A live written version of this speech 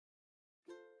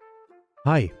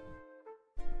Hi.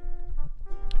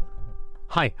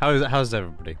 Hi, how's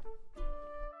everybody?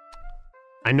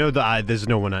 I know that there's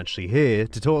no one actually here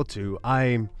to talk to.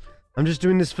 I'm just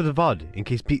doing this for the VOD, in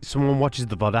case someone watches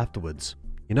the VOD afterwards,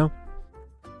 you know?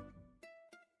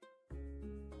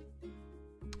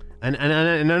 And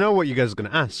I know what you guys are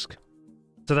gonna ask.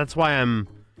 So that's why I'm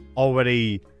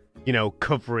already, you know,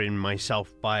 covering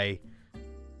myself by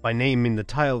naming the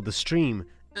title of the stream.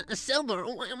 Silver,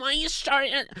 why are you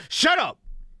starting? Shut up!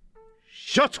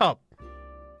 Shut up!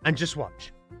 And just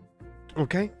watch.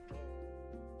 Okay?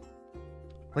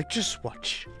 Like, just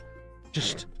watch.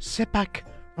 Just sit back,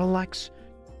 relax,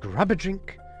 grab a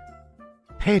drink,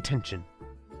 pay attention.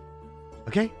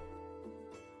 Okay?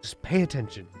 Just pay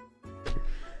attention.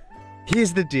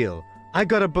 Here's the deal. I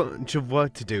got a bunch of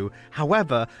work to do.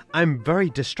 However, I'm very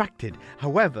distracted.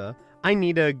 However, I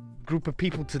need a group of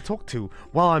people to talk to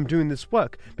while I'm doing this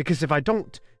work. Because if I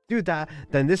don't do that,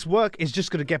 then this work is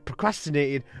just going to get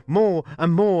procrastinated more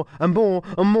and more and more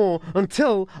and more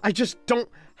until I just don't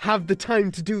have the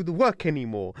time to do the work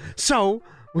anymore. So,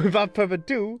 without further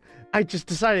ado, I just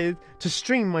decided to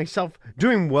stream myself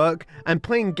doing work and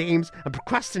playing games and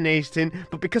procrastinating,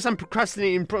 but because I'm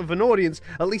procrastinating in front of an audience,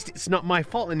 at least it's not my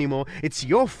fault anymore. It's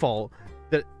your fault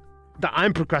that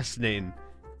I'm procrastinating.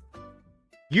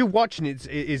 You watching it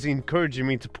is encouraging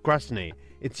me to procrastinate.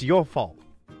 It's your fault.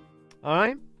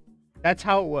 Alright? That's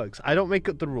how it works. I don't make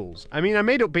up the rules. I mean, I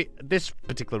made up this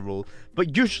particular rule,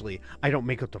 but usually I don't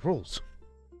make up the rules.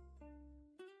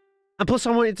 And plus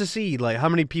I wanted to see, like, how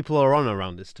many people are on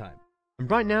around this time.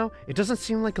 And right now, it doesn't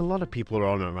seem like a lot of people are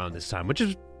on around this time, which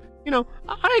is, you know,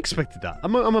 I expected that.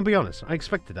 I'm gonna be honest. I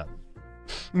expected that.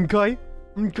 Okay?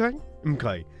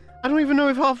 Okay. I don't even know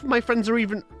if half of my friends are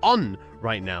even on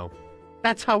right now.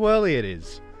 That's how early it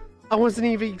is. I wasn't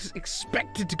even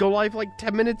expected to go live like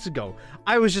 10 minutes ago.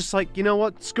 I was just like, you know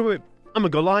what? Screw it. I'm gonna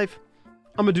go live.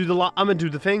 I'm gonna do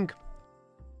the thing.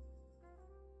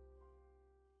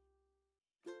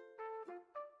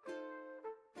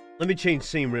 Let me change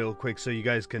scene real quick so you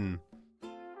guys can...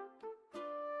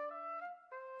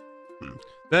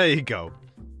 There you go.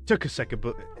 Took a second,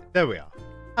 but there we are.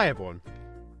 Hi, everyone.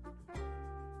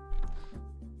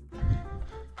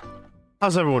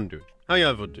 How's everyone doing? How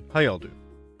y'all doing?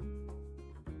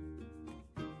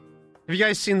 Have you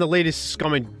guys seen the latest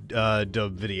Scummy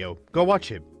dub video? Go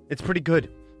watch it. It's pretty good.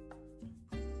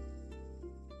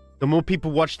 The more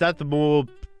people watch that, the more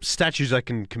statues I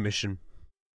can commission.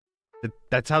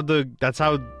 That's how the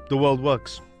world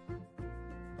works.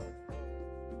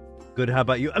 Good, how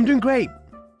about you? I'm doing great.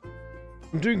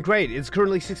 I'm doing great. It's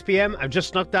currently 6 PM. I've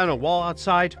just knocked down a wall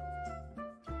outside.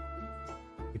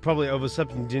 You probably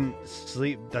overslept and didn't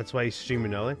sleep. That's why he's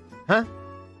streaming early. Huh?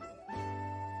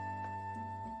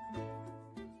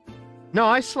 No,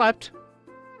 I slept.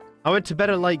 I went to bed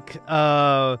at like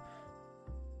I'd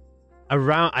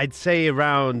say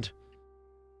around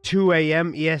 2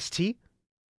 AM EST.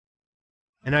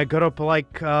 And I got up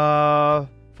like 5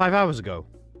 hours ago.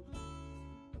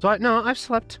 So I've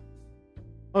slept.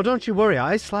 Oh, don't you worry,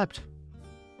 I slept.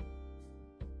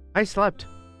 I slept.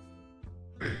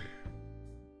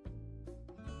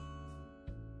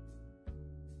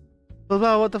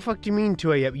 Well, what the fuck do you mean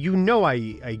 2 AM? You know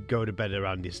I go to bed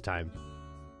around this time.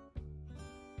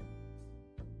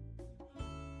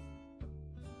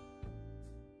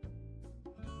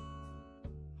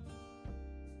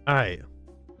 Alright.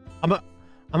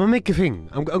 I'm gonna make a thing.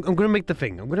 I'm gonna make the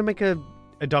thing. I'm gonna make a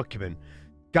document.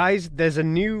 Guys, there's a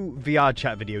new VR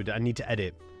chat video that I need to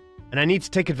edit. And I need to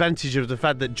take advantage of the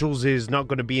fact that Jules is not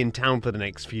gonna be in town for the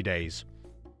next few days.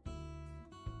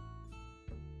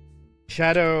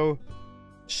 Shadow,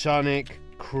 Sonic,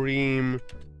 Cream,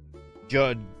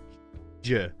 Judge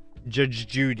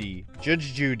Judy.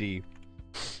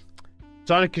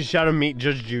 Sonic and Shadow meet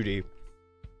Judge Judy.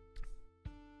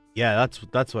 Yeah,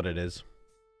 that's what it is.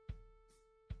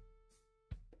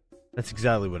 That's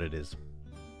exactly what it is.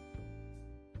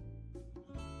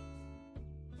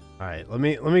 All right, let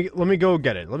me go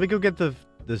get it. Let me go get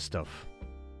this stuff.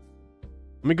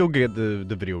 Let me go get the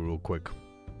video real quick.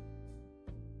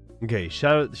 Okay,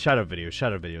 shadow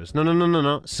videos.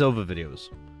 No. Silver videos.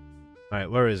 All right,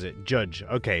 where is it? Judge.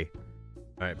 Okay.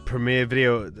 All right, premiere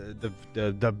video.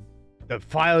 The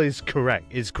file is correct.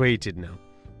 It's created now.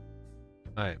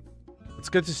 All right, let's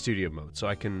go to studio mode so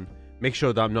I can make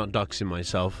sure that I'm not doxing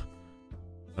myself.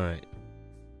 All right.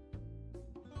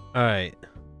 All right.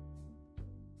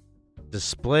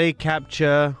 Display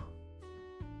capture.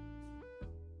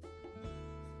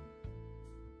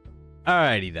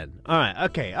 Alrighty then. Alright,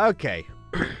 okay.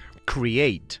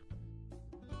 Create.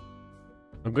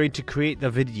 I'm going to create the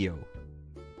video.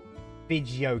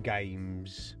 video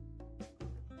games.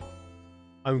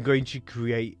 I'm going to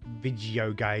create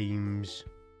video games.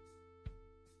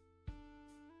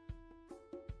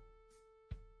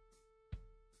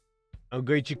 I'm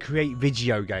going to create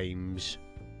video games.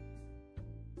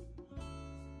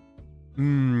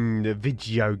 The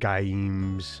video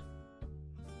games.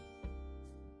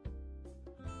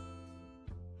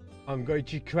 I'm going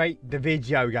to create the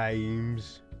video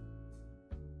games.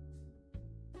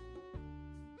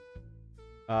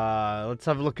 Let's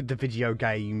have a look at the video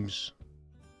games.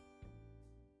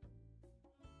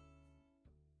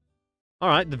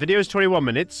 Alright, the video is 21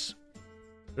 minutes.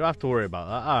 You don't have to worry about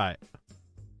that. Alright.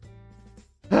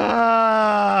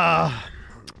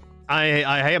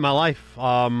 I hate my life.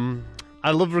 I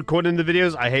love recording the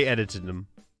videos. I hate editing them.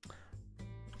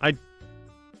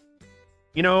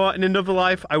 You know what? In another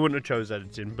life, I wouldn't have chose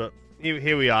editing, but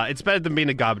here we are. It's better than being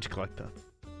a garbage collector.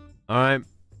 Alright.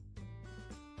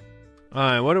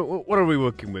 Alright, what are we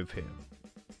working with here?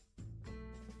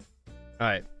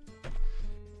 Alright.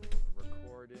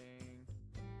 Recording.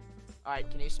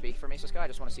 Alright, can you speak for me, Cisco? I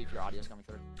just want to see if your audio is coming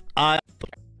through.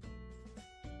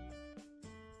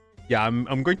 Yeah,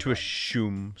 I'm going to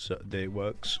assume that it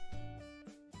works.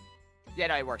 Yeah,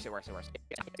 no, it works.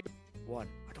 One.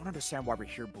 I don't understand why we're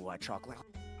here, Blue-Eyed Chocolate.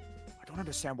 I don't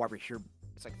understand why we're here.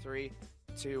 It's like 3,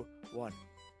 2, 1.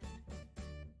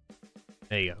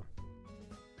 There you go.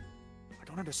 I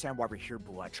don't understand why we're here,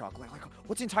 Blue-Eyed Chocolate. Like,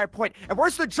 what's the entire point? And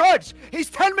where's the judge? He's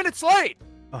 10 minutes late!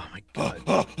 Oh my god.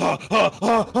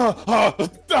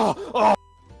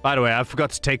 By the way, I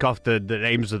forgot to take off the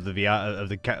names of the VR of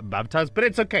the avatars, but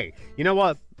it's okay. You know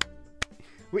what?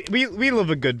 We love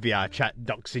a good VR chat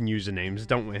doxing usernames,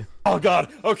 don't we? Oh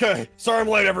god. Okay. Sorry I'm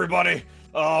late, everybody.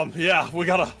 Yeah, we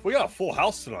got a full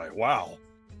house tonight. Wow.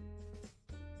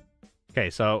 Okay,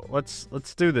 so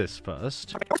let's do this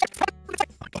first.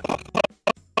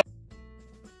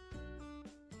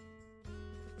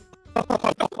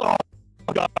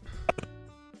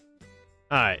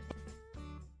 Alright.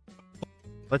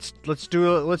 Let's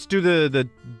do the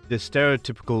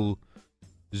stereotypical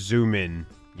zoom in,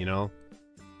 you know?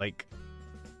 Like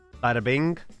bada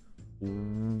bing.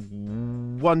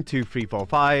 1, 2, 3, 4,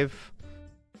 5.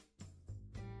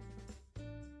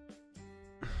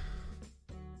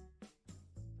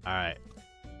 Alright.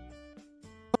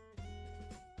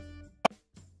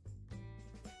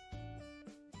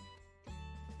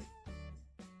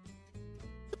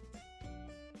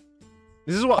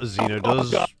 This is what Xeno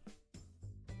does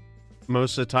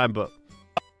most of the time, but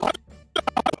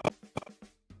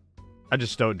I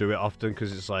just don't do it often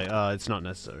because it's like, it's not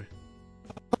necessary.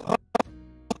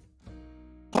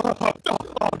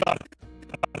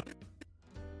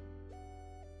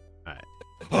 Alright.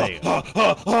 There you go.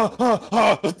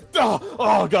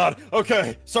 Oh god.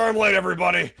 Okay. Sorry I'm late,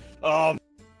 everybody. I'm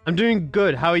doing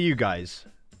good. How are you guys?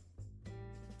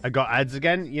 I got ads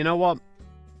again. You know what?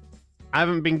 I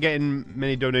haven't been getting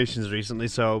many donations recently,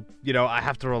 so, you know, I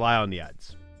have to rely on the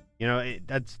ads. You know,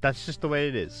 that's just the way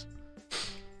it is.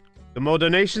 The more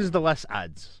donations, the less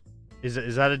ads.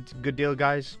 Is that a good deal,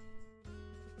 guys?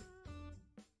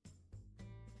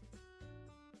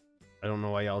 I don't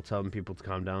know why y'all telling people to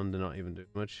calm down. They're not even doing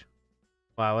much.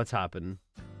 Wow, what's happened?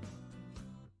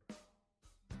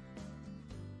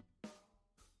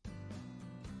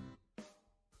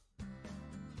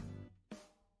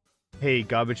 Hey,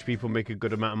 garbage people make a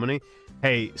good amount of money.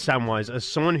 Hey, Samwise, as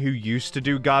someone who used to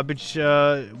do garbage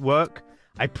work,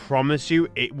 I promise you,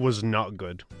 it was not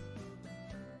good.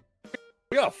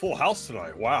 We got a full house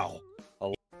tonight. Wow.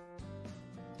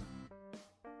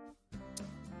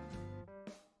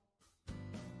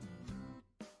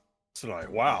 Tonight.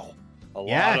 Wow. A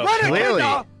Yeah, lot of clearly.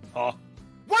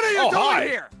 What are you doing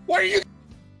here? Why are you?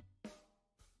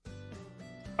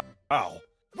 Wow.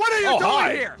 What are you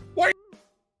doing here? Why?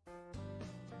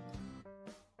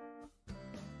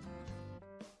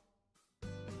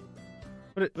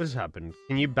 What has happened?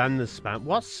 Can you ban the spam?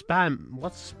 What's spam?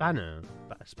 What's spanner?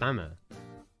 Spammer?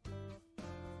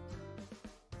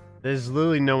 There's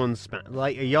literally no one spam.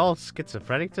 Like, are y'all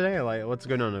schizophrenic today? Or like, what's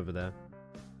going on over there?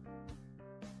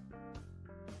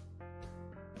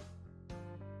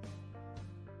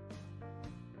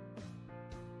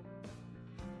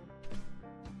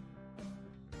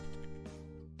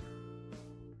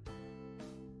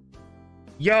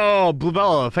 Yo,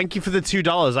 Bluebella, thank you for the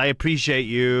 $2. I appreciate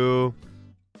you.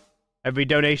 Every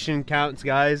donation counts,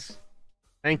 guys.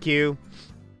 Thank you.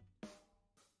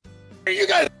 Are you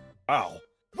guys? Wow.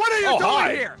 What are you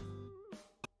doing here?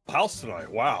 House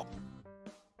tonight. Wow.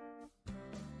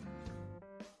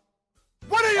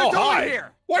 What are you doing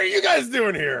here? What are you guys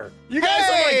doing here? You guys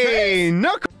Hey, are like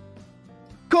no.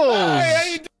 Knuckles! Hey, how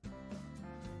you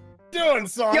doing,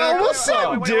 Sonic? Yo, what's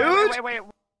up, dude? Wait.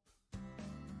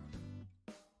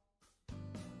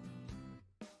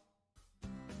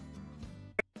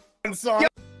 Sonic.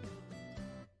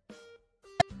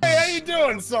 Hey, how you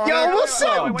doing, Sonic? Yo, what's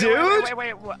up, dude?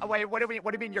 Wait. What do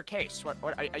you mean your case? What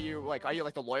are you like? Are you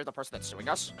like the lawyer, the person that's suing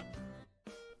us?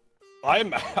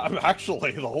 I'm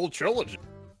actually the whole trilogy.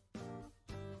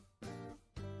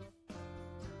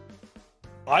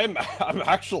 I'm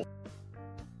actually.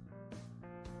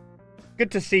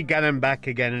 Good to see Ganon back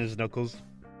again in his Knuckles.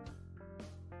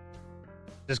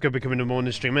 Just go becoming a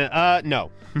morning streamer?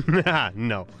 No.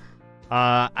 No.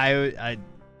 I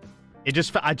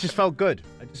just felt good.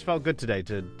 I just felt good today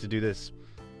to do this.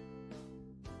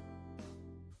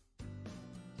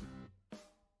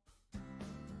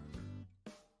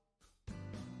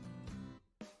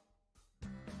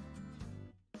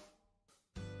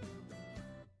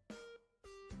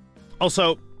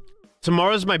 Also,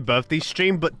 tomorrow's my birthday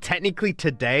stream, but technically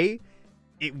today,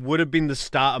 it would have been the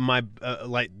start of my,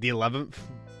 like, the 11th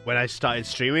when I started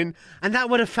streaming, and that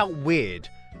would have felt weird.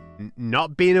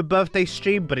 Not being a birthday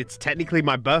stream, but it's technically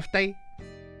my birthday.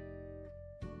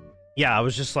 Yeah, I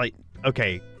was just like,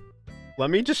 okay,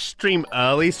 let me just stream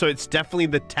early, so it's definitely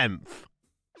the 10th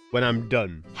when I'm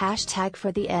done. Hashtag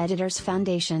for the Editors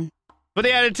Foundation. For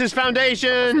the Editors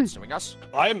Foundation! Suing us?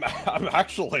 I'm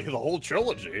actually the whole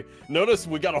trilogy. Notice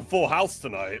we got a full house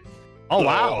tonight. Oh, So,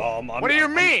 wow. What do you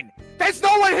mean? There's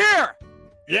no one here!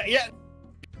 Yeah.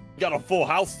 Got a full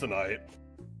house tonight.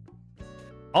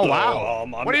 Oh, So, wow.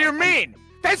 What do you mean?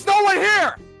 There's no one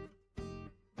here!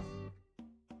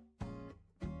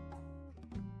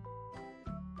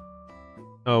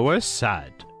 Oh, we're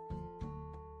sad.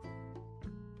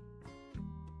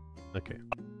 Okay.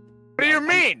 What do you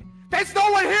mean? There's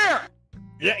no one here!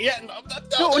 Yeah. No,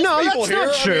 there's that's people here.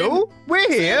 not true. We're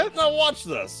here. No, watch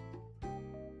this.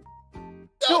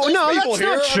 No, there's that's people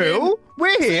here. not true.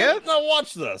 We're here. No,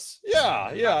 watch this.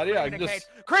 Yeah. Just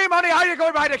Cream, honey, how are you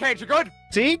going behind the cage? You good?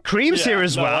 See, Cream's here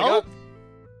as no, I well. got-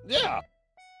 Yeah.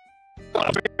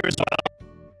 I'm here as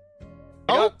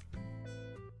well.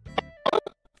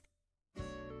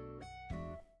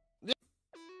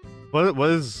 I got- What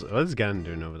is Ganon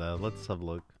doing over there? Let's have a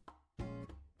look.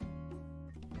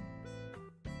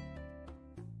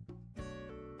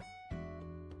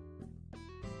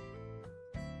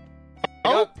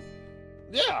 I got-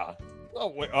 Yeah. Oh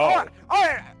wait. Oh.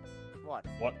 What?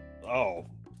 What? Oh.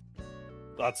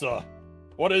 That's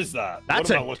What is that? That's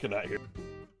what am a- I looking at here?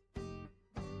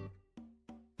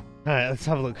 Alright, let's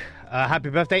have a look. Happy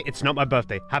birthday. It's not my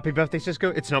birthday. Happy birthday, Cisco.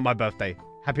 It's not my birthday.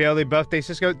 Happy early birthday,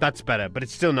 Cisco. That's better, but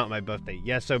it's still not my birthday.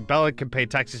 Yeah, so Bella can pay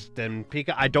taxes then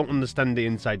Pika. I don't understand the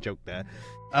inside joke there.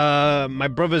 My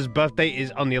brother's birthday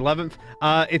is on the 11th.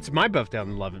 It's my birthday on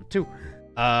the 11th, too.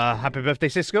 Happy birthday,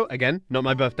 Cisco. Again, not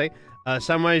my birthday.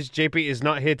 Samwise JP is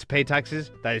not here to pay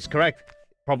taxes. That is correct.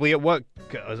 Probably at work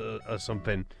or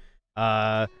something.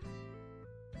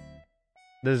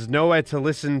 There's nowhere to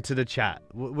listen to the chat.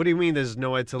 What do you mean there's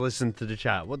nowhere to listen to the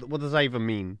chat? What does that even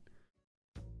mean?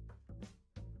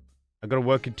 I gotta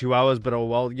work in 2 hours, but oh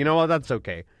well. You know what? That's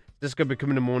okay. This is gonna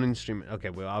become a morning stream.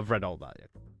 Okay, well, I've read all that.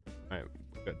 Yeah. Alright,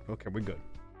 good. Okay, we're good.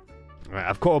 Alright,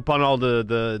 I've caught up on all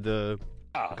the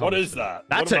What is that?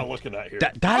 That's what am a- I looking at here?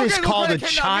 That is Okay, look called what a I can-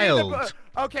 child.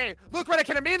 Okay, look what I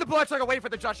can. Me and the Bloods are gonna wait for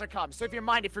the judge to come. So if you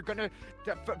mind, if you're gonna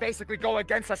basically go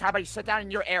against us, how about you sit down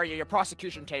in your area, your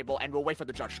prosecution table, and we'll wait for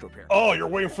the judge to appear. Oh, you're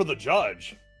waiting for the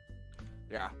judge.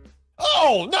 Yeah.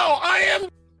 Oh no, I am.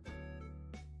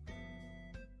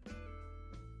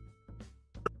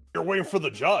 You're waiting for the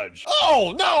judge.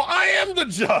 Oh no, I am the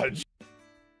judge.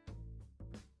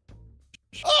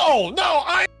 Oh no,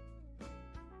 I.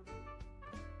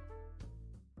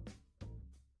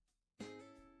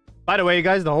 By the way, you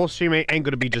guys, the whole stream ain't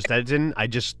gonna be just editing.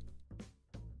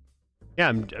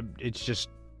 Yeah, it's just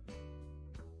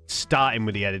starting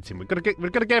with the editing. We're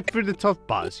gonna get through the tough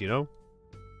parts, you know.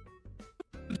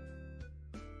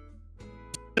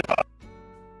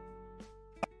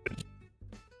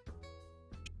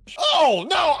 Oh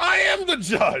no, I am the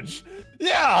judge.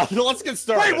 Yeah, let's get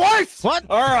started. Wait, what? What?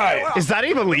 All right. Is that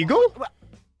even legal?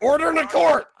 Order in the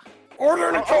court. Order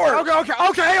in the court.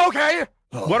 Okay.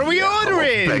 What are we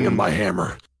ordering? Banging my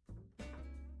hammer.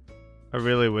 I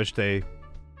really wish they,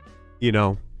 you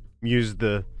know, used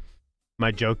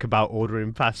my joke about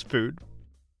ordering fast food,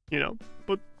 you know.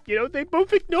 But you know, they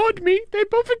both ignored me. They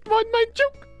both ignored my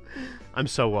joke. I'm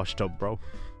so washed up, bro.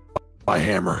 My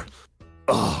hammer.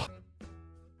 Ugh.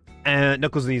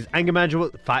 Knuckles needs anger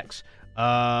management. Facts.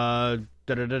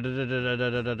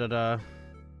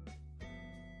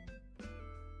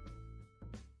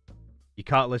 You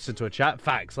can't listen to a chat?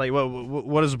 Facts. Like,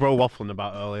 what is bro waffling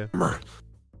about earlier?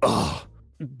 Duh.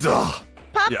 Papa,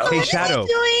 Yeah. Hey, what Shadow. are you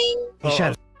doing? Hey,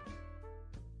 Shadow.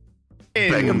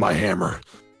 Banging my hammer.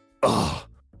 Duh.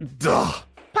 Papa,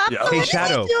 Yeah. Hey, what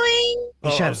Shadow. are you doing?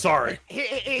 Hey, Shadow. I'm sorry.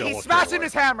 He's smashing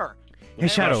his hammer. Hey,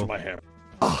 Shadow. My hammer.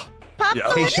 Papa,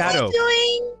 Yeah. Hey, what Shadow. are you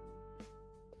doing?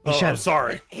 Hey, Shadow. I'm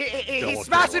sorry. He's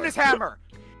smashing his hammer.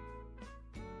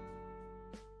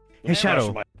 Hey,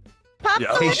 Shadow. Papa,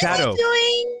 Yeah. Hey, what Shadow. are you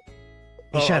doing?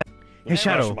 Hey, Shadow. Hey,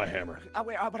 Shadow. My hammer. Oh,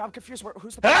 wait, but I'm confused.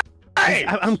 Who's the... Hey!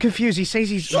 I'm confused. He says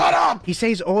he's. Shut up! He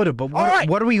says order, but All right.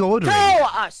 what are we ordering? Kill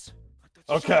us!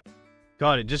 Okay.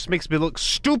 God, it just makes me look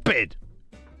stupid.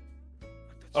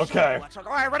 Okay. All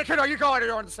right, ready, kiddo, you go.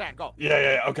 You understand. Go.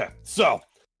 Yeah. Okay. So,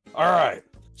 all right.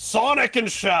 Sonic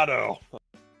and Shadow.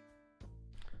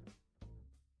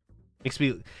 Makes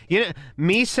me,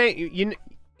 me saying,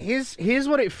 here's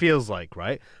what it feels like,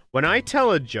 right? When I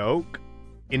tell a joke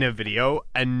in a video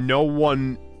and no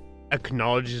one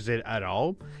acknowledges it at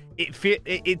all,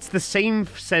 it's the same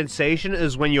sensation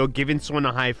as when you're giving someone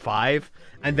a high five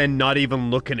and then not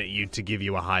even looking at you to give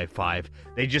you a high five.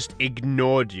 They just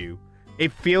ignored you.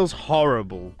 It feels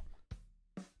horrible.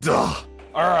 Duh.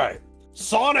 All right.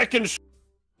 Sonic and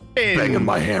banging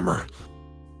my hammer.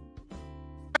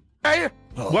 Hey,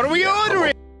 What are we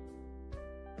ordering?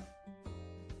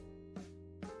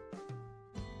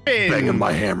 Banging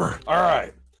my hammer. All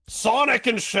right. Sonic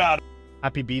and Shadow.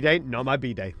 Happy B-Day? Not my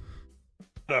B-Day.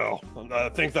 No, I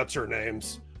think that's your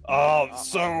names.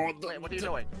 So. wait, what are you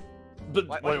doing? Wait,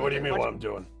 what do you mean? What I'm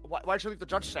doing? Why'd you leave the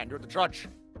judge stand? You're the judge.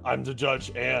 I'm the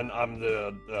judge, and I'm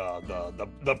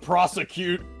the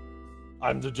prosecute.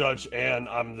 I'm the judge, and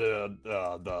I'm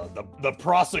the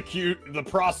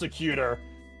prosecutor,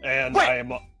 and Wait. I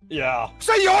am yeah.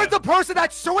 So you're the person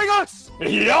that's suing us?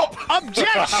 Yup.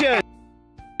 Objection!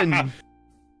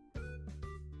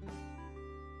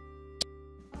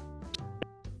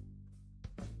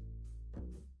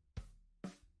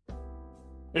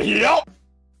 Yup.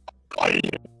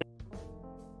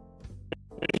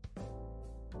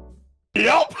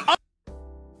 Yup.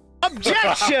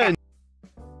 Objection!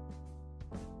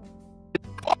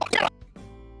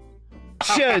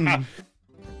 Objection!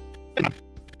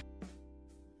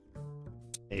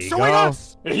 There you Suing go.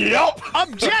 us? Yup.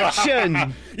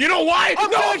 Objection! You know why? No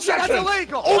Objection! That's objection.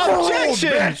 illegal! Overruled,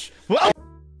 Objection! bitch. Well,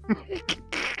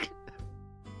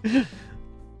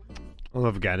 I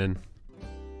love Ganon.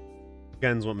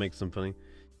 Ganon's what makes them funny.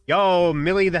 Yo,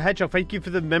 Millie the Hedgehog, thank you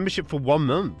for the membership for 1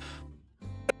 month.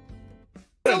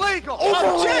 Illegal!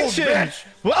 Overruled, Objection! bitch.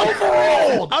 Well,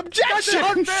 Overruled.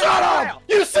 objection! Shut up!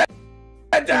 You sit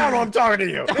down when I'm talking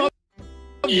to you.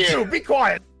 You, be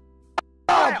quiet.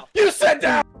 You sit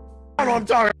down when I'm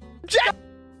talking.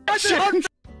 Objection!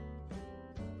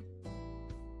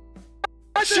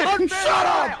 Shut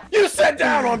up! You sit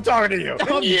down when I'm talking to you.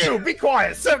 You, be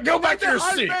quiet. Go back to your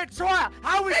seat. Trial.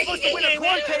 How are we supposed to win a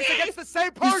court case against the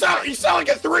same person? You sound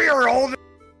like a 3-year-old.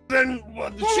 Then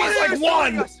she's like 1.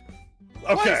 Why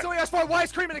are Okay. you suing us for? Why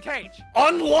is Cream in a cage?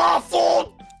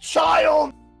 Unlawful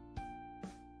child.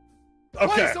 Why are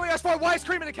you Okay. suing us for? Why is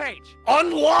Cream in a cage?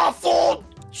 Unlawful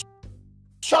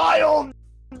child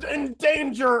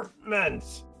endangerment.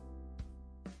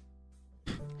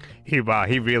 He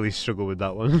really struggled with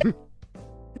that one.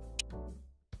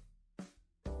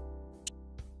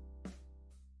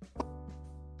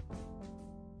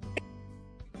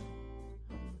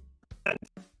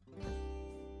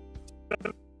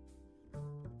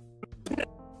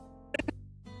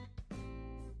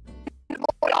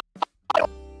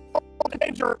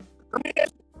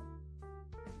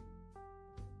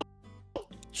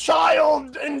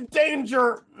 Child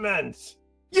endangerment.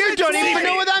 You don't even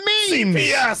know what that means!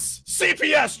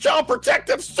 CPS, Child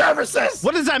Protective Services.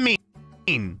 What does that mean?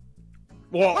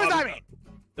 Well, What does that mean?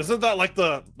 Isn't that like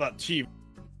that TV?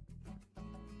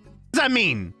 What does that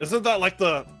mean? Isn't that like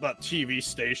that TV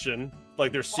station?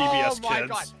 Like their CBS oh my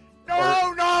Kids? God.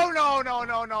 Or-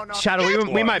 No. Shadow,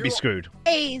 we might be screwed.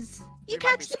 Please. You We might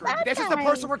catch be the screwed. bad This is the guy.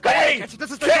 person we're going Hey, against.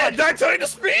 This is the kid, judge. did I tell you to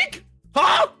speak?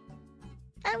 Huh?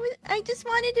 I just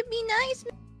wanted to be nice.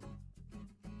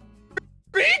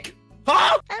 Speak?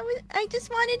 Huh? I just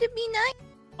wanted to be nice.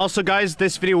 Also, guys,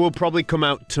 this video will probably come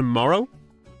out tomorrow.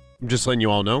 I'm just letting you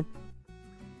all know.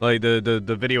 Like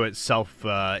the video itself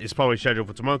is probably scheduled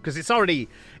for tomorrow because it's already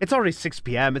 6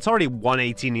 p.m. It's already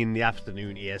 1:18 in the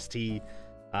afternoon EST.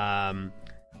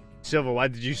 Silver, why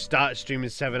did you start streaming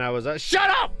 7 hours? Shut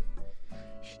up!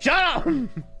 Shut up! No,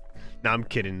 I'm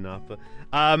kidding. No, but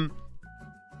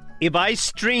if I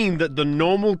streamed at the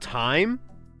normal time,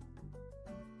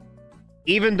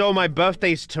 even though my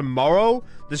birthday's tomorrow,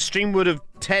 the stream would have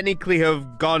technically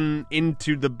have gone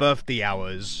into the birthday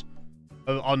hours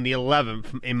on the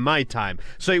 11th in my time,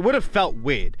 so it would have felt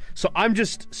weird. So I'm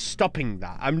just stopping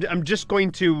that. I'm just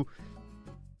going to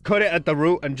cut it at the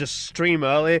root and just stream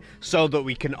early so that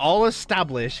we can all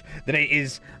establish that it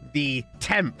is the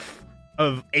 10th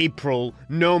of April,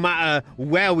 no matter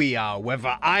where we are,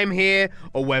 whether I'm here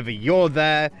or whether you're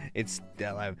there. It's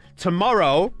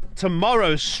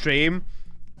tomorrow's stream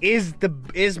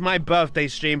is my birthday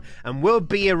stream, and we'll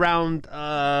be around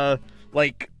 7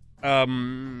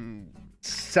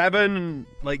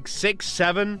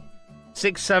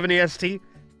 EST,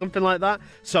 something like that.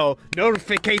 So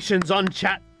notifications on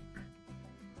chat.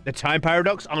 The time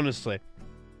paradox, honestly,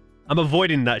 I'm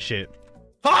avoiding that shit.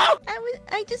 Huh?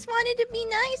 I just wanted to be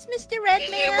nice, Mr.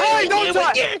 Redman. Hey, don't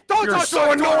touch! Don't You're touch so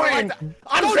my annoying. annoying! Like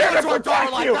I'm don't here to touch my daughter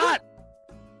protect like you! that.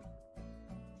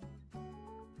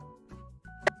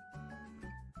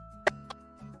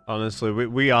 Honestly,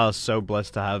 we are so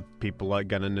blessed to have people like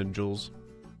Gannon and Jules.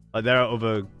 Like, there are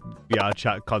other VR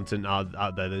chat content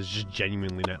out there that's just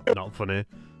genuinely not funny.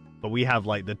 But we have,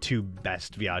 like, the 2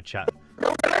 best VR chat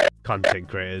content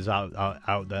creators out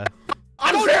there.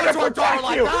 I'm Don't here touch to our daughter protect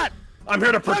like you! that. I'm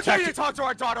here to How dare protect you you! talk to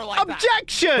our daughter like that?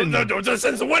 Objection! No,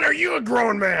 since when are you a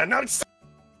grown man? Now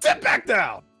sit back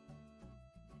down!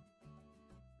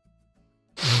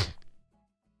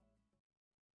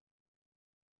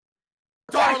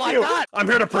 Daughter like you. that. I'm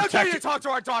here to How dare protect you you! talk to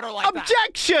our daughter like that?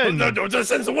 Objection! No,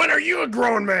 since when are you a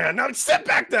grown man? Now sit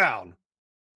back down!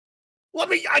 Let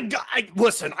me,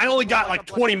 listen, I only got like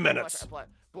 20 minutes.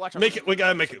 We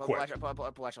gotta make it quick.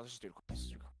 Let's just do it quick.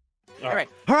 All All right.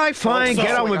 Alright, fine, So-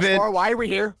 get on with it. Why are we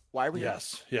here? Why are we here?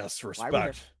 Yes, Why are we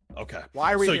respect. Okay.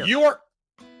 Why are we So here? you are,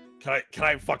 can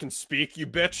I fucking speak, you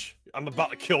bitch? I'm about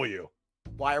to kill you.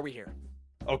 Why are we here?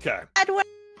 Okay. Edward,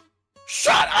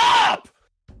 Shut up!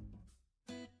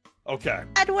 Okay.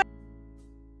 Edward,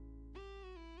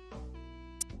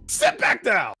 Sit back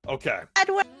down! Okay.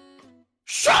 Edward.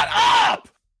 Shut up!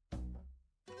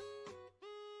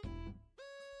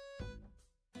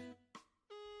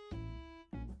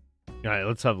 Alright,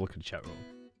 let's have a look at the chat room.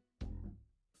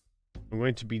 I'm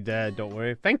going to be there, don't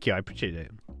worry. Thank you, I appreciate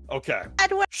it. Okay.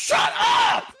 Edward. Shut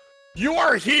up! You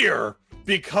are here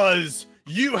because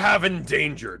you have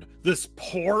endangered this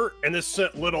poor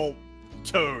innocent little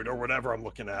toad or whatever I'm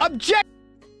looking at. Object!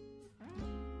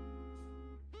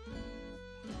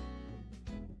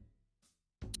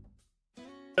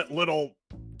 Little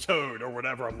toad or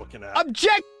whatever I'm looking at.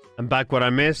 Object! I'm back, what I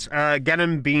miss.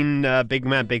 Gannon being Big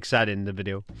Man Big Sad in the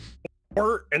video.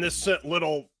 Poor innocent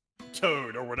little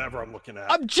toad or whatever I'm looking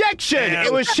at. Objection! And-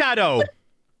 It was Shadow!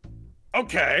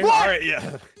 Okay, What? alright,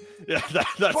 yeah. Yeah,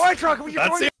 that's... Boy truck, you're that's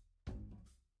going. it.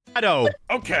 Shadow!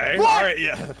 Okay, What? alright,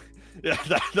 yeah. Yeah,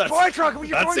 that's... Boy truck, you're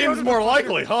That going seems more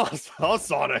likely, huh? Huh,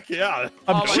 Sonic, yeah.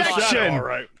 Oh my God. Objection!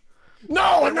 Alright.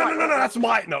 No, that's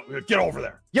my... No, get over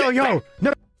there. Yo, Get- yo!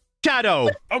 No! Shadow!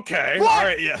 Okay, What?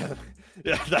 alright, yeah.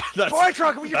 Yeah, that's... Boy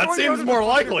truck, you're That going seems more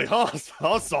likely, huh?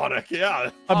 Huh, Sonic, yeah.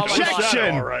 Oh my God.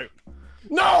 Objection! Alright.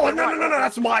 No,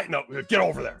 that's my... No, get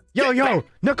over there. Yo, Get yo! back.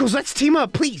 Knuckles, let's team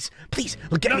up, please! Please!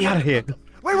 Get me out of here!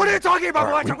 Wait, what are you talking about,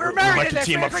 All right, Boy truck? we- We're we'd married like in to this.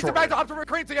 team We're up going to shortly. back to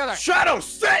recruit together. Shadow,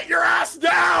 sit your ass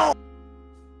down!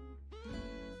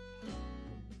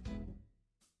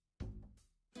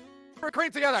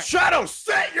 Recruit together. Shadow,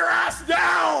 sit your ass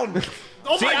down!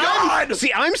 Oh my God!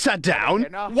 I'm sat down! Okay,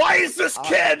 no. Why is this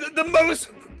kid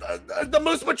the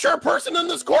most mature person in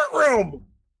this courtroom?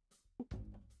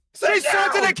 She's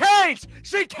trapped in a cage.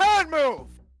 She can move.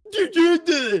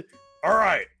 All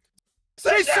right.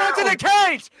 She's trapped in a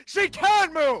cage. She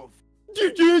can move.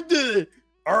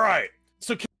 All right.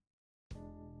 So.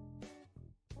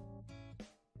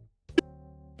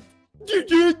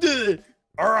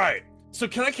 All right. So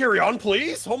can I carry on,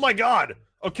 please? Oh my God.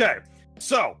 Okay.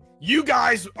 So you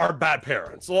guys are bad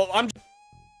parents. Well,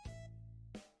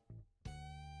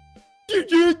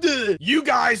 You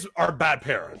guys are bad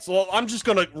parents. Well, I'm just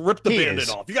gonna rip the He band-aid is.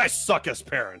 off. You guys suck as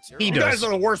parents. He you does. guys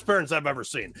are the worst parents I've ever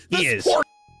seen. He This is. poor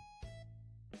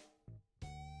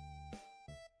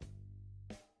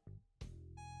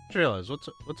Realize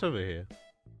what's over here?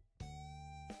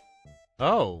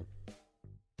 Oh.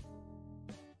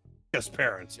 as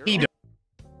parents. He does.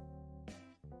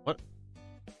 What?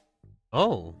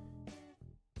 Oh.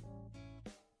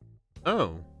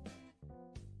 Oh.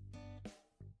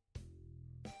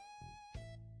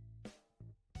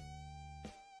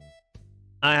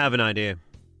 I have an idea.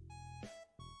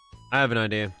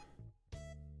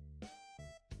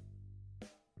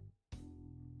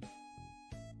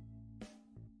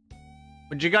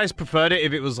 Would you guys prefer it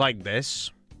if it was like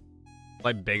this?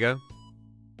 Like bigger?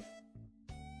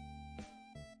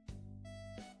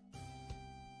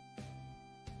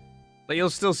 Like, you'll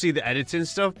still see the editing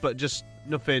stuff, but just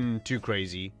nothing too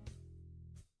crazy.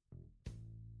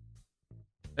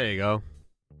 There you go.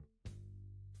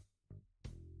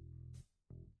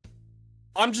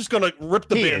 I'm just gonna rip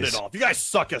the He Band-Aid is. off. You guys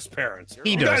suck as parents.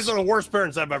 He You does. guys are the worst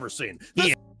parents I've ever seen.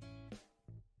 He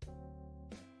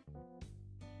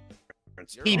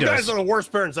You does. guys are the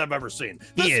worst parents I've ever seen.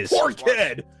 He This is. poor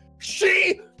kid,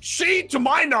 she, to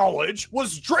my knowledge,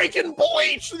 was drinking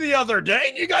bleach the other day,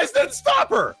 and you guys didn't stop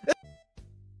her.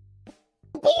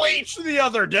 Bleach the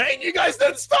other day, and you guys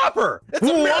didn't stop her. It's a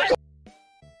miracle.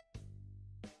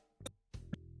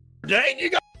 Day, and you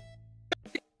guys.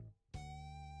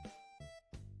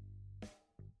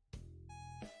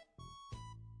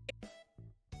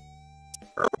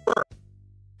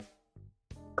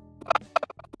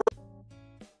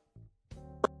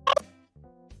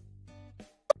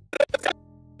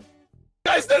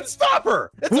 Guys didn't stop her.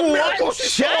 It's a miracle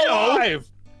she's still Shadow?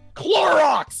 alive.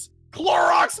 Clorox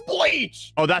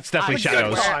bleach. Oh, that's definitely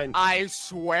Shadows. I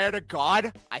swear to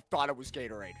God, I thought it was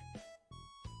Gatorade.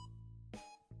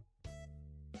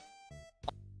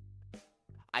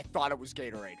 I thought it was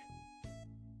Gatorade.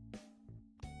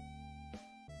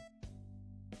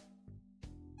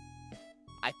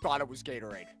 I thought it was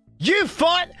Gatorade. You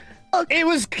thought it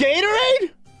was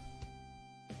Gatorade?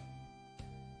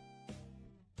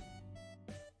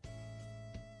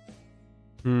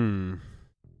 Hmm.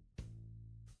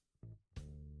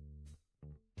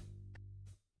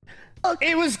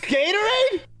 It was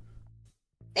Gatorade?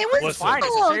 It was Listen. Fine,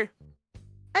 milk. isn't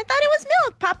I thought it was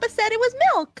milk. Papa said it was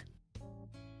milk.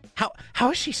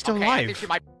 How is she still Okay, I think alive? she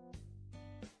might.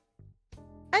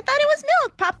 I thought it was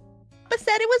milk. Papa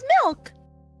said it was milk.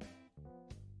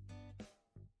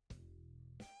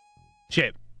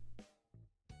 Chip.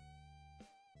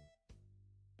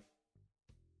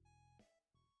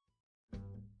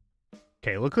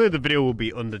 Okay, luckily the video will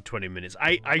be under 20 minutes.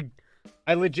 I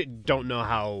legit don't know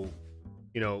how,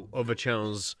 you know, other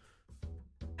channels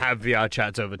have VR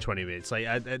chats over 20 minutes. Like,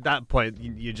 at that point,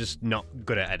 you're just not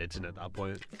good at editing at that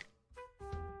point.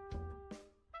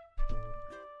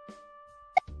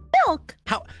 Milk.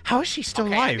 How is she still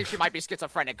Okay, I alive? think she might be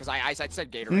schizophrenic because I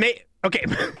said Gatorade. Okay,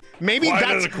 maybe Quiet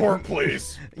that's... in the court,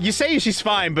 please. You say she's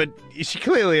fine, but she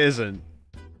clearly isn't.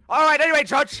 All right, anyway,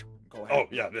 Judge. Go ahead. Oh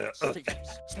yeah. Stay.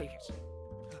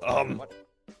 What?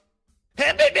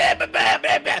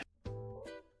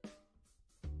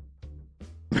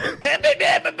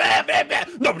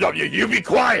 No, you be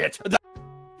quiet.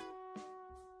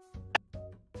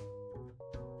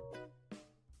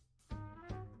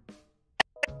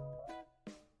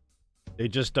 They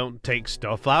just don't take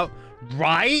stuff out,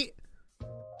 right?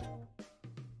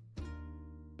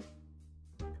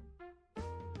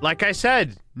 Like I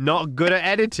said, not good at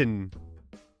editing.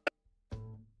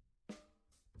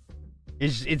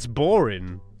 It's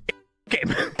boring. Okay.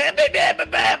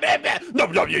 No,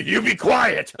 you be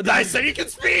quiet. I said you can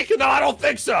speak. No, I don't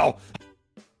think so.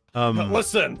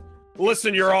 Listen,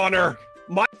 Your Honor.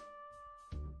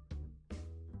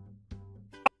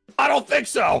 I don't think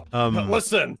so.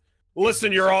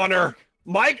 Listen, Your Honor.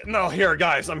 No, here,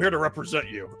 guys. I'm here to represent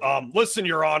you. Listen,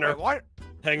 Your Honor. Wait, what?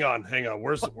 Hang on.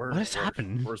 What has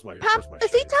happened? Where's my? Papa,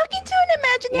 is he talking to an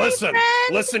imaginary friend?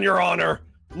 Listen, Your Honor.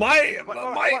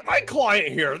 My client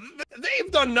here,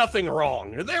 they've done nothing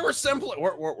wrong. They were simply.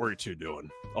 What were you two doing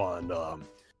on?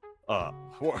 What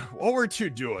were you two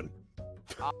doing?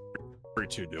 What were you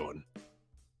two doing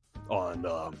on?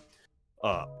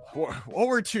 What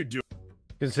were you two doing?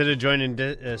 Consider joining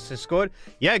Discord.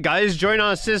 Yeah, guys, join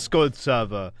our Discord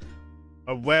server,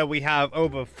 where we have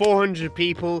over 400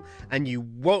 people, and you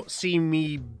won't see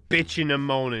me bitching and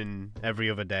moaning every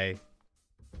other day.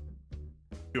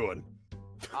 Doing.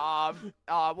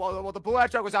 Well, the blue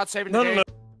hedgehog was out saving the day. No.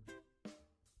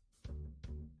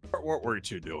 What were you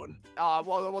two doing?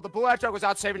 Well, the blue hedgehog was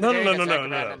out saving the day.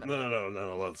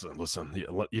 No. Listen.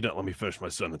 You didn't let me finish my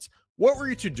sentence. What were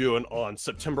you two doing on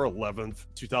September 11th,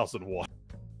 2001?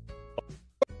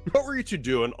 What were you two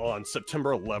doing on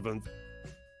September 11th?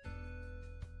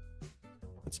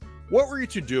 What were you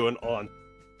two doing on?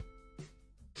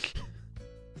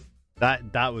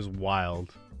 That was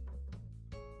wild.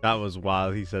 That was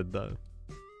wild. He said that.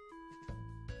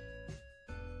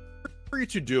 What were you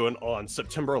two doing on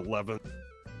September 11th?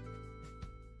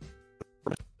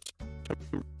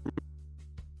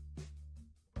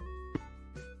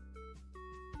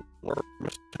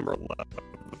 September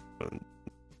 11th.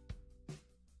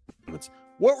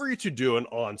 What were you two doing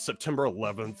on September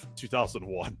 11th,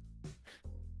 2001?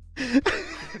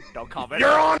 Don't comment. You're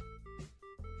on. What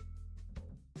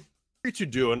were you you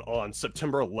two doing on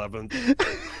September 11th?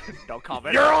 Don't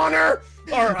comment. Your Honor!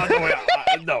 Or, no, wait,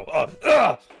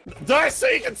 no. Did I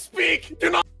say you can speak? Do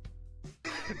not.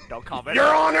 Don't comment.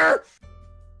 Your Honor!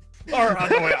 Or,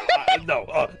 no, wait,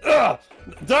 no.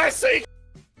 Did I say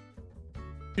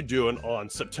you doing on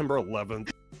September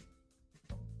 11th?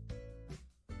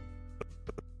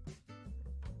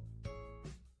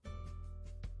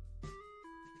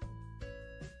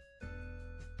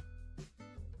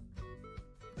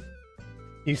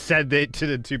 You said that to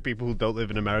the two people who don't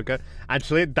live in America.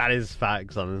 Actually, that is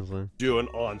facts, honestly. Doing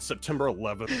on September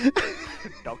 11th.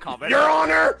 Don't comment. Your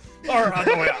Honor! Or,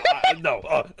 no, wait,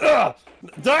 no.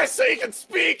 Did I say you can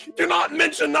speak? Do not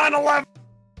mention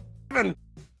 9/11!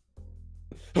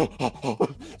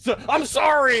 I'm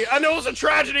sorry. I know it was a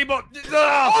tragedy, but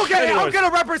Okay, anyways. I'm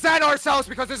gonna represent ourselves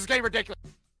because this is getting ridiculous.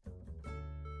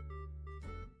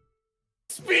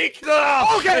 Speak.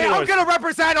 Okay, anyways. I'm gonna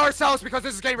represent ourselves because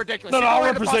this is getting ridiculous. No, You no, know I'll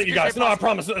where the represent you guys. prosecution No, I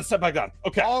process- promise. Step back down.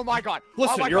 Okay. Oh my god.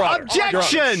 Listen, oh my Your god. Honor.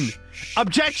 Objection!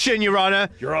 Objection, Your Honor.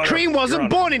 Your Honor. Cream wasn't Your Honor.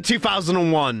 born in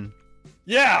 2001.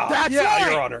 Yeah. That's yeah,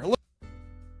 right. Your Honor.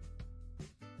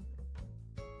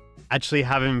 Actually,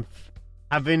 having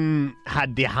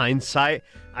had the hindsight,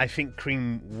 I think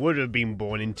Cream would have been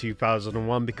born in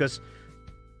 2001 because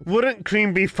wouldn't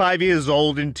Cream be 5 years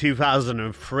old in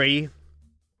 2003?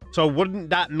 So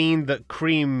wouldn't that mean that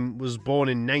Cream was born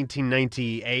in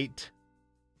 1998?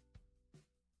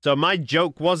 So my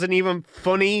joke wasn't even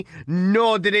funny,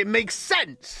 nor did it make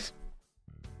sense.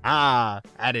 Ah,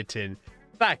 editing.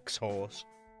 Facts, horse.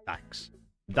 Facts.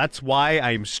 That's why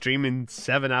I'm streaming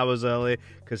 7 hours early,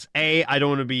 because A, I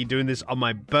don't want to be doing this on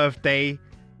my birthday.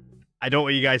 I don't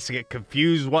want you guys to get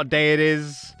confused what day it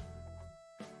is.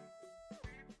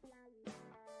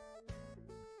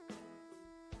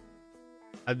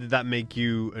 How did that make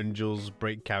you and Jules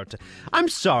break character? I'm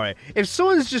sorry. If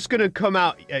someone's just going to come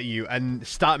out at you and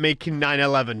start making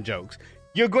 9/11 jokes,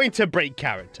 you're going to break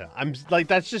character. I'm like,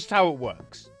 that's just how it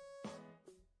works.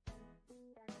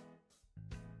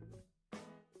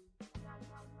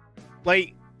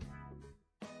 Like,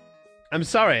 I'm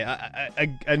sorry. A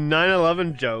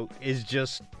 9/11 joke is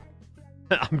just...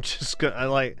 I'm just gonna,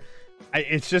 like...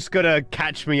 it's just gonna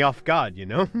catch me off guard, you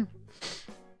know?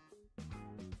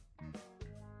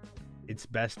 It's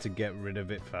best to get rid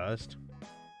of it first.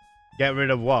 Get rid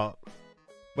of what?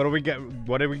 What are we getting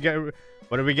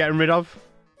rid of?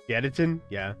 The editing?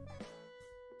 Yeah.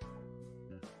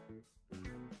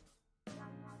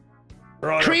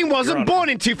 Your Honor. Cream Your wasn't Honor. born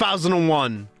in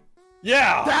 2001.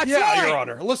 Yeah. That's yeah, right. Your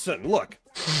Honor. Listen, look.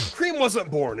 Cream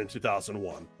wasn't born in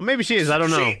 2001. Maybe she is. I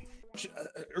don't know.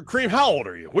 Cream, how old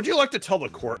are you? Would you like to tell the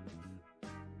court?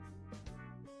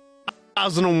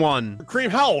 2001.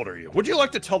 Cream, how old are you? Would you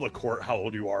like to tell the court how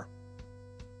old you are?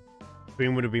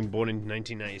 Cream would have been born in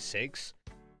 1996.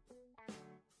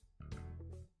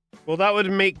 Well, that would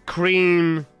make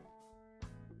Cream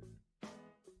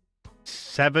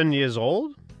 7 years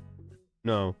old?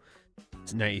 No.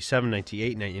 It's 97,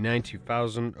 98, 99,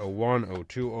 2000, 01,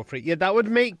 02, 03. Yeah, that would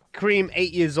make Cream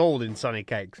 8 years old in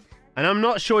Sonic X. And I'm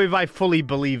not sure if I fully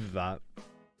believe that.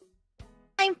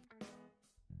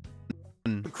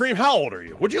 Cream, how old are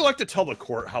you? Would you like to tell the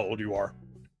court how old you are?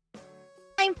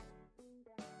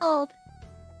 Old.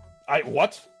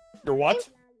 What? You're what?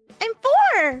 I'm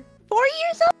 4. 4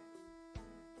 years old.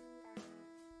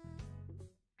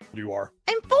 You are.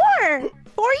 I'm 4.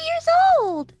 4 years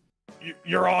old.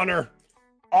 Your Honor.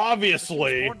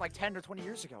 Obviously. Born like 10 or 20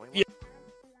 years ago. Yeah.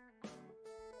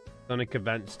 Sonic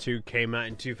Advance 2 came out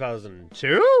in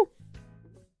 2002?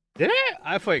 Did it?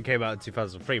 I thought it came out in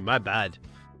 2003. My bad.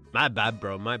 My bad,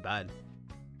 bro. My bad.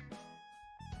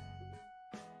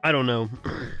 I don't know.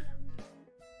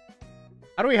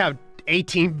 How do we have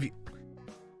 18...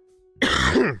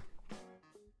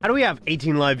 How do we have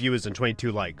 18 live viewers and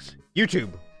 22 likes? YouTube.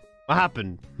 What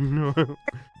happened?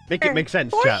 Make it make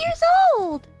sense, 4 chat. years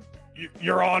old.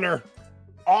 Your Honor.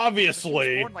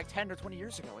 Obviously. Born like 10 or 20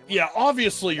 years ago. Yeah,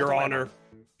 obviously, Your That's the way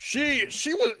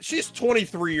Honor. She's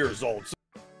 23 years old. So,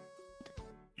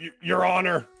 Your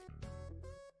Honor.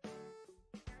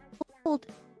 Old.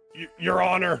 Your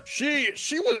Honor.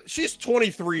 She's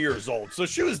 23 years old, so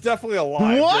she was definitely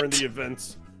alive What? during the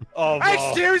events of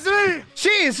Excuse me! She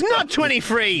is not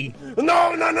 23!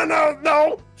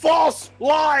 No! False!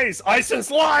 Lies! I sense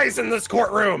lies in this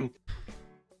courtroom!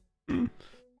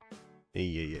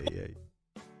 Yeah.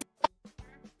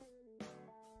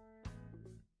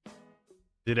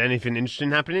 Did anything interesting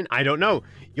happen? I don't know.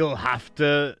 You'll have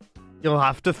to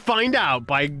find out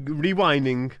by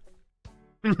rewinding.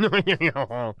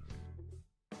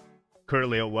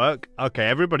 Currently at work. Okay,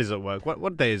 everybody's at work.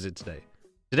 What day is it today?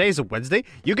 Today's a Wednesday.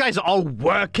 You guys are all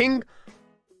working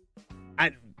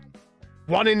at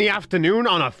 1 in the afternoon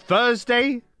on a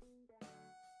Thursday?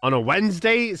 On a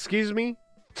Wednesday, excuse me?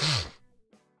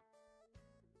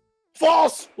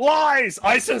 False lies!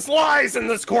 I sense lies in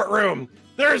this courtroom.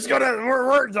 There's gonna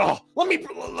let me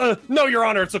no, Your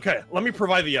Honor, it's okay. Let me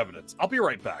provide the evidence. I'll be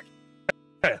right back.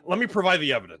 Okay, let me provide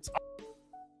the evidence.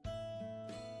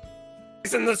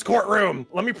 In this courtroom.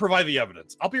 Let me provide the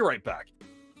evidence. I'll be right back.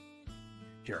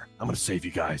 Here, I'm gonna save you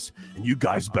guys, and you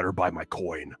guys better buy my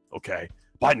coin, okay?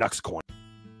 Buy Nux coin.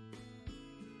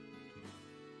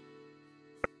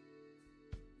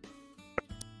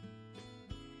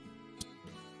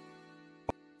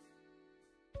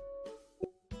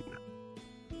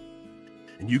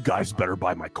 And you guys better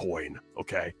buy my coin,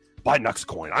 okay? Buy Nux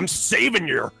coin. I'm saving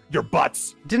your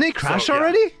butts. Didn't they crash So, yeah.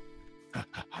 already?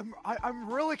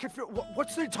 I'm really confused.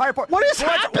 What's the entire part? What is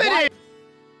happening?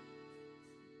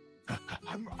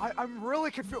 I'm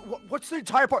really confused. What's the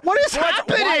entire part? What is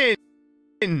happening?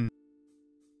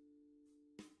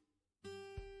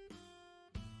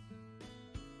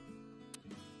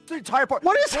 The entire part.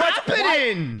 What is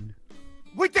happening?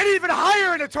 We didn't even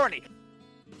hire an attorney.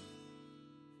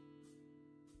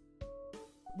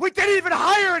 We didn't even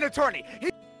hire an attorney.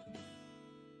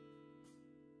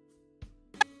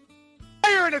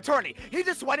 He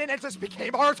just went in and just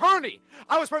became our attorney.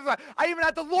 I was perfect. I even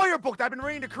had the lawyer book that I've been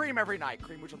reading to Cream every night.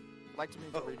 Cream, would you like me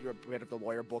to read you a bit of the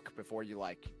lawyer book before you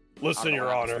Listen,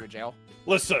 Your Honor. to jail?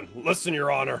 Listen,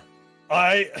 Your Honor.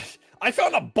 I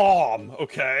found a bomb,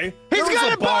 okay? He's There was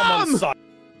got a bomb! on site.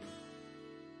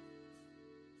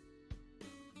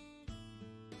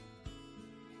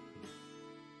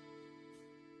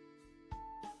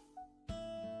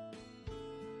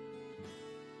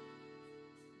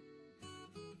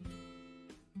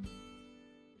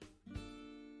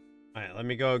 Alright, let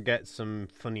me go get some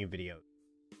funny videos.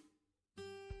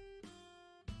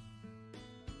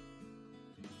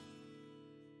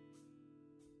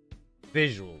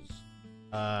 Visuals.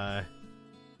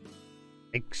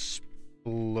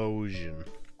 Explosion.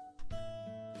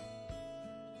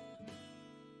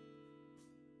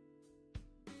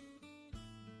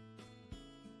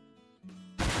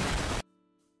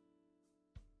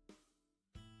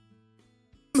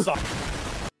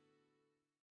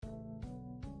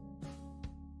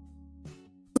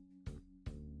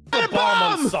 The bomb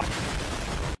on site.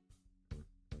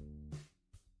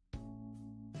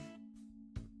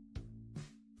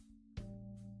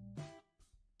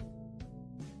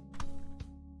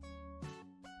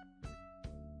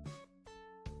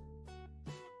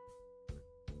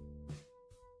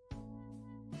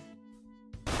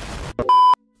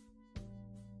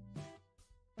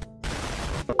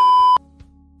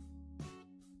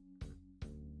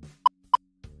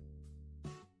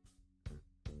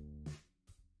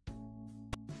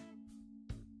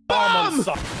 Bomb!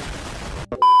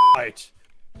 Right.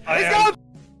 He's got a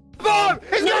bomb!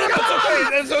 He's got a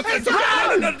bomb! It's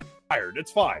okay. No. Tired.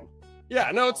 It's fine.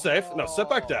 Yeah, no, it's safe. No, sit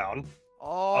back down.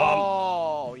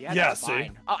 Oh, yeah, yeah, that's see?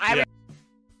 fine. Oh, I Yeah.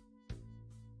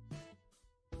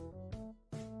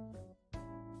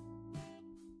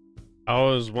 I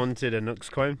always wanted a Nux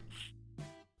coin.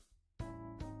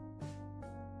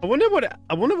 I wonder what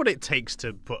it takes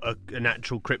to put an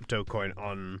actual crypto coin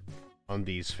on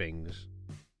these things.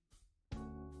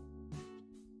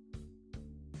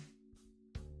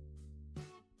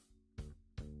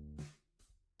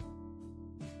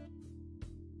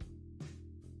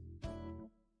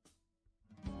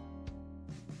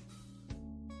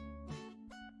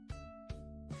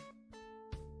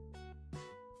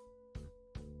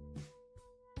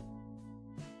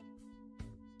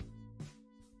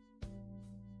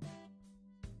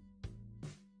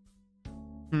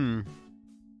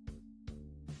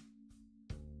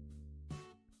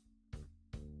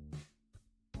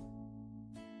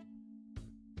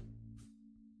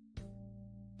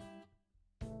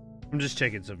 I'm just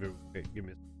checking something real quick. Give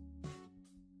me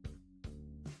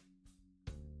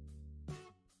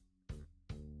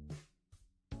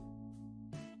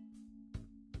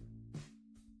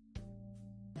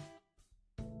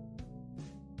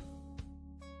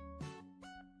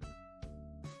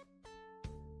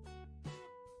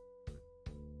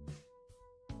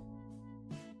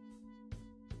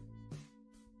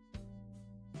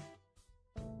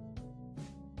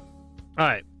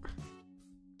Alright.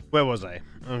 Where was I?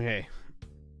 Okay.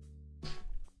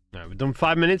 Alright, we've done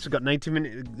 5 minutes. We've got 19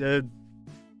 minutes,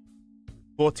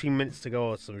 14 minutes to go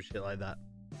or some shit like that.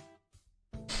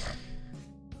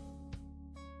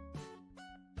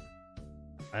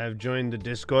 I have joined the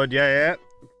Discord. Yeah.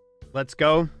 Let's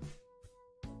go.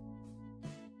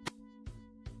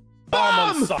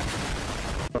 Bomb!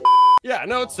 Yeah,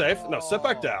 no, it's safe. No, sit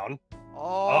back down.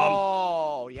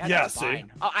 Oh, yeah, yeah, that's see?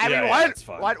 fine. Oh, I Yeah, mean, yeah, what? it's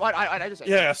fine. What? I just.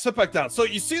 Yeah, sit back down. So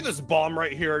you see this bomb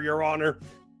right here, Your Honor?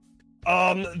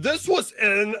 This was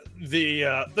in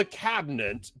the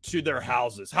cabinet to their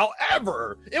houses.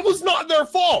 However, it was not their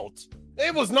fault.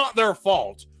 It was not their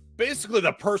fault. Basically,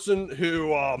 the person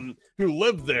who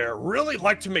lived there really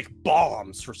liked to make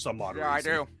bombs for some odd reason. I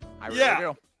do. I really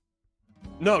do.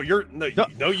 No, you.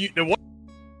 It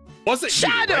wasn't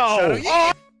Shadow. You,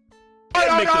 right?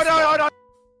 Oh, no.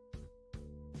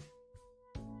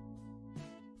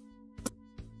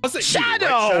 Was it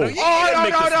Shadow! You,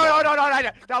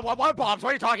 right? No, what bombs? What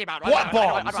are you talking about? What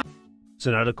bombs? It's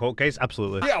another court case,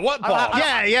 absolutely. Yeah, what bombs?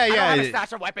 I don't have a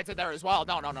stash of weapons in there as well.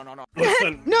 No.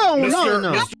 Listen, no.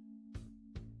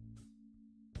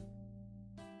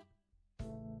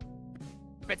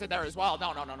 Weapons in there as well.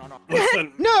 No.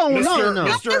 Listen, no.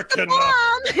 Mr. Echidna.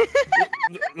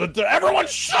 Everyone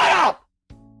shut up!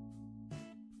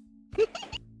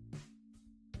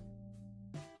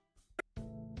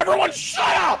 Everyone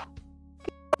shut up!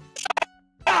 Shut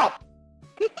up!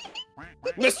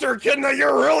 Mr. Echidna,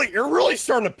 you're really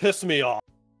starting to piss me off.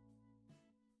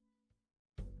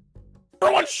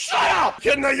 Everyone shut up!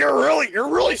 Echidna, you're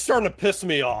really starting to piss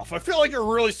me off. I feel like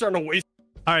you're really starting to waste.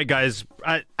 All right, guys.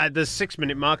 At the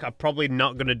 6-minute mark, I'm probably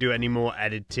not going to do any more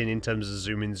editing in terms of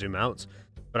zoom in, zoom outs,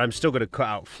 but I'm still going to cut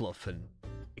out fluff and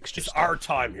extra It's stuff. our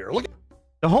time here. Look at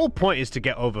The whole point is to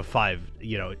get over 8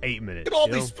 minutes. all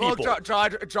these people. Judge.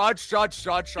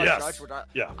 Yes.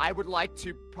 Yeah. I would like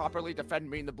to properly defend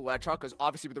me in the blue truck, because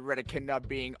obviously with the red echidna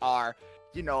being our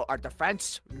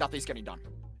defense, nothing's getting done.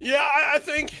 Yeah, I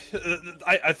think.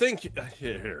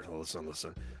 Here,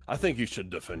 listen. I think you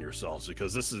should defend yourselves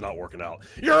because this is not working out.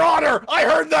 Your Honor, I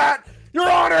heard that. Your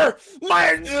Honor,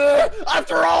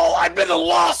 after all, I've been to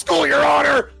law school. Your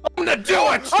Honor, I'm gonna do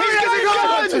it.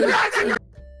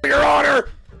 Your Honor,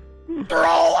 after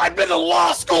all, I've been to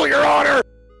law school. Your Honor.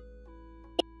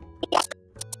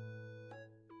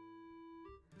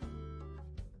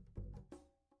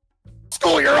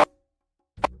 School, Your Honor.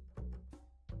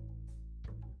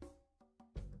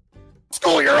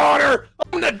 School, Your Honor!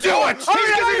 I'm gonna do it!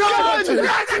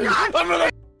 I'm gonna...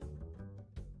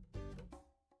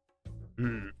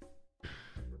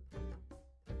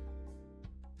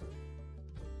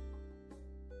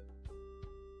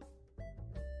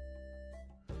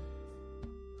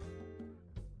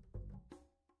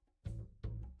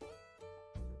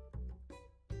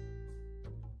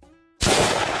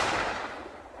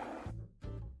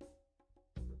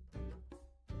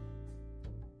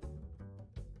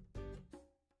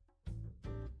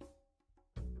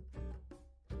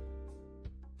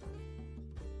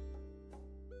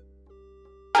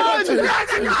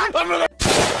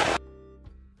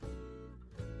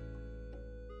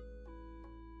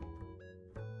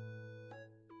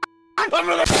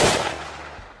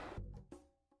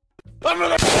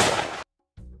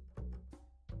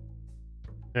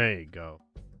 There you go.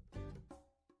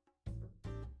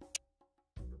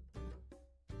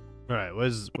 All right, where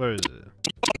is it?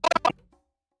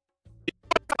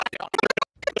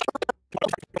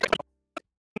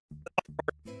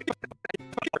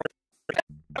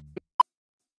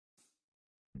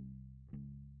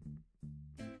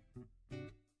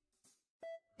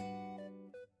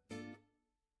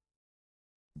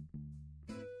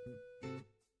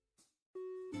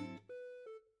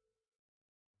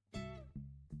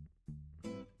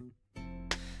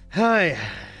 Hi.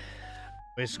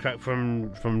 Voice crack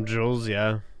from Jules,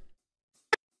 yeah.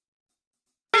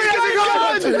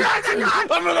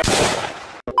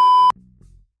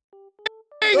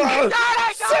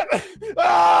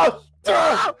 Oh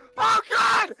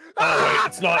God! Oh wait,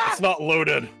 it's not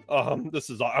loaded. This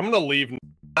is. I'm gonna leave.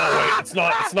 Oh wait, it's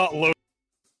not loaded.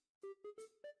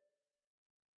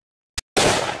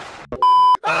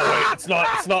 Oh wait, it's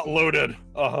not loaded.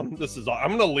 This is.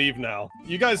 I'm gonna leave now.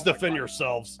 You guys defend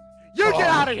yourselves. You get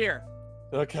out of here.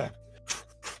 Okay.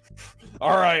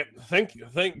 All right. Thank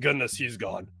goodness he's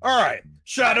gone. All right,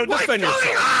 Shadow, defend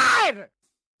yourself.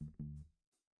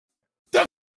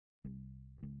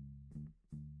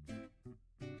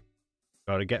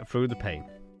 Gotta get through the pain.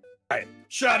 All right,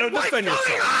 Shadow, defend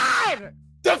yourself.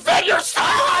 Defend yourself.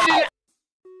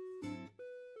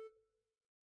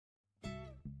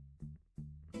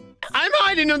 I'm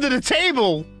hiding under the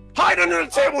table. Hide under the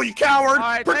table, you coward!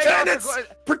 Right, pretend it's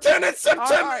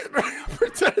September. Right.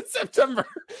 Pretend it's September.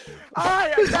 All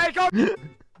right, take off your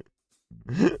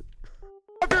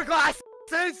glasses.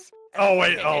 Oh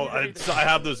wait, I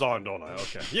have those on, don't I?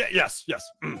 Okay. Yeah. Yes.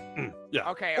 Yeah.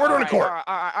 Okay. Order in right, court.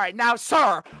 All right. Now,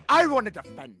 sir, I want to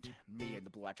defend me and the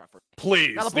blue hedgehog.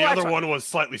 Please, Now, the other one was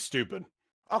slightly stupid.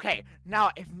 Okay,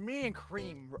 now if me and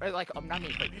Cream, like, not me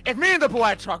and Cream, if me and the blue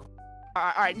hedgehog,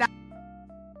 all right, now.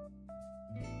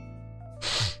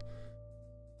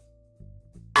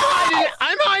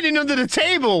 I'm hiding under the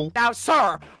table. Now,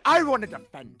 sir, I want to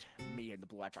defend me and the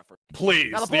blue hedgehog.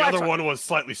 Please, Now, the other one was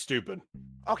slightly stupid.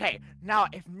 Okay, now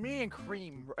if me and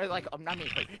Cream, like, not me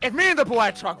and Cream, if me and the blue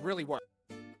hedgehog really were.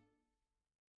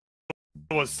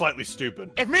 Was slightly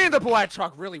stupid. If me and the blue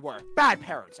hedgehog really were bad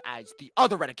parents, as the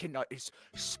other echidna is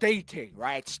stating,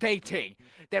 right? Stating,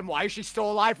 then why is she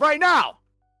still alive right now?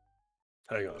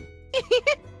 Hang on.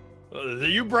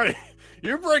 You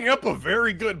bring up a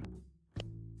very good.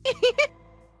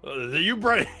 You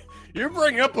bring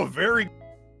up a very.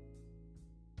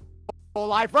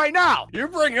 Alive right now. You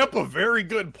bring up a very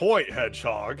good point,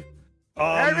 Hedgehog.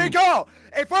 There we go.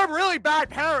 If we're really bad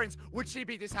parents, would she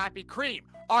be this happy? Cream,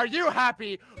 are you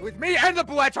happy with me and the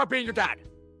blue hedgehog being your dad?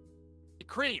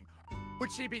 Cream,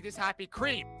 would she be this happy?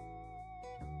 Cream.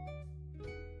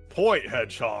 Point,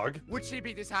 Hedgehog. Would she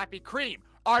be this happy? Cream,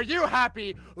 are you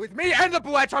happy with me and the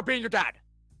blue hedgehog being your dad?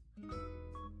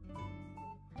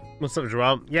 What's up,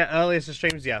 Joel? Yeah, earliest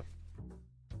streams, yeah.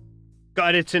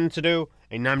 Got editing to do,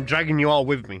 and I'm dragging you all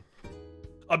with me.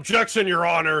 Objection, Your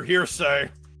Honor. Hearsay.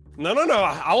 No.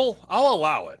 I'll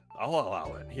allow it. I'll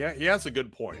allow it. Yeah, he has a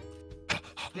good point.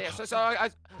 Yeah. So,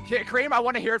 Cream, I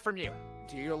want to hear it from you.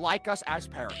 Do you like us as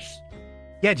parents?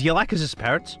 Yeah, do you like us as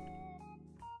parents?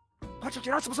 Patrick,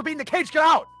 you're not supposed to be in the cage. Get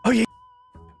out. Oh yeah.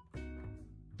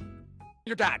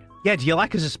 Your dad. Yeah, do you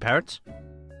like us as parents?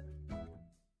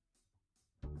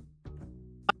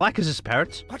 Like us as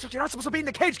parents? Patrick, you're not supposed to be in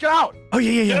the cage. Get out. Oh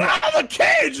yeah. Get out of the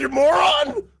cage, you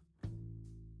moron!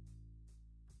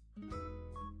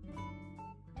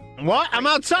 What? I'm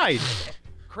outside.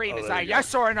 Cream, is that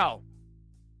yes or a no?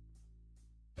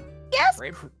 Yes.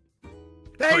 Cream.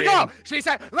 There you go. She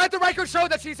said, let the record show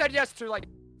that she said yes to, like,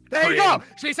 there you go.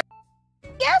 She said,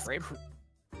 Yes. Cream.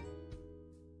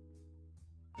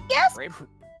 Yes. Cream.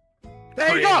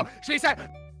 There you go. She said,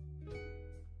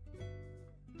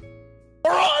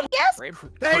 Moron! Yes. Cream.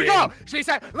 There you go. She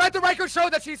said, let the record show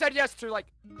that she said yes to, like,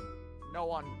 no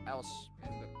one else in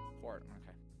the court.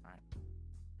 Okay. All right.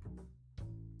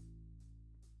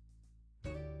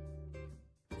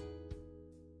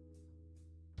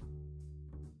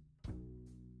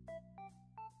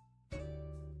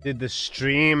 Did the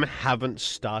stream haven't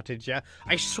started yet?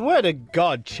 I swear to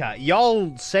God, chat,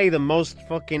 y'all say the most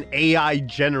fucking AI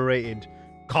generated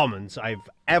comments I've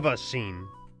ever seen.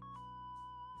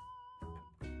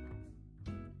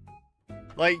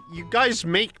 Like, you guys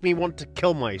make me want to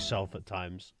kill myself at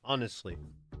times, honestly.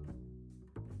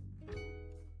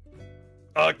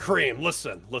 Cream,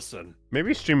 listen.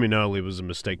 Maybe streaming early was a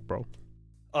mistake, bro.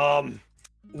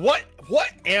 What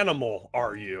animal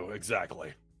are you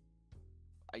exactly?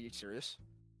 Are you serious?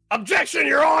 Objection,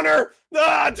 Your Honor!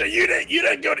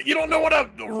 You don't know what a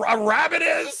rabbit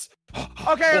is?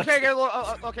 Okay,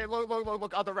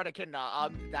 look, other red echidna,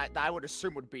 that I would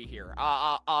assume would be here.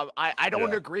 I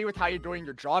don't agree with how you're doing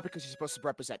your job because you're supposed to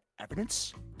represent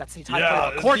evidence. That's the type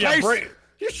of court case.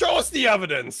 You show us the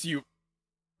evidence, you.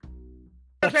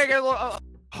 Okay, look.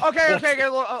 Court.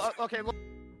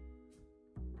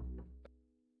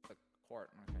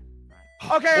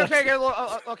 Okay.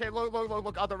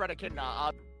 Look, other red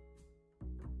echidna.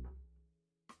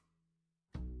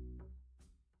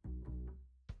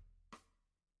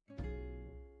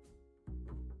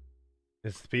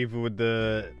 It's the people with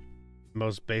the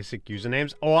most basic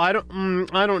usernames. Oh, I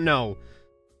don't know.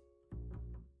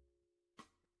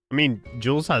 I mean,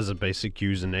 Jules has a basic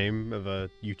username of a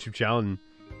YouTube channel, and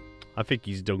I think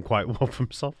he's done quite well for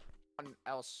himself. One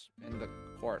else in the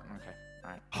court. Okay. All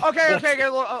right.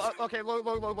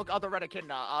 Look, other red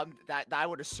echidna, that I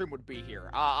would assume would be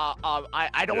here.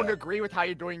 I don't agree with how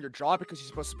you're doing your job because you're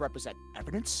supposed to represent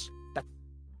evidence. That.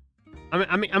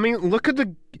 I mean, look at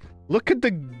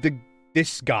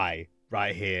this guy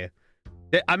right here.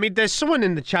 I mean, there's someone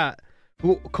in the chat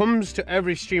who comes to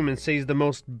every stream and says the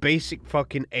most basic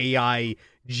fucking AI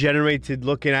generated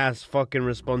looking ass fucking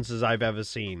responses I've ever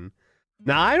seen.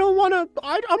 Now, I'm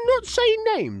not saying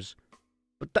names,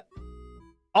 but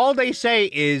all they say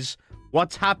is,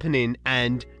 what's happening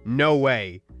and no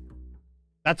way.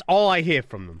 That's all I hear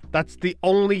from them. That's the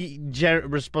only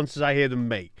responses I hear them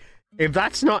make. If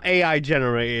that's not AI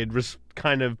generated,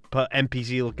 kind of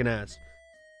NPC looking ass,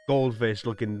 goldfish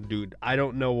looking dude, I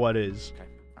don't know what is.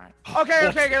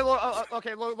 Okay,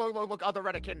 look, other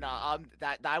red echidna,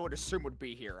 that I would assume would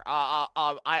be here.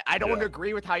 I don't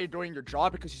agree with how you're doing your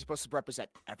job because you're supposed to represent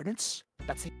evidence.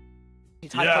 That's the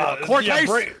type of court case.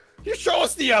 You show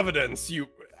us the evidence, you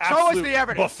Show us the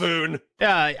evidence. Buffoon.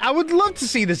 Yeah, I would love to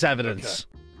see this evidence.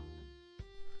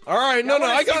 All right, no,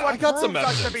 I got some What proves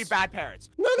evidence. us to be bad parents?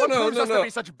 No, What proves us to be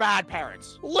such bad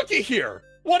parents? Looky here.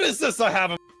 What is this I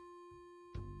have?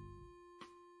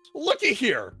 Looky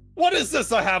here. What is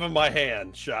this I have in my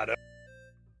hand, Shadow?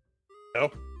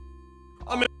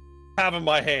 Have in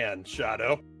my hand,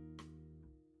 Shadow.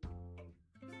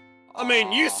 I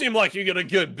mean, you seem like you get a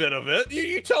good bit of it.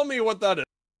 You tell me what that is.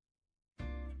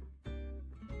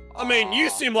 I mean, you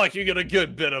seem like you get a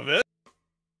good bit of it.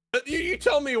 You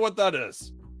tell me what that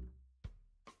is.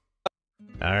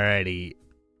 Alrighty.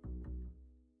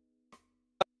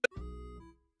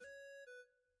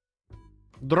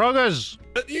 Drogas.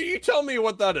 You tell me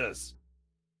what that is.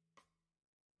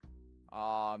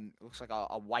 Looks like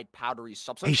a white powdery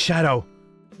substance. Hey, Shadow.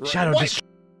 Shadow, What?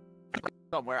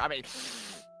 Somewhere. I mean.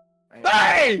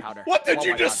 Hey! Powder. What did Oh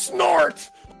you my just God. snort?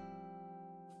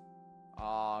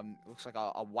 Looks like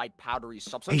a white powdery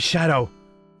substance. Hey, Shadow.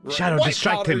 Shadow, White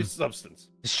distract powdery him. Substance.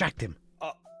 Distract him.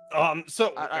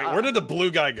 So where did the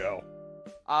blue guy go?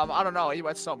 I don't know. He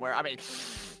went somewhere. I mean.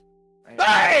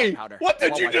 Hey! Powder. What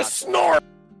did Oh you my just God. snort?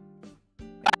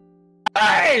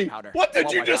 Hey! Powder. What did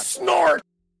Oh you my just God. snort?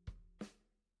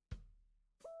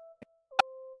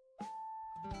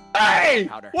 Hey!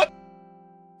 Powder. What?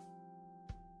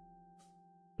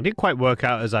 It didn't quite work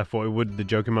out as I thought it would, the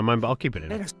joke in my mind, but I'll keep it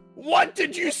in. What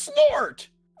did you snort?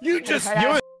 You just.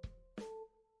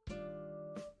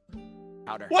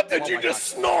 Powder. What did Oh you my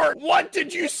just God. snort? What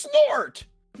did you snort?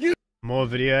 More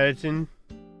video editing?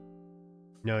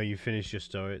 No, you finished your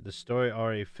story. The story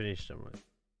already finished. I'm like,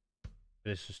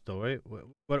 finish the story?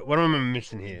 What am I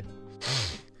missing here?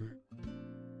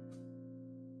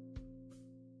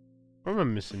 What am I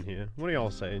missing here? What are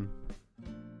y'all saying?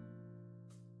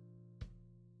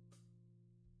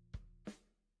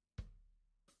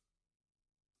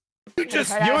 You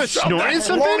just. You were shoved snorting that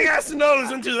something? long ass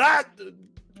nose into that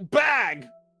bag.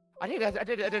 I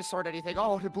didn't sort anything.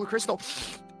 Oh, the blue crystal.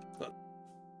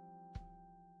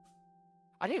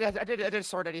 I didn't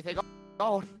sort anything.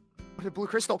 Oh, the blue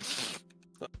crystal.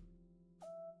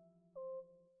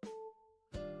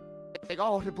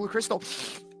 Oh, the blue crystal.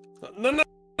 No.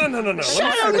 Let me Shadow, see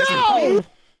what you- no!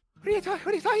 What are you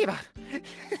talking about?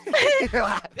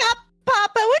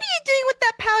 Papa, what are you doing with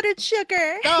that powdered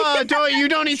sugar? Oh, you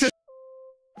don't need to.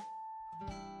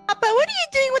 Papa, what are you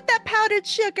doing with that powdered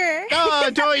sugar?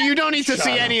 Oh, you don't need to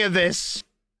see Shadow. any of this.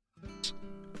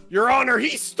 Your Honor,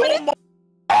 he stole my.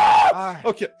 Alright.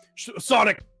 Okay,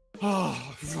 Sonic.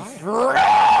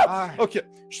 Alright. Okay,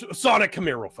 Sonic, come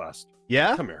here real fast.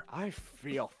 Yeah? Come here. I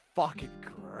feel fucking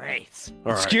great.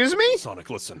 All right. Excuse me? Sonic,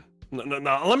 listen. No.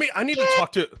 I need to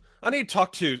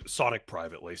talk to Sonic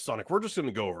privately. Sonic, we're just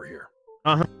gonna go over here.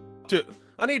 Uh-huh.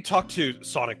 I need to talk to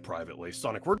Sonic privately.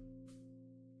 Sonic,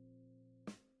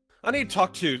 I need to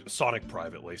talk to Sonic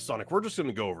privately. Sonic, we're just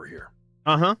gonna go over here.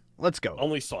 Uh-huh. Let's go.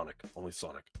 Only Sonic. Only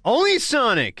Sonic. Only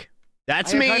Sonic.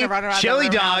 That's I am me. trying to run around Chili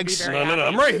the room now and be dogs. very No. happy.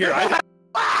 I'm right here.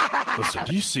 Listen,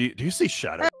 do you see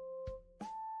Shadow?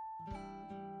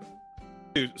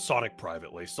 To Sonic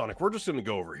privately. Sonic, we're just gonna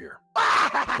go over here.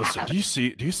 Listen, do you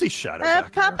see Shadow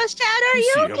back Papa here? Shadow, are You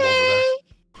you see him over okay?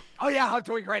 Oh yeah, I'm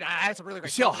doing great. I had some really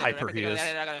great. See how smoke and hyper he everything.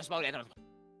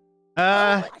 is?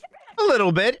 A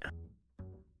little bit.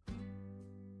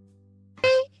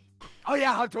 Oh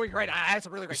yeah, I'm doing great. I had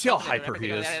some really great. See how smoke and hyper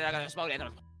he everything.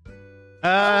 is?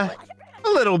 A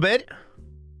little bit.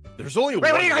 There's only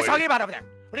Wait, one what are you guys way. talking about over there?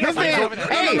 What are you guys Nothing. talking about over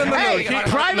there? Hey, No, hey, keep-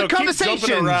 private no, keep conversations.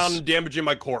 jumping around and damaging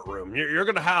my courtroom. You're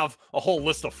gonna have a whole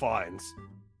list of fines.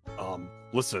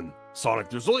 Listen, Sonic,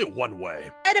 there's only one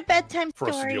way I had a bedtime for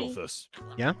us to deal story. with this.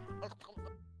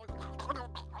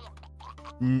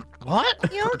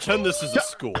 What? You Pretend this is a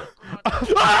school. No!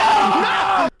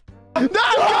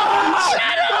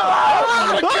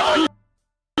 Shadow!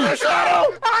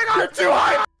 Shadow! You're too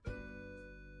high!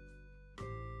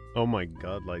 Oh my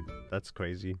god, like, that's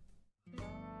crazy.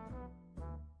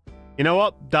 You know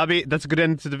what, Dabby? That's a good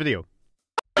end to the video.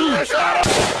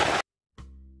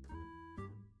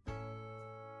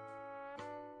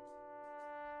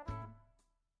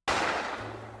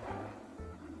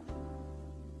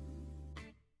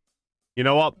 You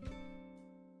know what?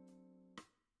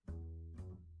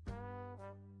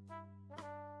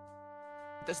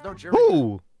 There's no jury.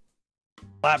 Ooh!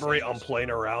 Elaborate on playing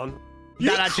around.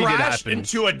 You That actually did crashed happen.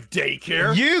 into a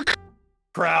daycare You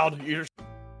crowd. You're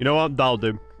You know what? That'll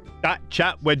do. That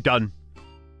chat, we're done.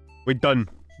 We're done.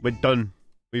 We're done.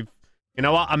 You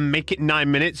know what? I'm making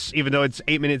 9 minutes, even though it's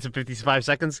 8 minutes and 55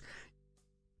 seconds.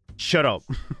 Shut up.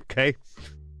 Okay?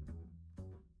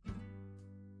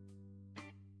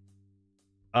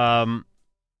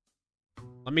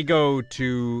 Let me go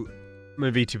to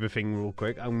my VTuber thing real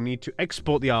quick. I need to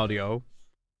export the audio.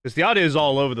 Because the audio is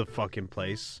all over the fucking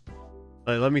place.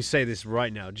 Let me say this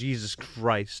right now. Jesus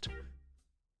Christ.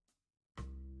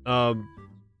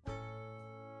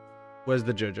 Where's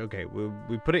the judge? Okay,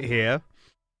 we put it here.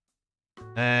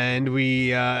 And we,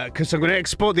 because I'm going to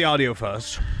export the audio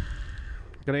first.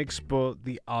 I'm going to export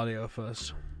the audio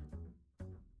first.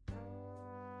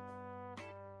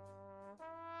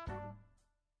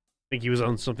 I think he was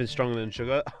on something stronger than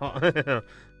sugar.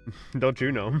 Don't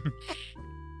you know?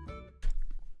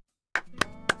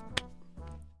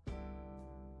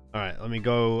 Alright, let me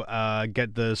go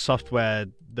get the software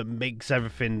that makes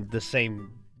everything the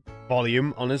same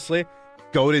volume, honestly.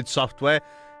 Goated software.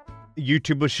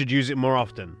 YouTubers should use it more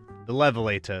often. The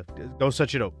Levelator. Go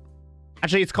search it up.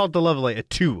 Actually, it's called the Levelator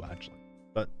 2, actually.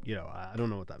 But, you know, I don't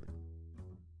know what that means.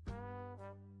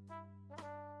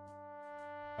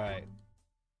 Alright.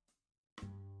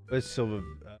 Where's Silver?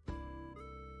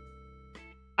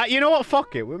 You know what?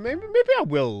 Fuck it. Maybe I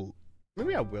will.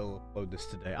 Maybe I will upload this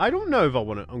today. I don't know if I'm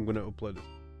gonna upload it.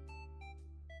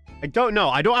 I don't know.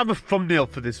 I don't have a thumbnail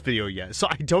for this video yet, so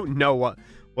I don't know what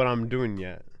I'm doing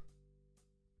yet.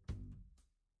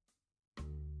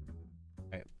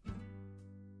 Okay.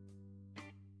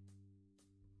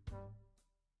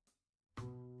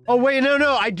 Oh wait,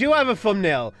 no. I do have a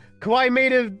thumbnail. Kawaii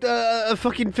made a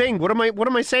fucking thing. What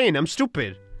am I saying? I'm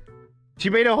stupid. She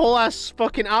made a whole ass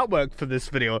fucking artwork for this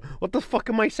video. What the fuck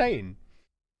am I saying?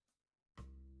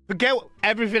 Forget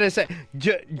everything I said.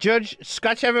 Judge,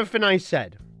 scratch everything I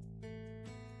said.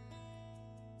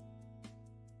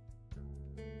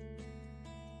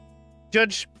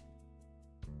 Judge,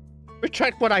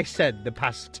 retract what I said the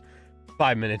past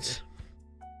 5 minutes.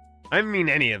 I didn't mean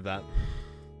any of that.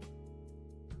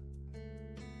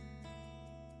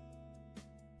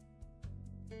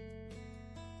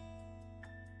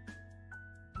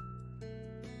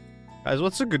 Guys,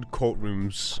 what's a good courtroom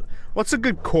song?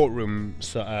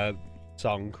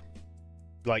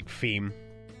 Like, theme?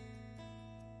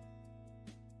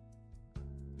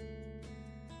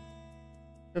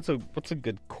 What's a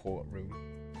good courtroom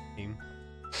theme?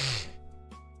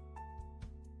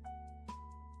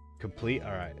 Complete?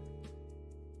 Alright.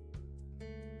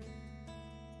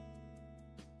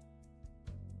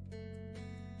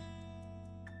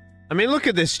 I mean, look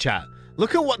at this, chat.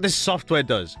 Look at what this software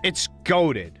does. It's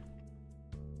goated.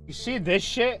 You see this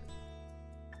shit?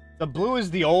 The blue is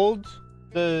the old,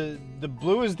 the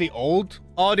blue is the old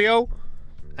audio,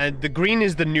 and the green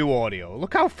is the new audio.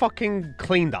 Look how fucking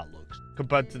clean that looks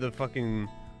compared to the fucking,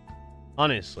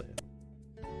 honestly.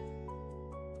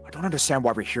 I don't understand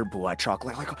why we're here, Blue-Eyed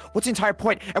Chocolate. Like, what's the entire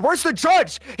point? And where's the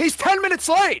judge? He's 10 minutes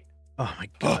late! Oh my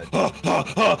god.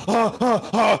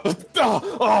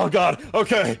 Oh god.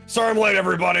 Okay. Sorry I'm late,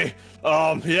 everybody.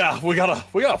 Yeah, we got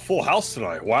a full house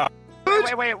tonight. Wow.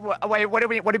 Wait, what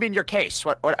do you mean your case?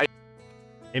 What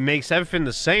It makes everything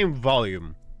the same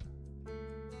volume.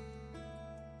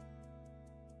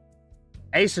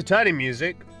 Ace Attorney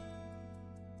music.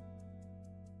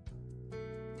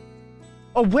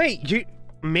 Oh wait,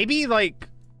 maybe like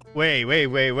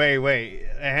wait.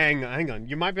 Hang on.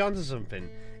 You might be onto something.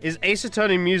 Is Ace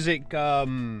Attorney music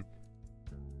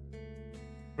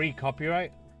free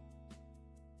copyright?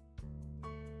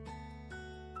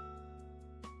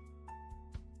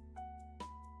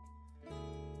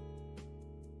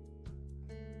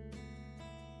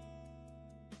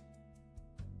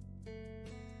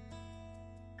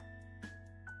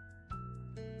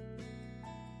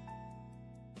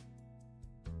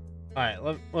 Alright,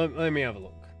 let me have a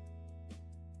look.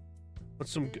 What's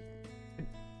some good...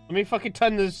 Let me fucking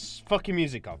turn this fucking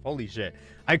music off. Holy shit.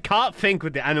 I can't think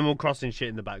with the Animal Crossing shit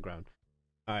in the background.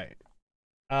 Alright.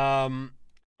 Let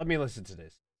me listen to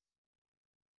this.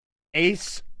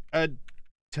 Ace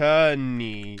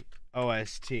Attorney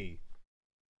OST.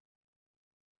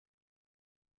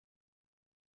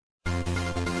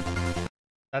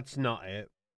 That's not it.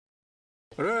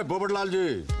 अरे पोपटलाल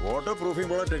जी water proofing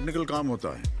बड़ा technical काम होता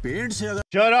है paint से अगर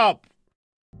Shut up.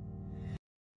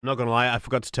 I'm not gonna lie, I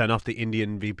forgot to turn off the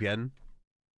Indian VPN.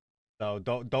 So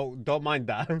don't mind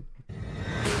that.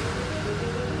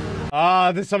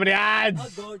 Ah, there's so many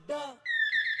ads.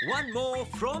 One more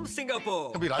from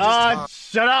Singapore. Ah,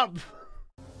 shut up.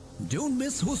 don't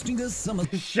miss hosting us summer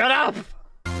Shut up.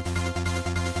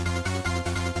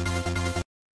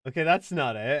 Okay, that's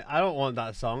not it. I don't want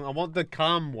that song. I want the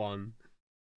calm one.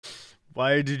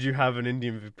 Why did you have an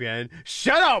Indian VPN?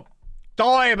 Shut up!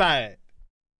 Don't worry about it.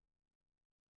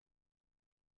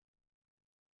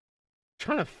 I'm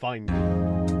trying to find it.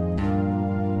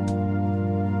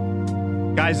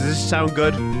 Guys, does this sound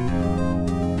good?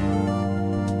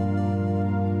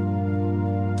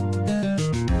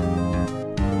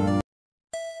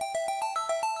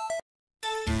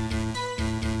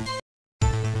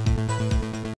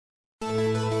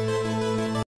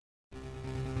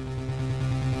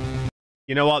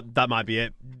 You know what? That might be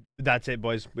it. That's it,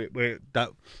 boys. We're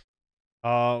that.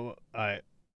 All right.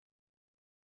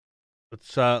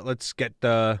 Let's get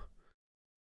the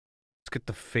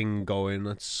thing going.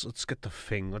 Let's get the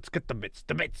thing. Let's get the bits,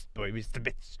 babies, the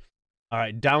bits. All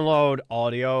right. Download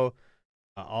audio.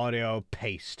 Audio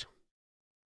paste.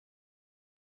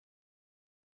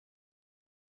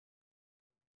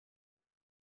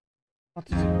 What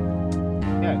is it?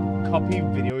 Yeah. Copy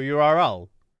video URL. All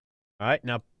right.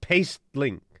 Now paste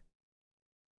link.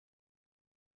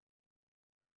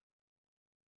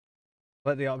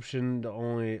 Let the option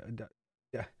only.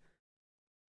 Yeah.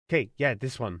 Okay, yeah,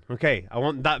 this one. Okay, I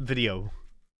want that video.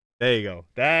 There you go.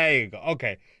 There you go.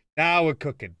 Okay, now we're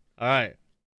cooking. All right.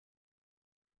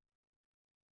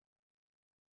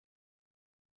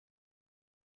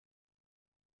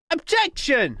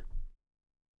 Objection!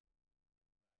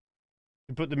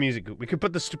 We put the music. We could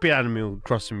put the stupid Animal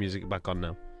Crossing music back on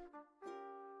now.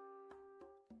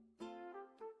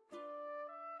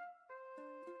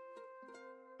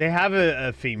 They have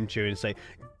a theme tune and say,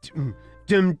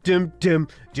 dum dum dum,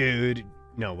 dude.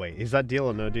 No, wait, is that Deal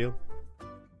or No Deal?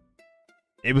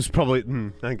 It was probably.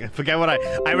 Okay, forget what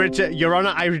Your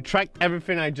Honor, I retract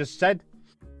everything I just said.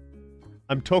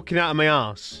 I'm talking out of my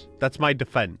ass. That's my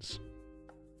defense.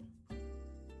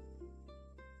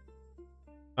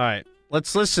 All right,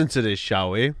 let's listen to this, shall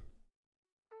we?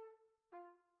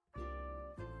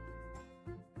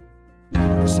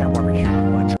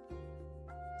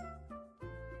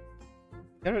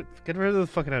 Get rid of the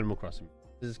fucking Animal Crossing.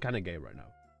 This is kind of gay right now.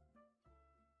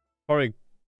 Probably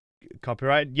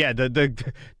copyright. Yeah, the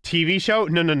TV show.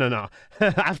 No.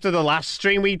 After the last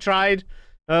stream we tried,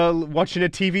 watching a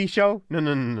TV show.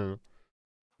 No.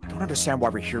 I don't understand why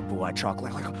we're here, Blue-Eyed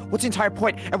Chocolate. Like, what's the entire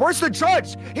point? And where's the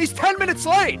judge? He's 10 minutes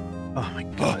late! Oh my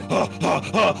god.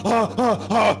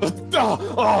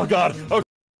 Oh god. Okay.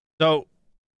 So,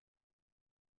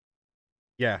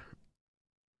 yeah.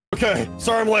 Okay,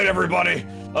 sorry I'm late, everybody.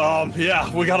 Yeah,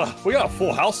 we got a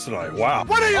full house tonight. Wow.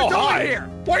 What are you doing here?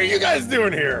 What are you guys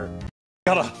doing here?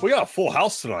 We got a full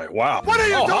house tonight. Wow. What are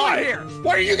you doing here?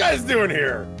 What are you guys doing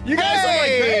here? You guys are like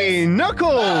Hey, this.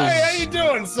 Knuckles! Hey, how you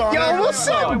doing, son? Yo, what's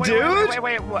up, dude?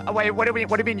 Wait, what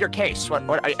do you mean your case? What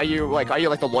are you like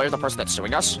the lawyer, the person that's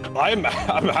suing us? I'm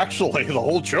actually the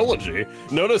whole trilogy.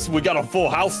 Notice we got a full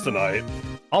house tonight.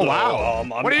 Oh, So, wow.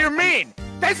 What do you mean?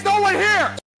 There's no one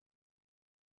here!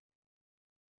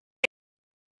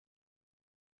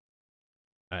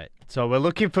 Alright, so we're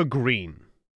looking for green.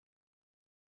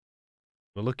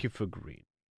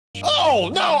 Oh,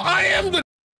 no, I am the...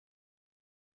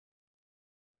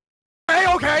 Hey,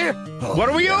 okay! What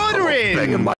are we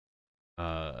ordering? my...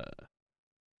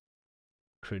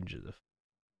 Cringe of the...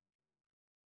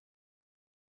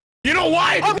 You know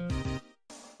why?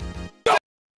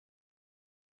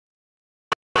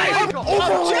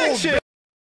 Objection!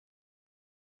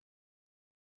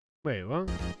 Wait, what?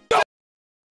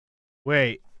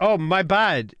 Wait. Oh, my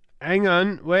bad. Hang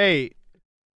on. Wait.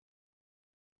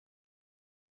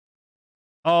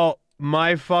 Oh,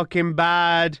 my fucking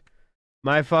bad.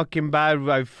 I fucked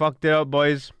it up,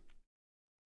 boys.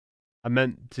 I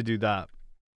meant to do that.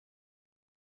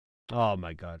 Oh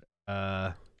my god.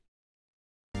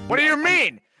 What do you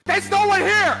mean? There's no one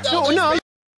here! No.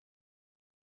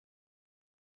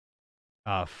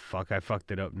 Ah, fuck. I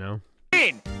fucked it up now.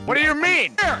 What do you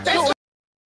mean? What do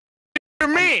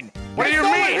you mean? What do you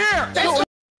mean?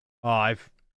 Oh, I've...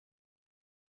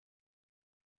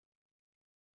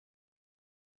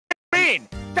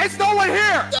 There's no one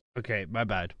here! Okay, my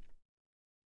bad.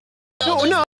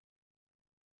 No.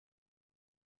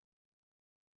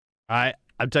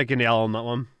 I'm taking the L on that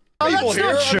one. People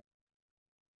here? Sure.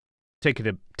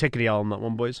 Taking the L on that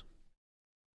one, boys.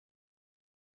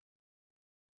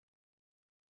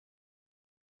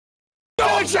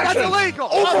 No objection! That's illegal!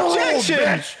 Objection!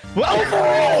 Bitch.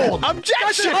 Overruled!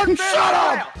 Objection! That's Shut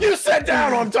up! You sit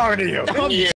down, I'm talking to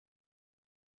you.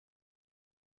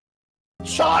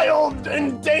 Child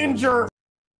in danger.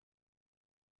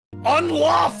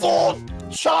 Unlawful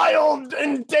child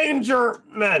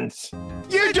endangerment.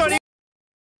 You don't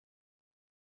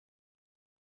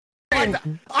I'm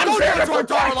Don't here go to to a door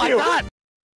protect like you. that!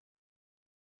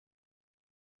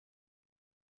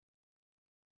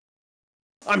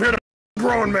 I'm here to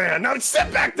grown man. Now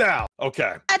sit back down.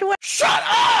 Okay. Edward. Shut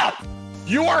up!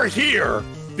 You are here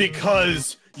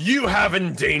because you have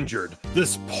endangered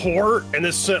this poor,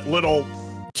 innocent little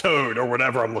toad or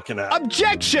whatever I'm looking at.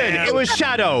 Objection! And- It was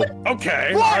Shadow.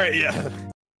 Okay. What? All right. Yeah.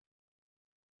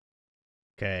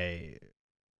 Okay.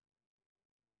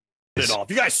 It off.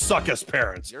 You guys suck as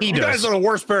parents. He You does. guys are the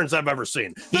worst parents I've ever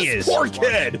seen. He This is. poor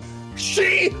kid.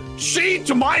 She,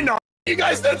 to my knowledge, You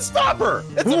guys didn't stop her.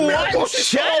 It's a miracle she's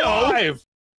still alive.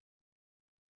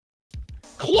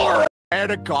 Chloro. Swear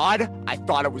to God, I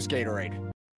thought it was Gatorade.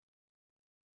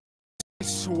 I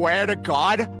swear to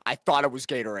God, I thought it was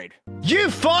Gatorade. You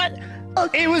thought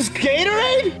it was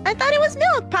Gatorade? I thought it was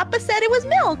milk. Papa said it was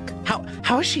milk.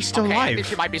 How is she still Okay, I alive? think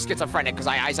she might be schizophrenic because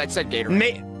I said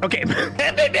Gatorade. Okay.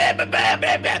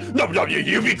 No,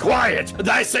 you be quiet.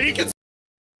 I said you can.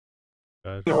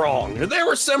 Wrong. They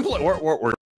were simply. What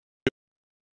we're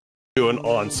doing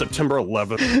on September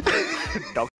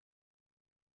 11th. No.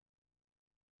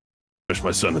 Finish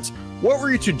my sentence. What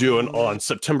were you two doing on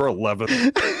September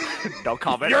 11th? No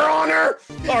comment. Your Honor!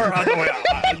 Did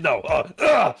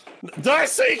I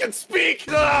say you can speak?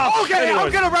 Okay, Anyways.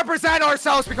 I'm gonna represent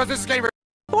ourselves because this is game.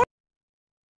 4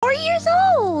 years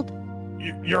old.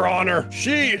 Your Honor,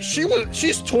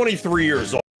 she's 23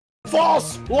 years old.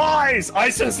 False! Lies! I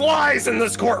sense lies in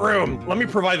this courtroom! Let me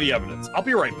provide the evidence. I'll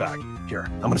be right back. Here,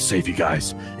 I'm gonna save you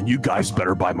guys, and you guys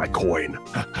better buy my coin.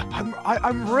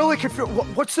 I'm really confused.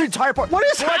 What's the entire point? What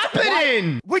is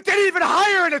happening? We didn't even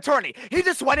hire an attorney. He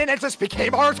just went in and just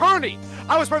became our attorney.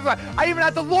 I was perfect. I even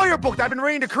had the lawyer book that I've been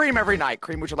reading to Cream every night.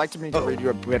 Cream, would you like me to read you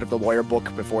a bit of the lawyer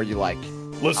book before you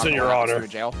Listen, Your Honor.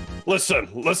 Jail?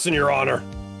 Listen, Your Honor.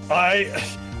 I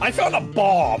found a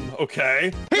bomb,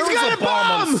 okay? He's got a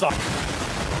bomb! On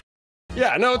site.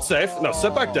 Yeah, no, it's safe. No,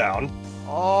 sit back down.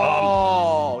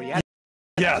 Oh, yeah.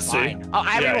 Yeah, see? Fine. Oh,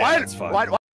 I mean, yeah, what? it's fine. What?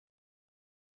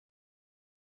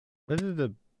 What is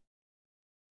the...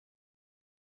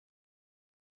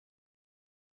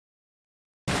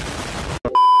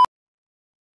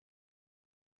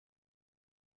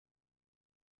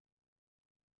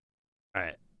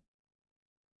 Alright.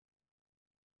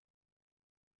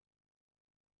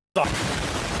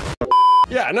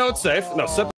 Yeah, no, it's safe. No,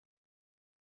 sit.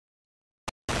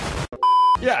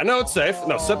 Yeah, no, it's safe.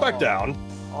 No, sit back down.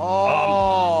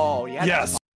 Oh, yeah.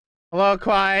 Yes. Hello,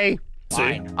 Kwai. See?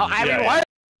 Fine. Oh, I mean, Yeah, what?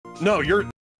 No, you're.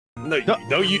 No,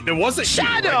 it wasn't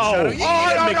Shadow! You,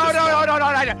 right,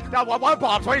 Shadow. No, what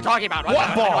bombs? What are you talking about?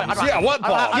 What bombs? Yeah, what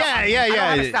bombs? Yeah. I don't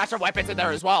have a stash of weapons in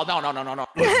there as well. No.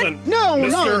 Listen, No.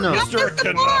 Mr.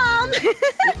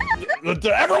 Echidna.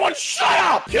 Everyone shut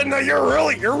up! Echidna, you're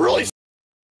really.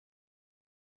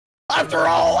 After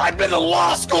all, I've been to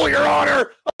law school, Your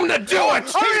Honor! I'm gonna do it!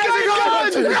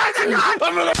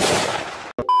 I'm gonna...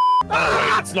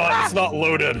 Oh, wait, it's not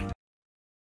loaded.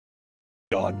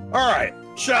 God. Alright,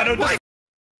 Shadow, defend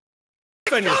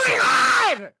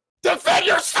yourself! Defend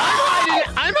yourself!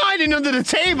 I'm hiding under the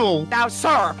table. Now,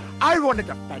 sir, I want to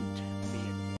defend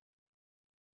me.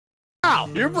 Now,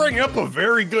 You bring up a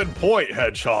very good point,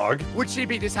 Hedgehog. would she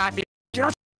be this happy? You're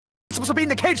not supposed to be in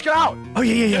the cage. Get out! Oh,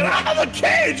 yeah. Get out of the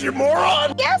cage, you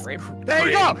moron! Yes. There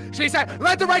you go. She said,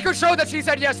 let the record show that she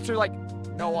said yes to,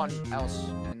 no one else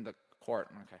in the court.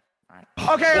 Okay, all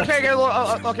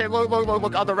right. Okay,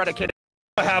 look, other Reddit kid.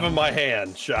 I have in my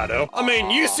hand, Shadow. I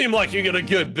mean, you seem like you get a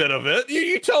good bit of it.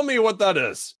 You tell me what that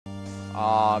is.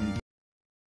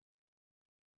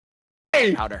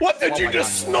 Hey, Powder. what did Oh you my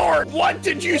just God. snort? What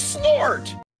did you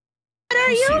snort? Are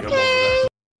you okay?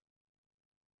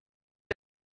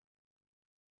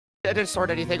 I didn't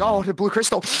sort anything. Oh, the blue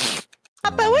crystal.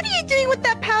 Papa, what are you doing with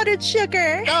that powdered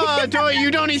sugar?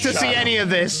 You don't need to see Shadow. any of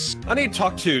this. I need to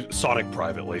talk to Sonic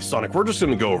privately. Sonic, we're just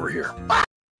gonna go over here.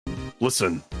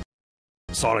 Listen,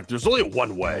 Sonic, there's only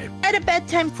one way At a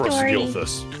bedtime for us to story. deal with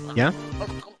this. Yeah?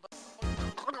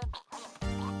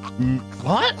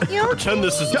 What? You Pretend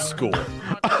this isn't school.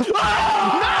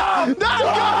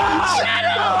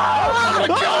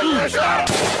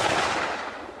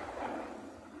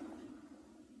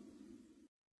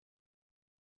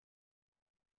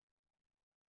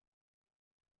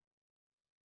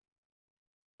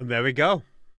 There we go.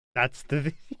 That's the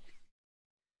video.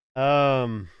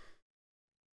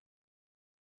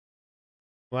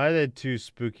 Why are there two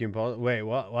spooky impulse? Wait,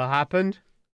 what happened?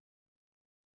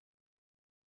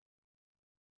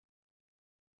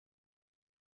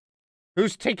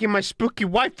 Who's taking my spooky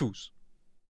waifus?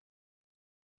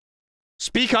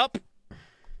 Speak up!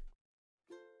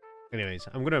 Anyways,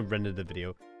 I'm gonna render the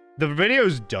video. The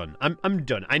video's done. I'm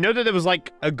done. I know that there was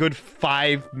like a good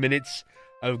 5 minutes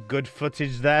of good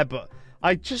footage there, but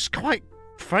I just quite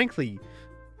frankly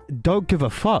don't give a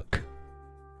fuck.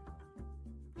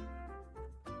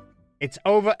 It's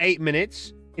over 8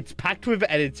 minutes. It's packed with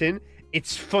editing.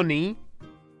 It's funny.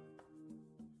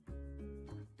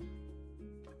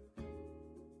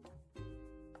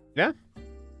 Yeah.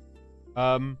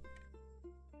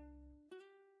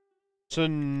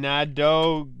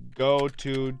 Sonado, go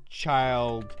to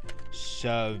child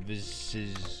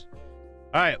services.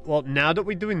 Alright, well, now that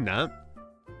we're doing that,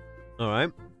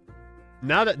 alright,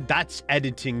 now that that's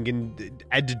editing and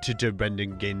editor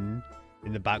rendering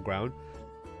in the background,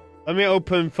 let me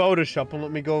open Photoshop and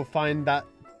let me go find that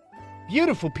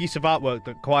beautiful piece of artwork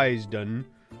that Kwai's done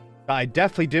that I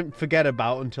definitely didn't forget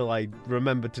about until I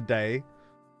remember today.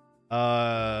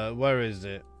 Where is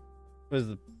it? Where's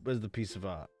the piece of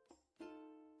art?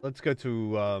 Let's go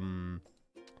to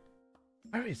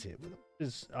where is it?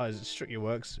 Is it Strictly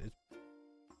Works?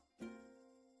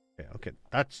 Okay,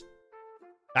 that's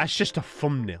just a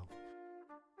thumbnail.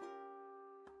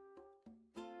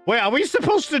 Wait, are we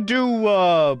supposed to do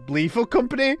Lethal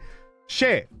Company?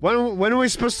 Shit, when are we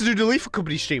supposed to do the Lethal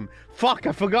Company stream? Fuck,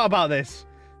 I forgot about this.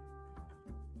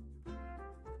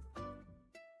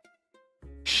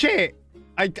 Shit,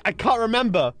 I can't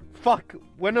remember. Fuck,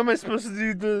 when am I supposed to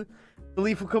do the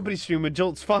Lethal Company stream with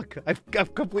Jolts? Fuck,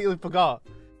 I've completely forgot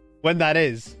when that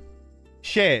is.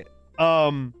 Shit,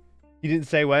 you didn't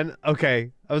say when?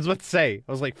 Okay, I was about to say.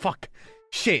 I was like, fuck,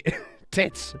 shit,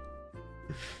 tits.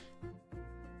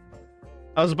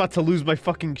 I was about to lose my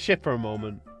fucking shit for a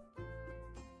moment.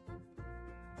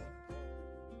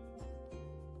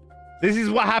 This is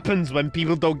what happens when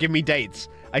people don't give me dates.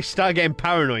 I start getting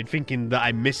paranoid thinking that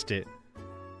I missed it.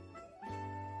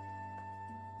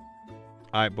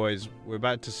 Alright, boys. We're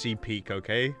about to see Peak,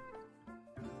 okay?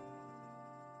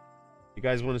 You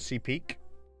guys want to see Peak?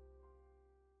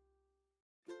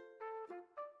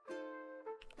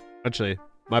 Actually,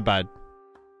 my bad.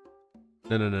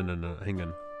 No. Hang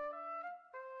on.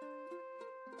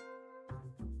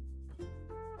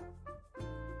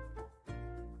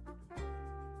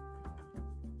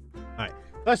 Alright.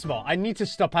 First of all, I need to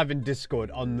stop having Discord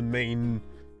on the main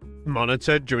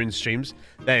monitor during streams.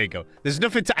 There you go. There's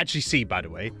nothing to actually see, by the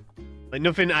way. Like,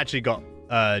 nothing actually got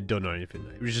done or anything.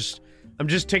 It was just... I'm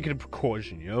just taking a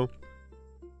precaution, you know?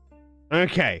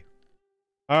 Okay.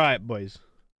 Alright, boys.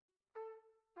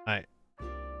 Alright.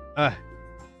 Alright.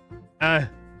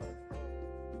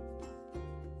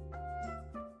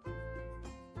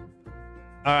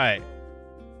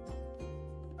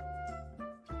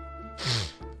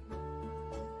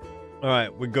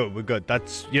 Alright, we're good.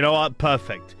 That's... You know what?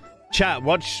 Perfect. Chat,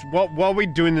 watch... What are we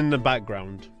doing in the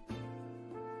background?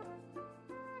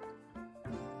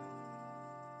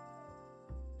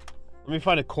 Let me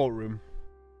find a courtroom.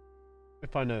 Let me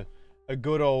find a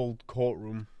good old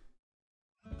courtroom.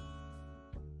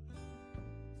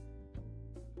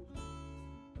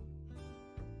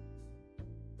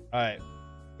 Alright.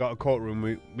 Got a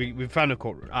courtroom. We found a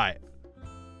courtroom. Alright.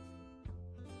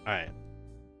 Alright.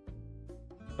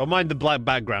 Don't mind the black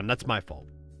background. That's my fault.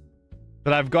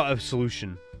 But I've got a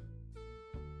solution.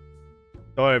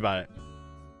 Don't worry about it.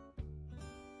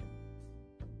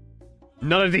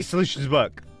 None of these solutions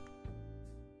work.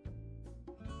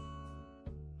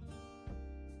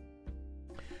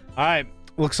 Alright.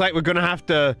 Looks like we're gonna have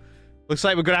to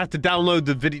download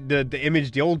the video, the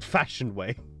image the old-fashioned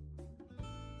way.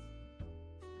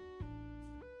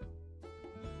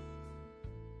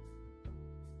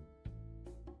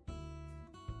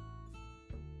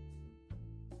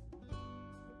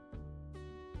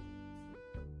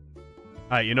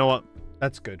 Alright, you know what?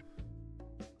 That's good.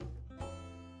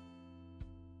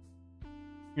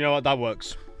 You know what? That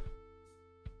works.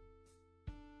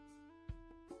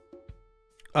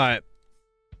 Alright.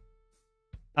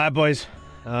 Alright, boys.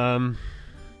 Actually,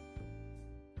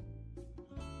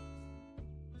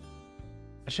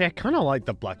 I kind of like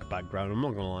the black background. I'm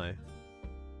not gonna lie.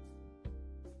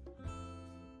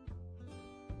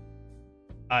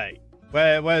 Alright.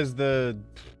 Where's the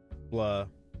blur?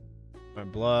 Right,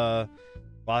 blur.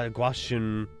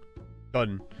 Gaussian.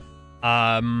 Done.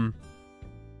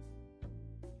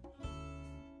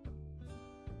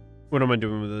 What am I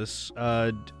doing with this?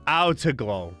 Outer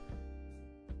glow.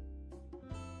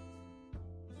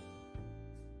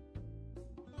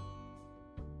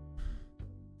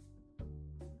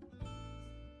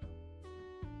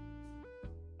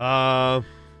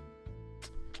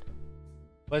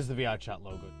 Where's the VR chat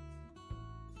logo?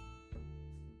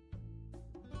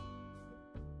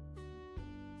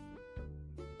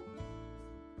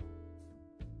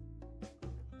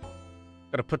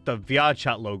 Gotta put the VR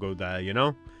chat logo there, you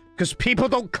know? Because people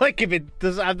don't click if it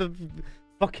doesn't have the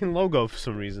fucking logo for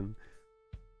some reason.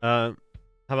 How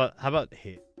about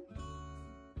here?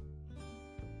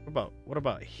 What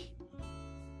about here?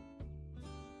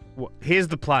 Here's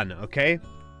the plan, okay?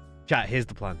 Chat, here's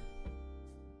the plan.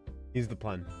 Here's the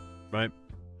plan, right?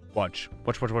 Watch.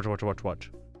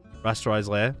 Rasterize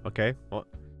layer, okay? What?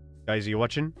 Guys, are you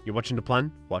watching? You watching the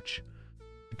plan? Watch.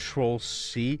 Control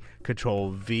C,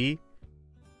 Control V.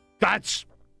 That's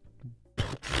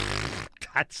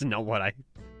not what I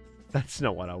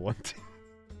want.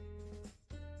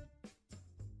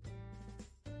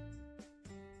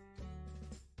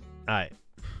 Alright.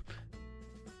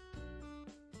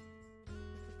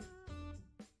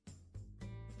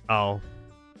 Oh.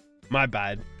 My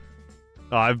bad.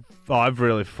 Oh, I've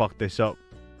really fucked this up.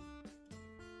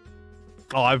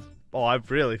 Oh, I've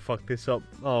really fucked this up.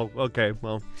 Oh, okay,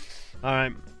 well.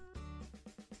 Alright.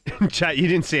 Chat, you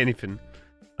didn't see anything.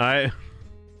 Alright.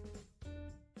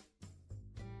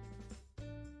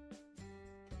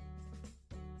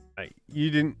 You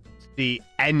didn't see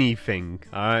anything,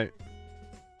 alright?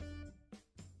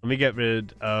 Let me get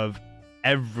rid of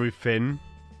everything.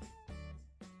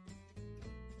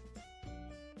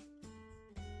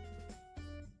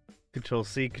 Control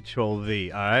C, Control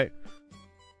V, alright?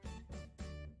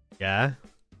 Yeah?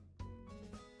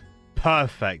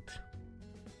 Perfect.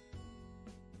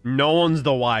 No one's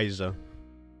the wiser.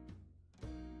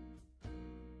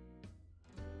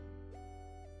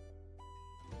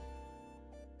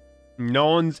 No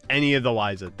one's any of the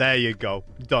wiser. There you go.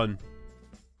 Done.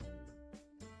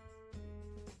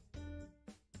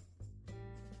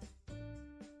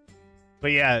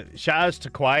 But yeah, shout outs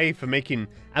to Kwai for making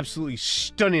absolutely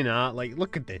stunning art. Like,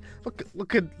 look at this.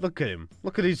 Look at him.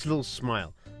 Look at his little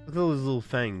smile. Look at all his little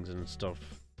fangs and stuff.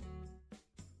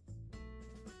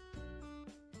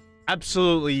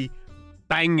 Absolutely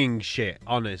banging shit,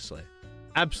 honestly.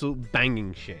 Absolute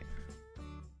banging shit.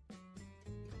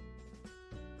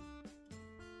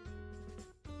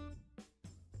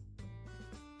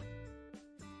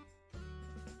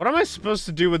 What am I supposed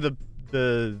to do with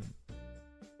the...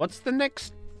 What's the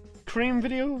next cream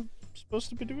video supposed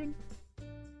to be doing?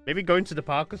 Maybe going to the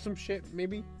park or some shit,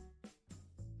 maybe?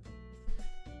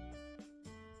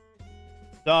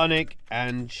 Sonic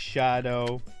and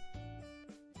Shadow.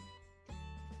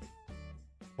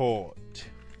 Port.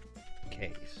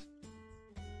 Case.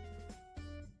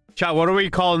 Chat, what are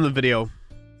we calling the video?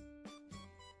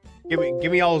 Give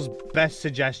me all's best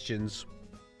suggestions.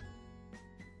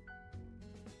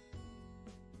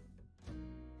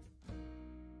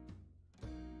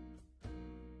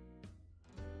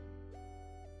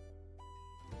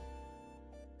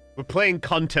 We're playing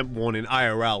content warning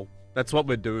IRL. That's what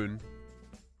we're doing.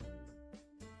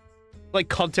 Like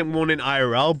content warning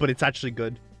IRL, but it's actually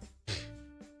good.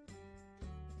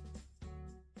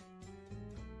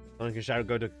 Sonic and Shadow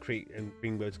go to Creek and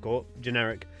Greenbird's Court.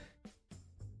 Generic.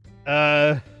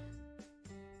 Sonic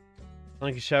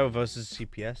and Shadow versus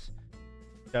CPS.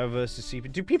 Shadow versus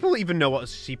CPS. Do people even know what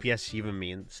CPS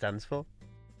even stands for?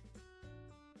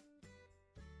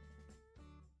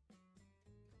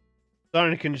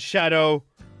 Sonic and Shadow.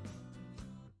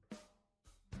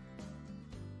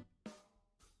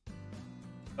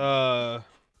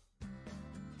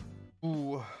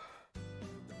 Ooh.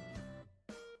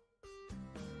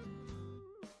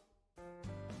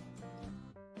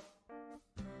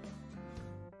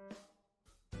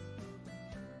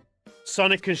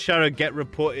 Sonic and Shadow get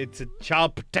reported to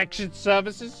Child Protection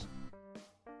Services.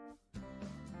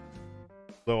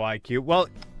 Low IQ. Well,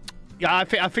 yeah, I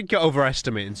think you're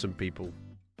overestimating some people.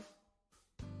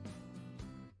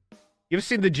 You ever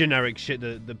seen the generic shit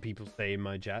that people say in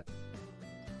my chat?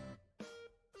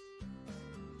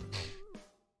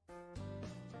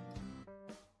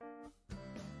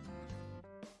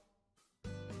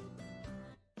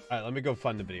 Alright, let me go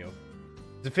find the video.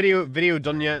 Is the video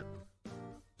done yet?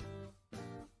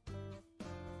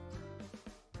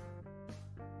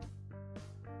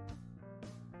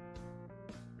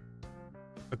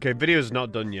 Okay, video's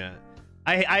not done yet.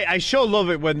 I sure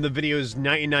love it when the video is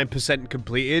 99%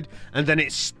 completed and then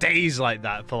it stays like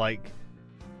that for like.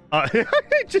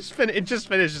 It just finished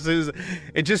as soon as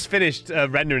it just finished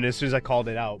rendering as soon as I called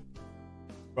it out.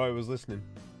 Bro, I was listening.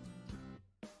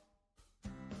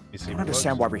 I don't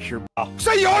understand why we're here.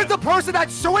 So you're the person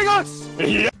that's suing us?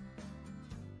 Yeah.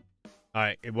 All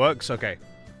right, it works. Okay.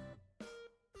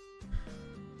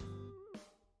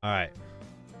 All right.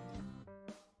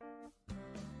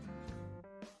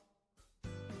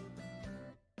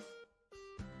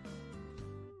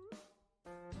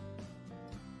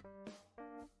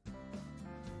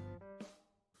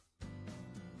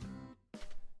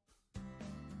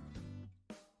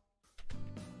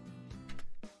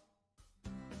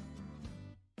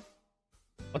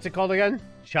 What's it called again?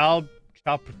 Child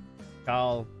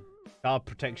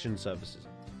Protection Services.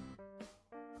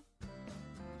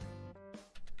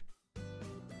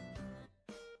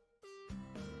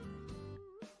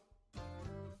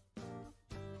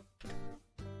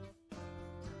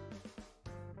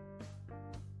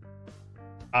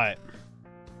 Alright.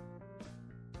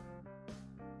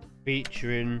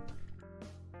 Featuring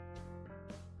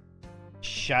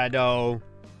Shadow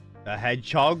the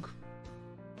Hedgehog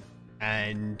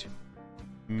and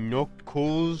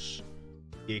Knuckles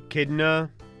echidna,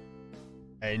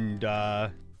 and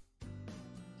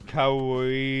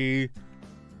kawaii,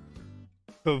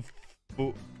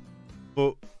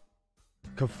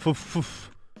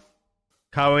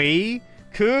 kawaii,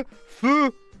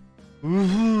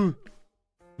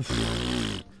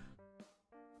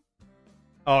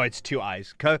 oh, it's two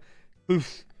eyes.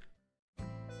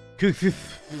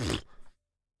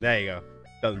 There you go.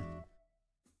 Done.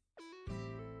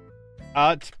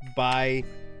 Art by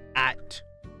at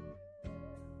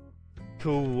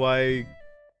kawaii.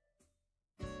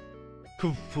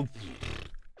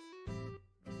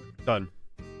 Done.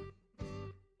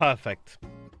 Perfect.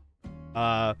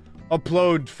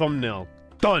 Upload thumbnail.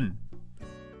 Done.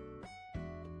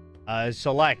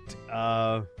 Select.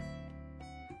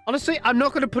 Honestly, I'm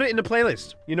not going to put it in the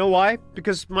playlist. You know why?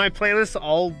 Because my playlists are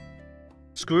all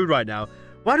screwed right now.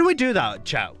 Why do we do that,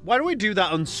 chat? Why do we do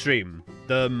that on stream?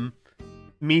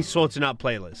 Me sorting out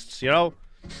playlists, you know?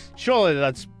 Surely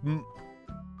that's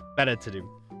better to do.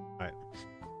 Alright.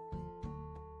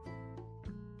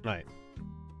 Alright.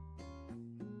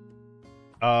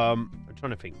 I'm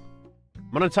trying to think.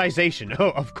 Monetization. Oh,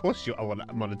 of course I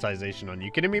want monetization on.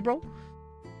 You kidding me, bro?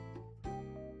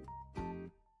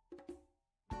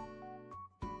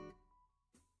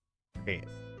 Okay.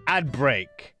 Ad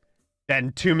break.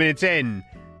 Then 2 minutes in.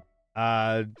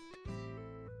 Ad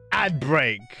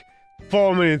break.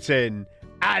 4 minutes in.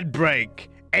 Ad break.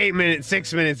 8 minutes,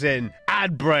 6 minutes in.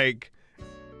 Ad break.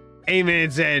 8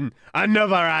 minutes in.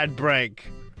 Another ad break.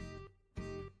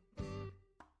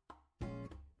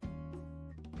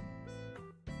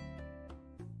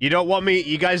 You don't want me,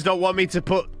 you guys don't want me to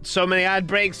put so many ad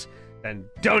breaks? Then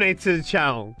donate to the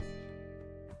channel.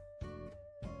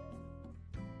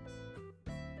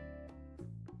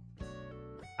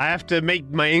 I have to make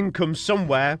my income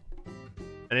somewhere.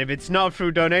 And if it's not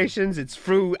through donations, it's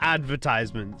through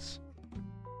advertisements.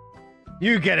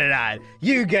 You get an ad.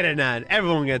 You get an ad.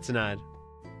 Everyone gets an ad.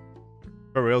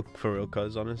 For real,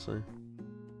 cuz, honestly.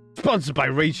 Sponsored by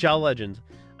Rachel Legend.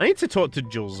 I need to talk to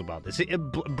Jules about this.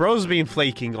 Bro's been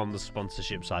flaking on the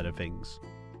sponsorship side of things.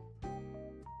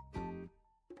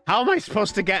 How am I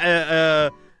supposed to get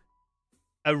a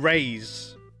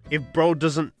raise if Bro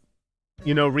doesn't,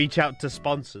 you know, reach out to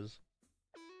sponsors?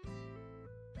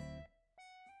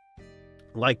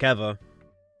 Like ever.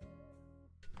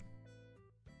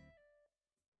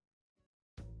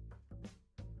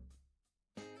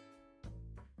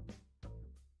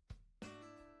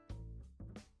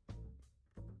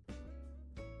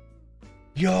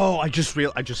 Yo, I just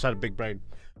had a big brain.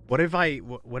 What if I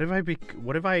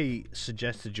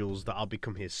suggest to Jules that I'll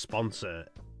become his sponsor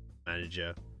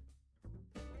manager,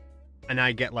 and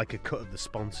I get like a cut of the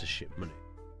sponsorship money?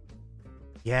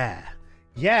 Yeah,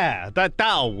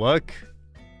 that'll work.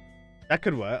 That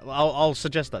could work. I'll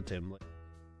suggest that to him.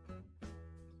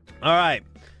 All right,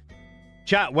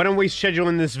 chat. When are we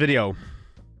scheduling this video?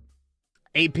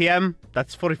 8 PM.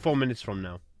 That's 44 minutes from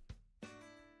now.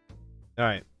 All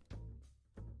right.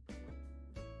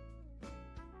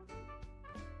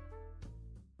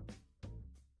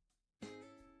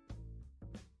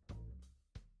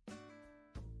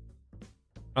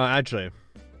 Actually,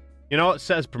 you know what?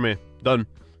 Says premiere. Done.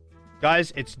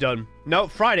 Guys, it's done. No,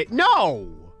 Friday. No!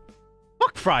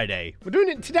 Fuck Friday. We're doing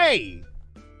it today.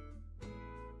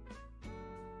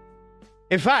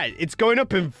 In fact, it's going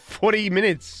up in 40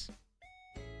 minutes.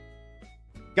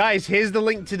 Guys, here's the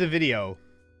link to the video.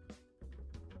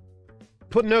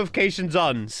 Put notifications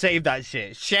on. Save that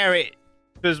shit. Share it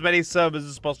to as many servers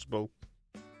as possible.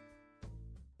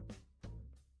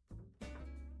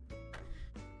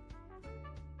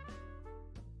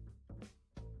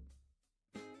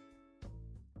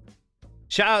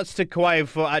 Shoutouts to Kawaii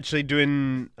for actually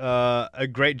doing a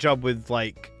great job with,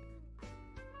 like,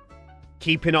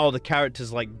 keeping all the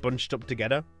characters, like, bunched up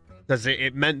together. Because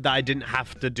it meant that I didn't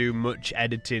have to do much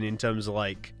editing in terms of,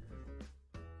 like,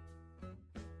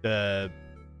 the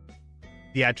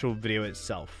actual video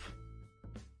itself.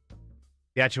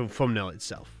 The actual thumbnail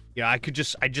itself. Yeah, I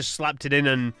just slapped it in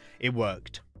and it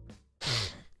worked.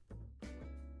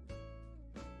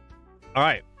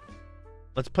 Alright.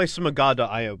 Let's play some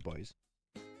Agar.io, boys.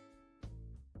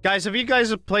 Guys, have you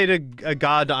guys played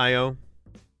Agar.io?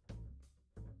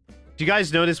 Do you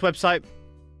guys know this website?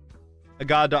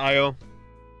 Agar.io?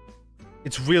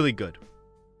 It's really good.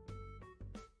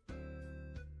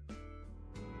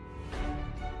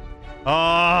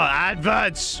 Oh,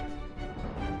 adverts!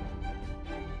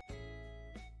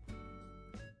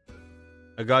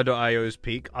 Agar.io is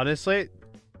peak. Honestly?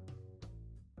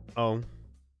 Oh.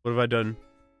 What have I done?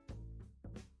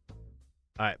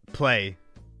 Alright, play.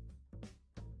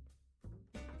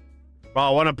 Bro, I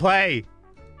want to play.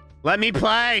 Let me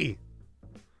play!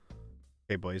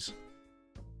 Okay, boys.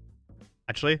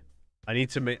 Actually, I need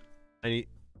to make...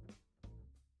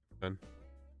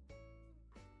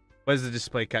 Where's the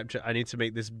display capture? I need to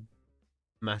make this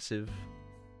massive.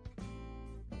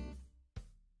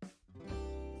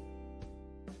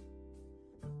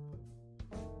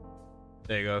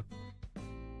 There you go.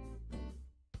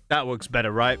 That works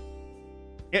better, right?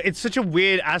 It's such a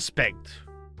weird aspect.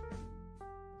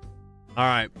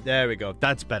 Alright, there we go.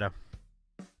 That's better.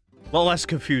 A lot less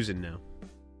confusing now.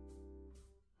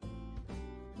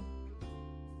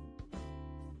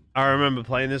 I remember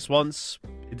playing this once.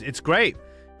 It's great.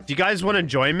 Do you guys want to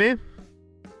join me?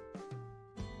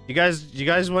 You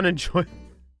guys want to join?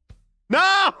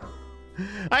 No!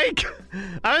 I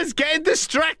was getting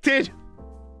distracted.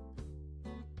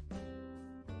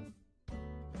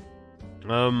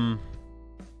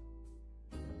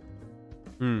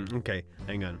 Okay.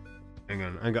 Hang on.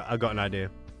 I got an idea.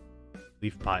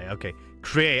 Leave party. Okay.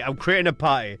 I'm creating a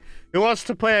party. Who wants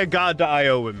to play a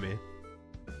guard.io with me?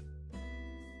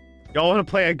 Y'all want to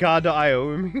play a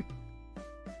guard.io with me?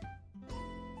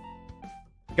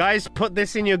 Guys, put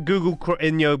this in your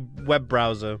in your web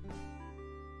browser.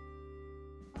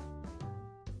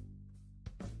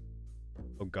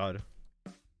 Oh god.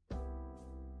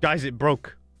 Guys, it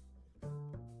broke.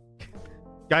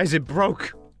 Guys, it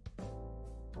broke.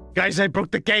 Guys, I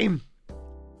broke the game.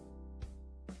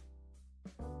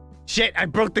 Shit, I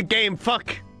broke the game.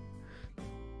 Fuck.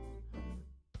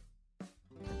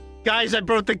 Guys, I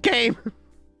broke the game.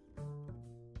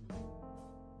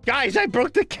 Guys, I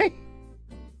broke the game.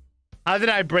 How did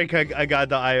I break a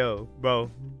guard.io,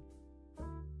 bro?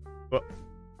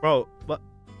 Bro, what?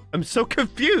 I'm so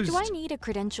confused. Do I need a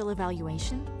credential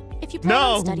evaluation? If you plan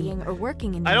on studying or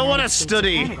working in the I don't want to United States or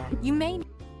study. Canada, you may.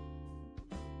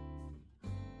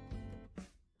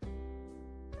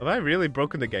 Have I really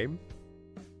broken the game?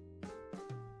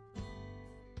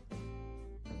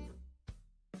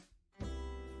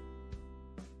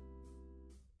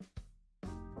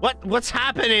 What's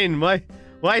happening?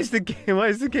 Why is the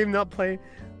game not playing?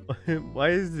 Why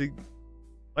is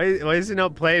it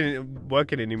not playing and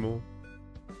working anymore?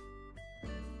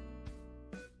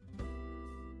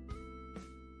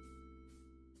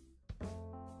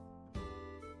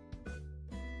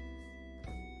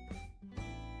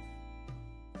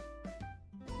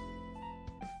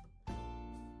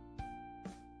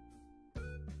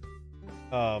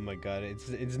 Oh my god,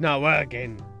 it's not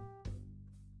working.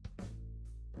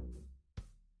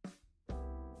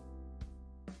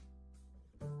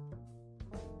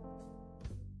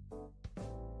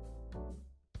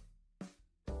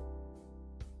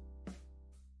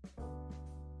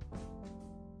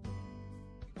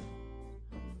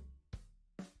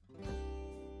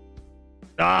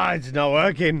 Ah, it's not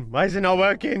working. Why is it not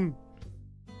working?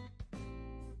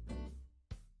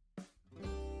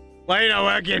 Why are you not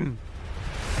working?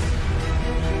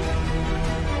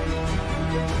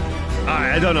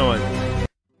 Alright, I don't know what.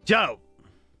 Joe!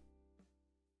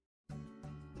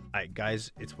 Alright,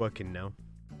 guys, it's working now.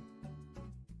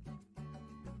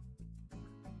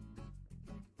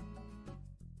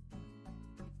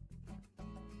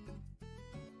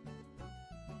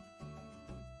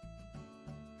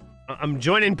 I'm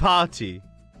joining party.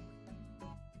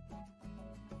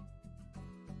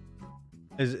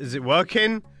 Is it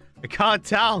working? I can't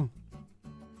tell.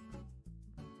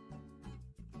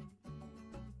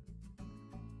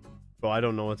 Bro, I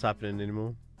don't know what's happening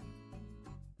anymore.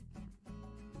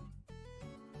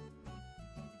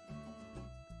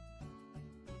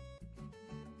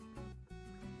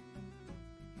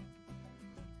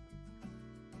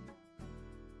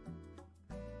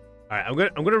 Alright,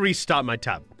 I'm gonna restart my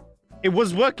tab. It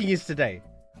was working yesterday.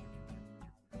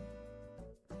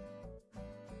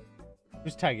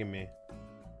 Who's tagging me?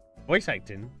 Voice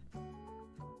acting.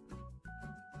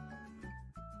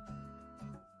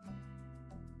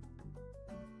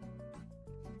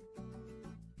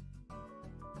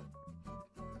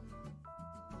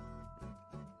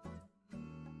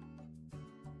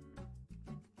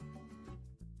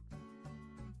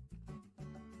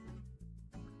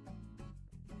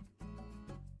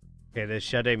 Okay, there's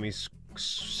Shadami's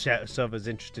server's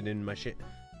interested in my shit.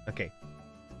 Okay.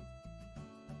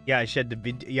 Yeah, I shared the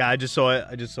video. Yeah, I just saw it.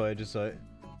 I just saw it.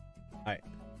 Alright.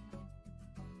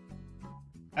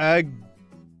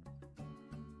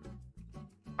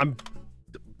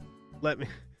 Let me...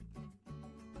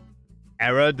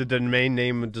 Error, the domain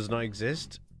name does not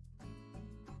exist.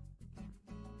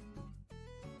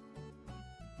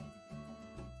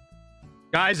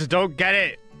 Guys, I don't get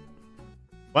it.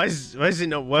 Why is it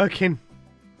not working?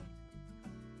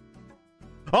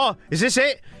 Oh, is this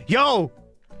it? Yo!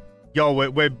 Yo,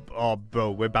 oh,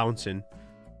 bro, we're bouncing.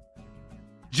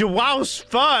 Joao's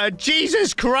fur!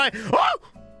 Jesus Christ! Oh!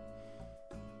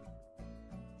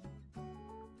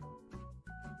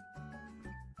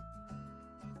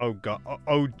 Oh, God.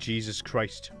 Oh, Jesus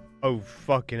Christ. Oh,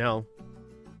 fucking hell.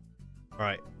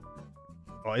 Alright.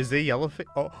 Oh, is there yellow fish?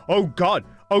 Oh, God.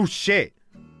 Oh, shit.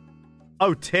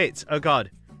 Oh, tits. Oh,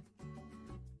 God.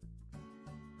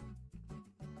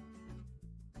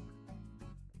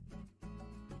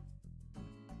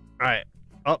 Alright.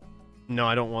 Oh. No,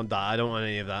 I don't want that. I don't want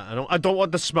any of that. I don't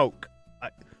want the smoke.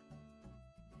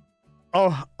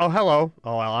 Oh, hello.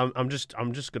 Oh, well, I'm just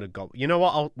gonna go. You know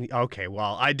what? Okay,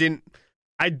 well, I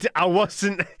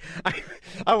wasn't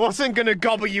gonna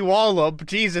gobble you all up.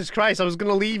 Jesus Christ, I was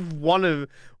gonna leave one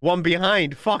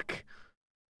behind. Fuck.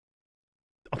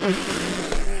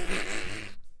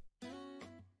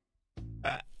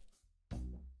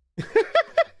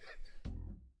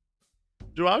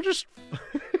 Do I just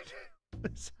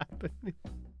what's happening?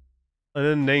 An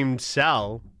unnamed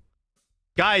cell.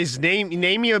 Guys,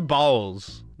 name your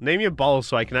balls. Name your balls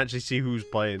so I can actually see who's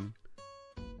playing.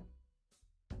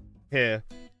 Here.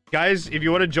 Guys, if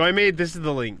you want to join me, this is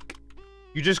the link.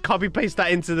 You just copy paste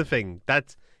that into the thing.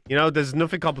 That's, you know, there's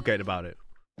nothing complicated about it.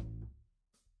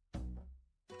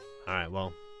 Alright,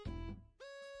 well.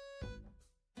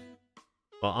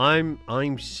 Well,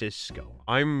 I'm Cisco.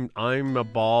 I'm a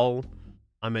ball.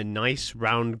 I'm a nice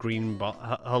round green ball.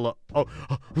 Hello. Oh.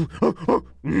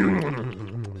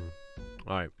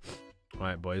 Alright.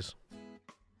 Alright, boys.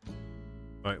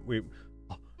 Alright,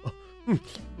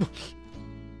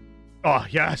 oh,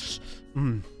 yes!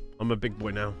 I'm a big boy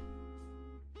now.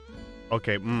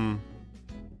 Okay,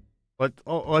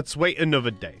 let's wait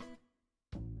another day.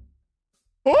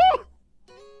 Oh!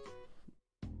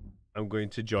 I'm going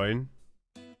to join.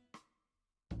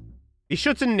 You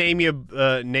shouldn't name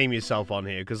yourself on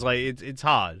here, because, like, it's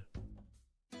hard.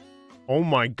 Oh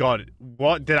my god.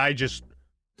 What did I just...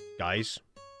 Guys,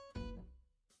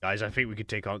 I think we could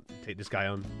take this guy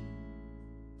on.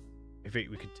 I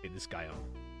think we could take this guy on.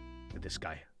 Look at this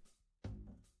guy. You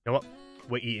know what?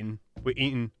 We're eating. We're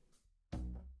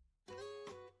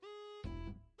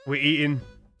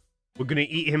gonna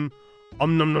eat him.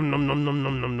 Nom nom nom nom nom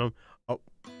nom nom nom.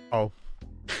 Oh.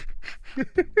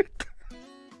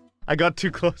 I got too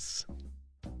close.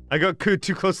 I got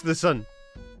too close to the sun.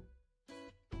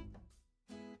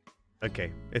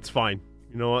 Okay, it's fine.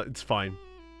 You know what? It's fine.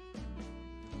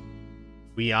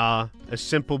 We are a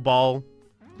simple ball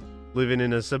living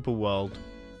in a simple world.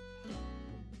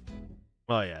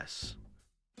 Oh, yes.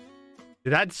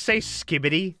 Did that say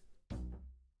skibbity?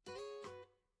 Is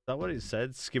that what it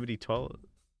said? Skibbity toilet?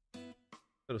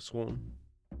 Could have sworn.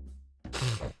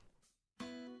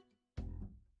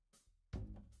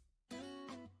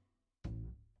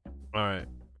 Alright.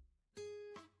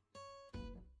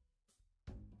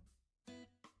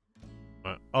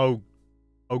 Oh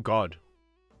god.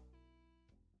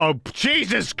 Oh,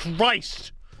 Jesus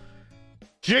Christ!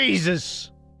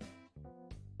 Jesus!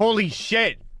 Holy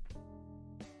shit!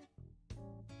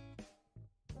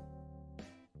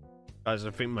 Guys,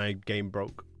 I think my game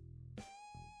broke.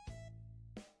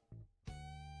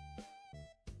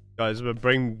 Guys,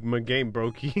 my game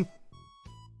broke.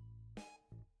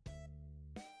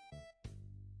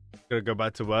 Gonna go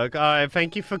back to work. Alright,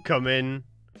 thank you for coming.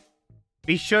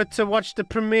 Be sure to watch the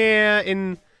premiere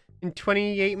in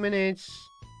 28 minutes.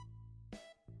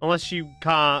 Unless you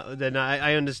can't, then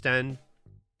I understand.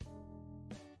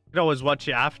 You can always watch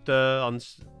it after on...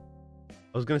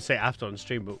 I was gonna say after on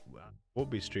stream, but I won't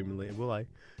be streaming later, will I?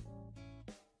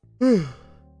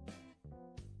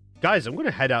 Guys, I'm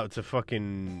gonna head out to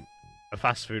fucking a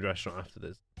fast food restaurant after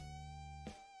this.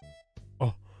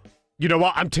 Oh, you know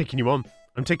what? I'm taking you on.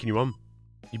 I'm taking you on.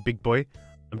 You big boy.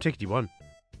 I'm taking you on.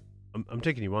 I'm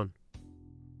taking you on.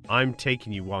 I'm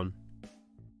taking you on.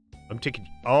 I'm taking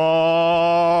you...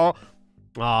 Oh!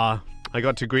 Ah, I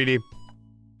got too greedy.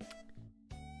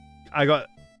 I got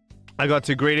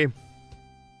too greedy.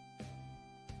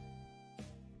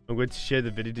 I'm going to share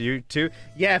the video to you too.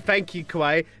 Yeah, thank you,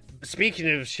 Kawaii.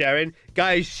 Speaking of sharing,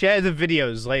 guys, share the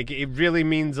videos. Like, it really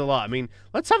means a lot. I mean,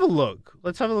 let's have a look.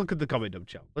 Let's have a look at the comment dub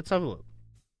channel. Let's have a look.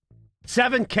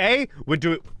 7K? We're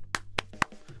doing...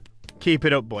 Keep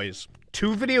it up, boys.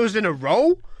 2 videos in a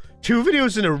row? 2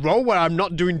 videos in a row where I'm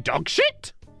not doing dog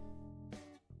shit?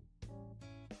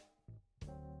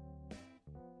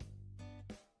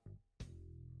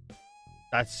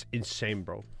 That's insane,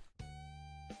 bro.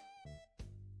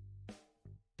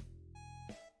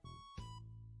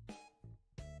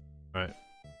 Alright.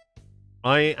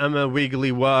 I am a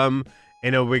wiggly worm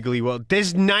in a wiggly world.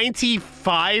 There's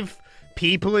 95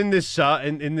 people in this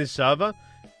in this server?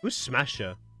 Who's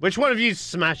Smasher? Which one of you is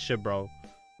Smasher, bro?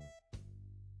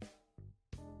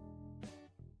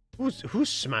 Who's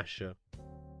Smasher?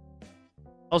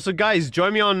 Also, guys,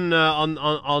 join me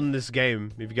on this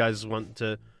game if you guys want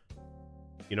to.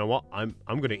 You know what? I'm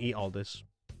gonna eat all this.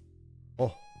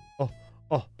 Oh.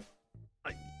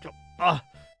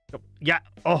 Yeah.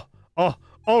 Oh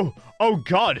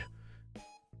God.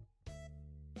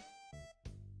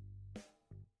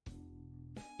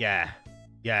 Yeah.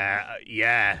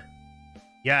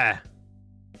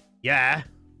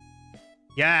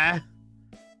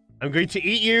 I'm going to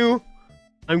eat you.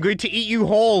 I'm going to eat you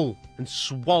whole and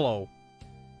swallow.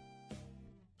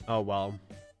 Oh, well.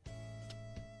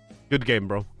 Good game,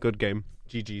 bro. Good game.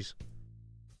 GG's.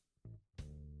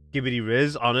 Gibbity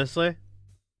Riz, honestly.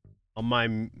 On my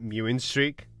mewing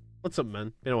streak. What's up,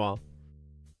 man? Been a while.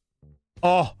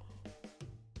 Oh,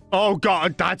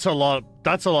 God. That's a lot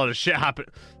of shit happening.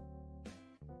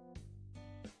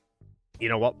 You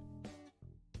know what?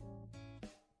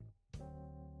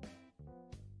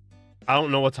 I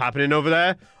don't know what's happening over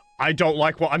there. I don't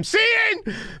like what I'm seeing!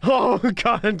 Oh,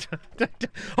 God.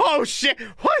 Oh, shit.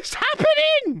 What's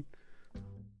happening?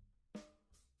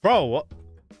 Bro, what?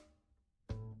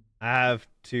 I have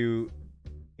to,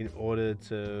 in order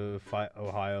to fight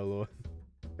Ohio, Lord.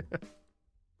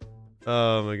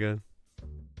 Oh, my God.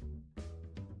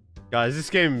 Guys, this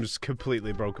game's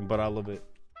completely broken, but I love it.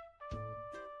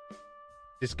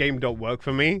 This game don't work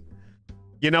for me.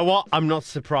 You know what? I'm not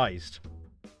surprised.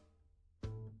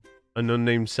 An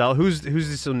unnamed cell. Who's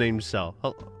this unnamed cell?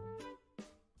 Oh.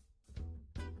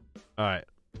 All right.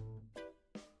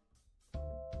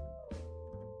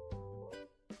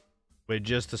 We're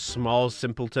just a small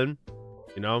simpleton,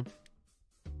 you know.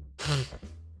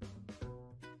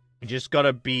 We just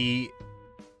gotta be.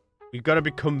 We gotta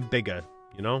become bigger,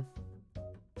 you know.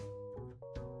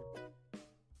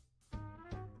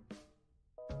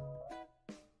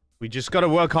 We just gotta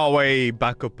work our way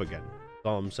back up again. That's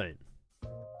all I'm saying.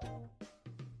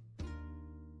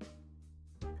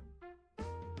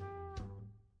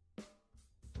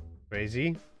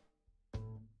 Crazy.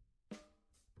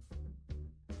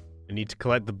 I need to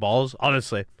collect the balls.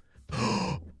 Honestly.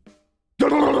 Oh,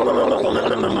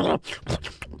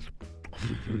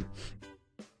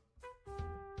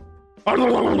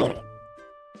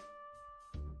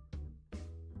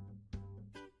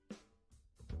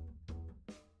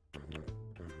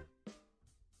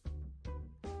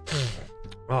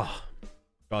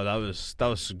 God, that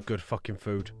was some good fucking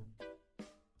food.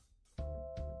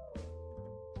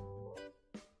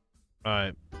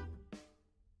 Alright.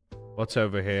 What's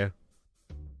over here?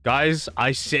 Guys,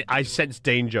 I sense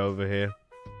danger over here.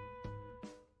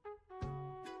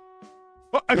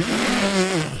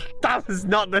 That was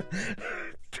not the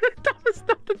that was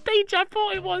not the danger I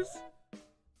thought it was.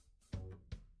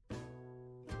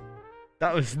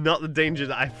 That was not the danger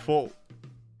that I thought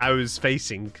I was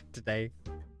facing today.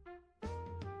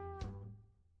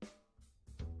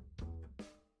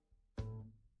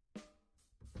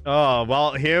 Oh,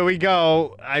 well, here we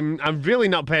go. I'm really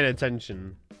not paying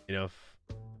attention enough.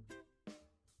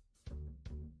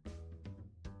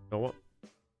 Oh,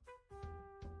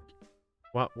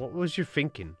 what was you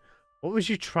thinking? What was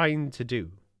you trying to do?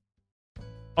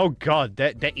 Oh God,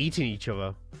 they're eating each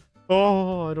other.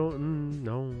 Oh, I don't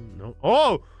no.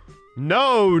 Oh!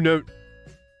 No.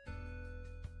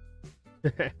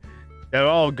 They're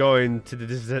all going to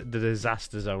the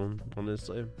disaster zone,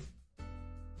 honestly.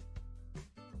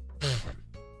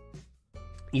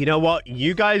 You know what?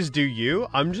 You guys do you.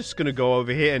 I'm just gonna go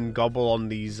over here and gobble on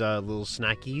these little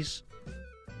snackies.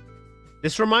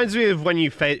 This reminds me of when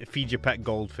you feed your pet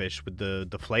goldfish with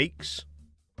the flakes.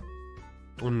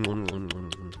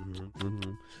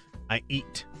 I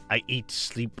eat,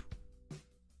 sleep,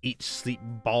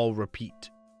 ball, repeat.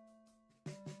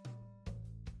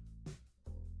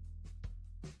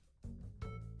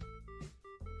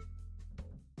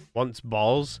 Wants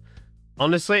balls?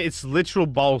 Honestly, it's literal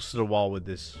balls to the wall with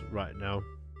this right now.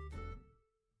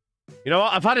 You know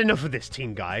what? I've had enough of this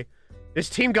team guy. This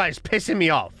team guy is pissing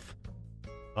me off.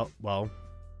 Oh, well.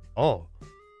 Oh.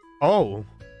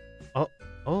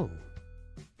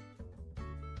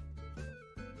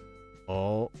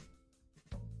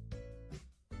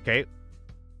 Okay.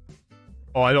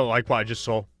 Oh, I don't like what I just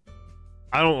saw.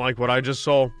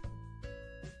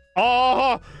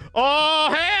 Oh,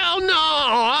 hell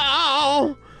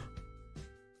no!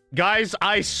 Guys,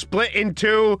 I split in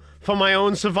two for my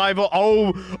own survival.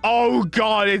 Oh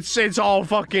God, it's all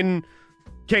fucking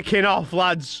kicking off,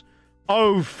 lads.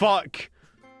 Oh, fuck.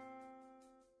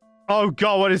 Oh,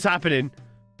 God, what is happening?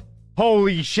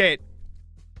 Holy shit.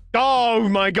 Oh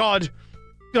my god!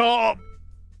 Oh!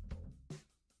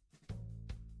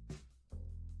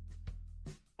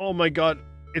 Oh my god.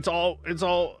 It's all...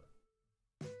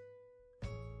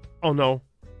 Oh no.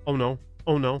 Oh no.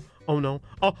 Oh no. Oh no.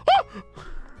 Oh!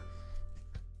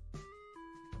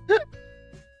 Oh!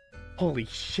 Holy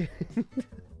shit.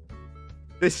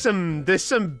 There's some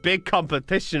big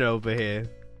competition over here.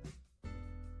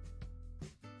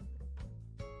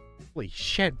 Holy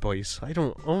shit, boys. I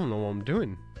don't know what I'm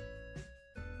doing.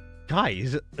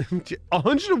 Guys,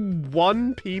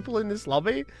 101 people in this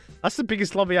lobby? That's the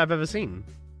biggest lobby I've ever seen.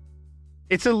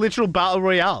 It's a literal battle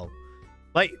royale.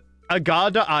 Like,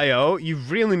 Agar.io,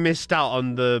 you've really missed out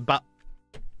on the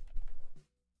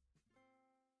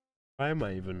Why am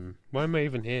I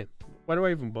even here? Why do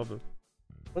I even bother?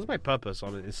 What's my purpose,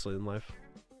 honestly, in life?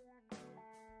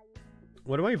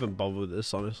 Why do I even bother with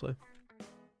this, honestly?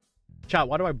 Chat,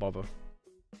 why do I bother?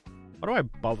 Why do I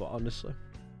bother, honestly?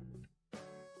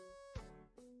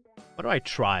 Why do I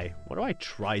try? Why do I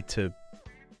try to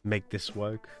make this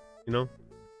work? You know?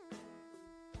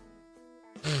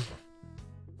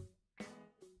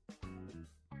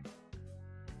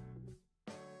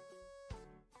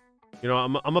 You know,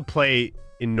 I'm gonna play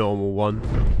in normal one.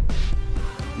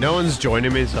 No one's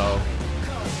joining me, so...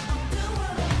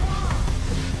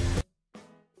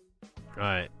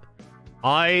 Alright.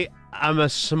 I am a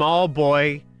small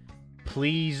boy.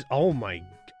 Please... Oh my...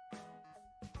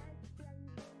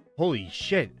 Holy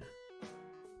shit.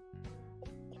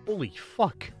 Holy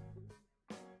fuck.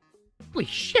 Holy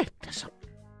shit.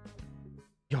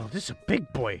 Yo, this is a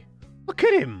big boy. Look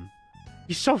at him.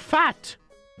 He's so fat.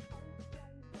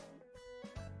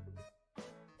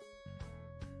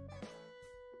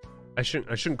 I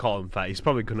shouldn't call him fat. He's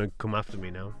probably gonna come after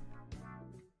me now.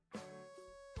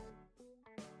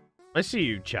 I see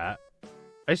you, chat.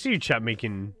 I see you, chat,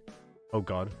 making... Oh,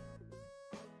 God.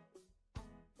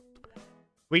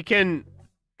 We can...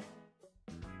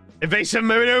 Evasive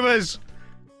maneuvers!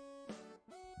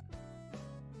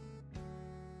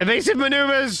 Evasive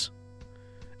maneuvers!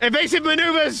 Evasive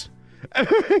maneuvers!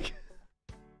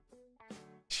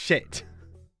 Shit.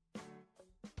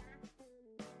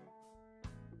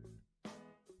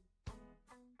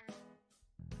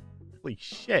 Holy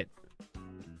shit.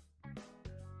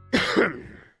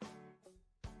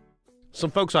 Some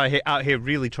folks are out here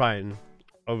really trying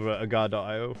over at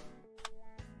agar.io.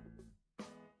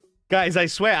 Guys, I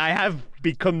swear I have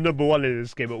become #1 in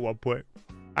this game at one point.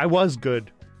 I was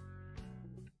good.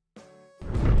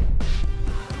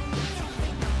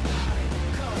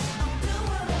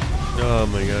 Oh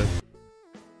my god.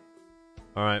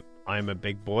 Alright, I'm a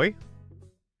big boy.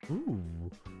 Ooh.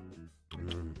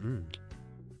 Mm-hmm.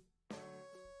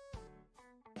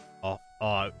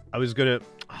 I was gonna...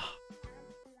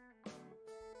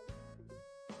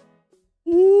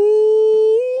 Ooh.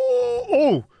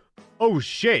 Oh! Oh,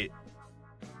 shit.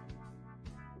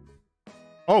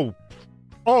 Oh.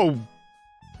 Oh.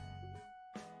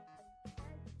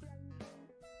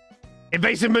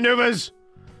 Evasive maneuvers!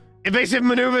 Evasive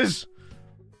maneuvers!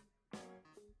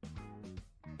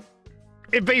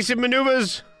 Evasive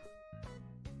maneuvers!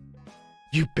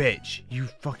 You bitch. You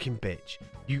fucking bitch.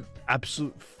 You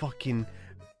absolute fucking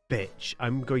bitch.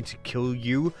 I'm going to kill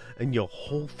you and your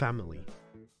whole family.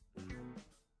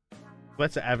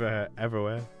 What's it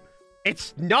everywhere?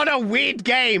 It's not a weird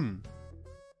game!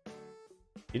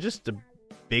 You're just a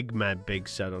big mad big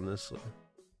set, honestly.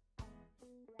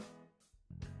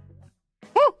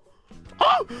 Oh!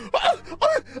 Oh! Oh!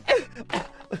 Oh!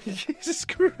 Jesus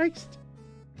Christ!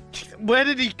 Where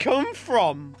did he come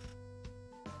from?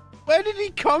 Where did he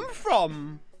come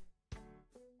from?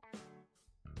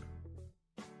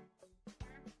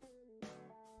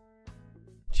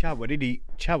 Chad, where did he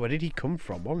come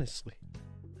from, honestly?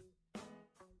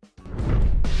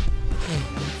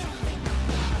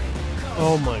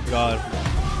 Oh my god.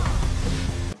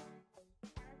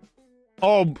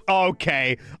 Oh,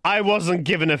 okay. I wasn't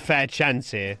given a fair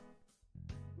chance here.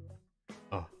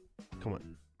 Oh, come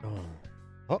on. Oh.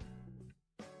 Oh.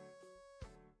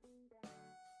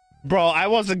 Bro, I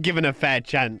wasn't given a fair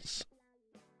chance.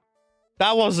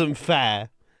 That wasn't fair.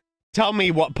 Tell me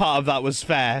what part of that was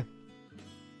fair.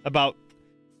 About...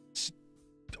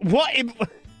 What?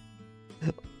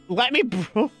 Let me...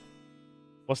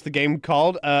 What's the game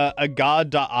called?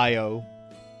 Agar.io.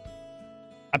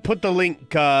 I put the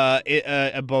link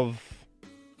above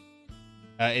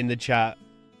in the chat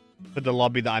for the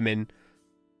lobby that I'm in.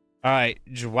 Alright,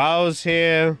 Joao's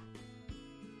here.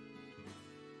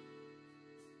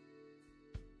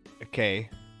 Okay.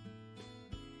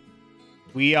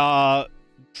 We are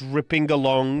dripping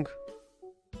along.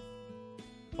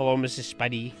 Hello, Mrs.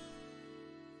 Spuddy.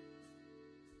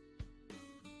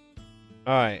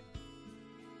 Alright.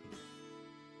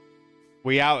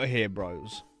 We out here,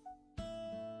 bros.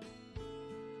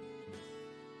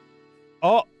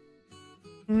 Oh.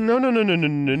 No, no, no, no, no,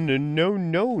 no, no, no,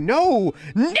 no, no!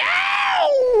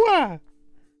 No!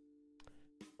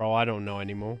 Bro, I don't know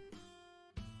anymore.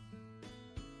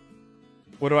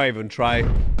 What do I even try?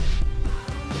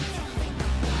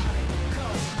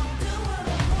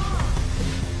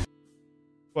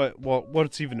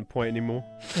 What's even the point anymore?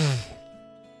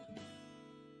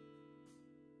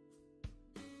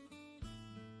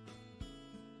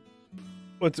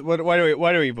 Why do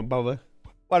I even bother?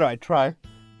 Why do I try?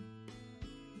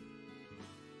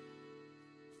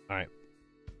 Alright.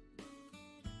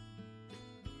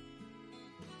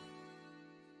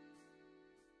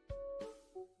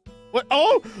 What?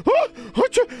 Oh!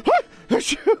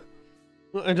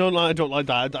 I don't like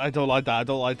that. I don't like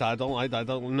that.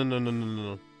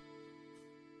 No.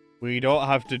 We don't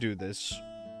have to do this.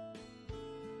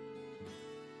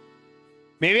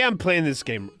 Maybe I'm playing this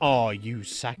game. Oh, you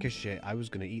sack of shit. I was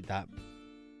gonna eat that.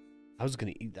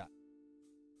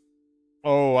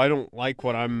 Oh, I don't like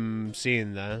what I'm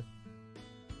seeing there.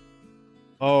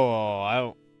 Oh, I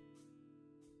don't.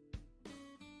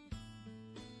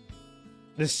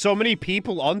 There's so many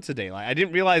people on today. Like, I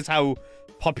didn't realize how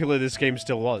popular this game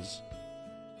still was.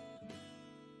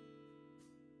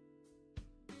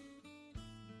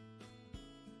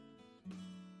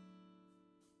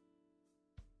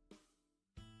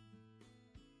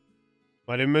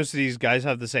 Why do most of these guys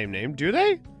have the same name? Do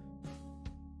they?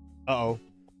 Uh-oh.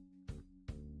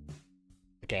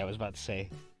 Okay, I was about to say.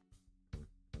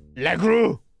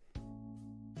 Legru!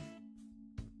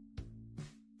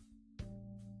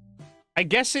 I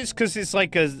guess it's because it's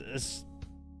like a...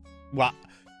 What?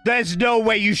 There's no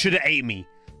way you should have ate me.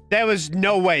 There was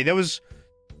no way. There was...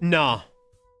 Nah.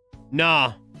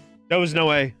 Nah. There was no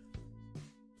way.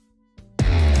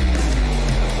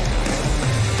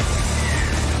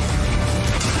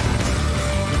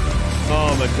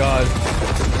 Oh my god.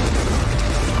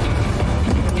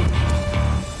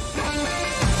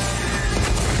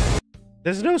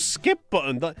 There's no skip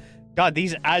button. God,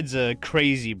 these ads are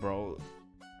crazy, bro.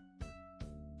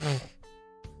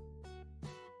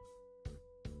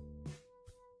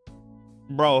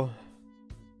 Bro,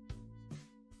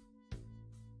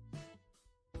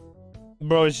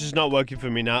 it's just not working for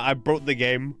me now. I broke the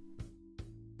game.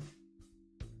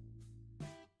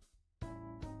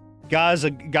 Guys,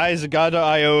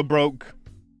 Gaga.io broke.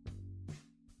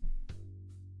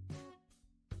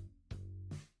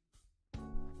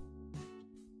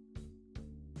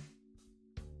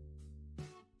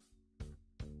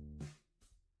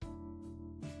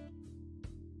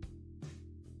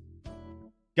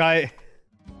 Guys,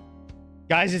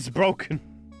 it's broken.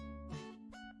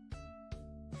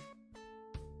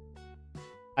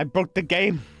 I broke the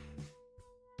game.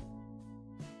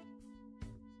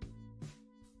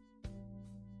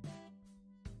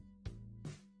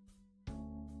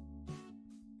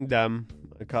 Damn,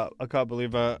 I can't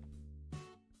believe I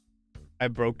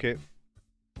broke it.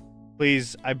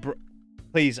 Please,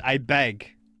 I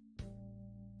beg.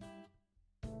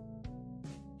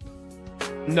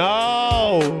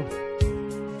 No!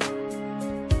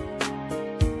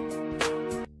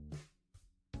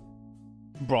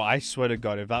 Bro, I swear to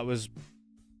God, if that was...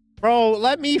 Bro,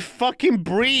 let me fucking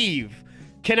breathe!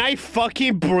 Can I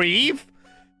fucking breathe?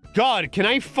 God, can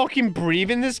I fucking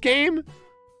breathe in this game?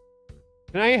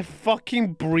 Can I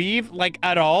fucking breathe, like,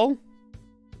 at all?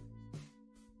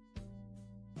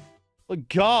 Oh,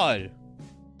 God.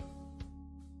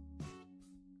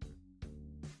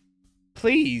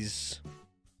 Please.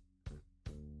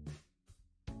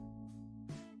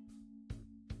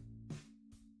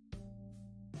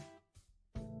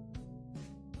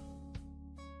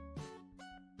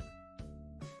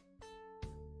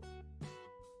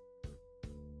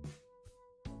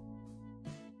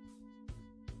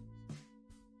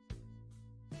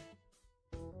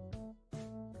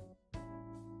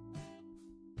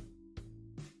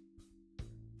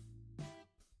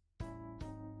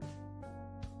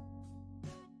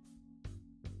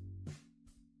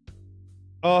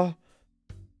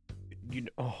 You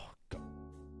know, oh, God.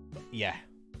 Yeah.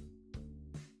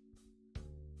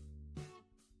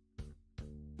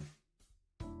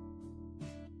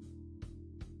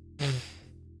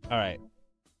 All right.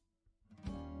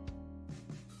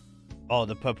 Oh,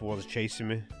 the purple one's chasing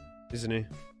me, isn't he?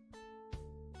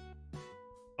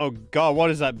 Oh, God,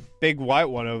 what is that big white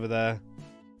one over there?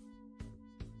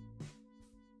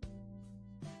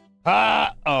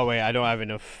 Ah! Oh, wait, I don't have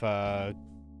enough, I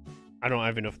don't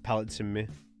have enough pellets in me.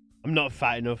 I'm not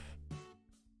fat enough.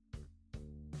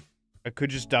 I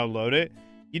could just download it.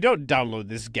 You don't download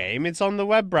this game. It's on the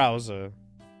web browser.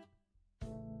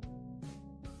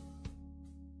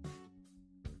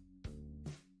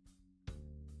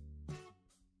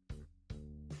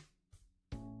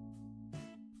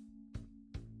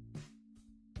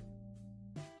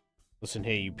 Listen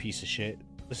here, you piece of shit.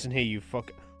 Listen here, you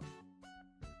fuck.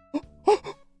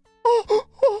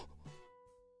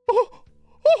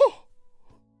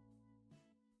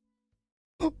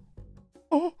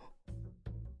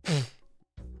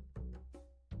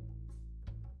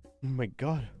 Oh my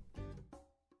god.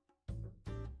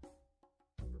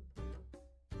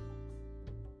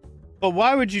 But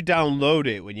why would you download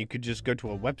it when you could just go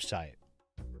to a website?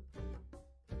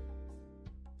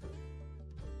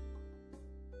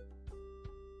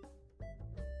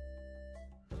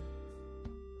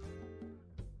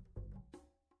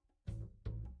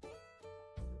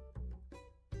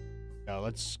 Oh,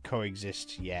 let's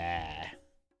coexist. Yeah.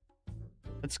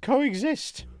 Let's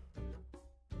coexist.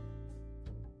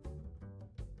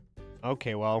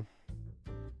 Okay, well.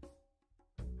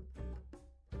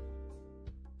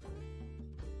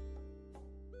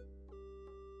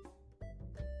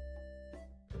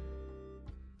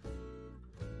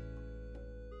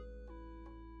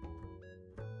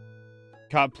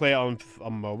 Can't play it on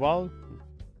mobile?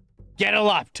 Get a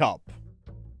laptop.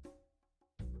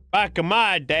 Back in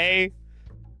my day,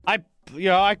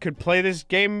 I could play this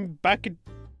game back in...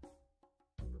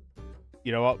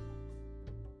 You know what?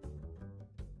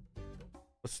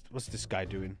 What's this guy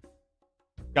doing?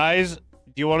 Guys, do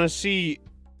you want to see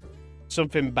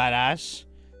something badass?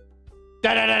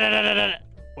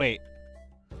 Wait.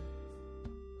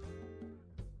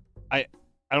 I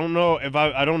don't know if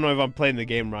I don't know if I'm playing the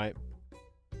game right.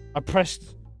 I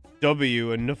pressed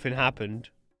W and nothing happened.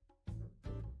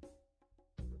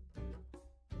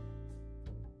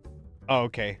 Oh,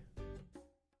 okay.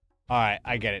 Alright,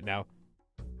 I get it now.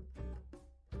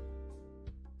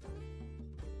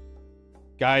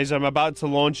 Guys, I'm about to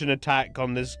launch an attack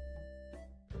on this.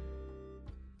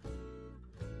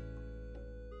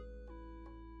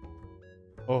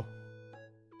 Oh.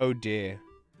 Oh dear.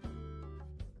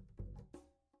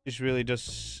 This really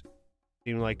does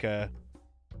seem like a...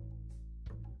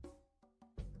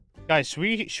 Guys, should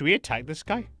we attack this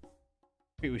guy?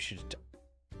 Maybe we should...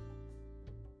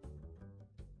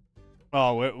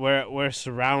 Oh, we're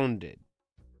surrounded.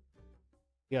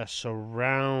 Yeah,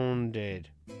 surrounded.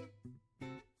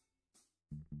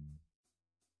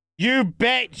 You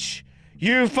bitch!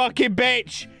 You fucking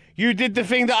bitch! You did the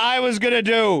thing that I was gonna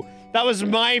do! That was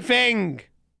my thing!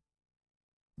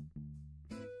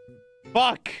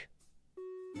 Fuck!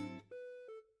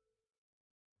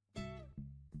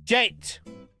 Shit!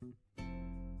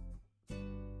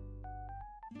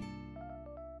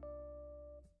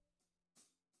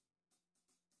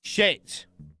 Shit!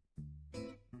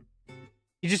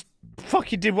 You just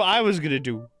fucking did what I was gonna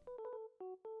do.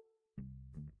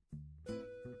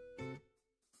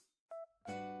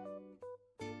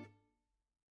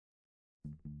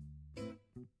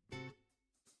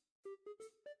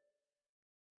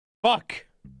 Fuck!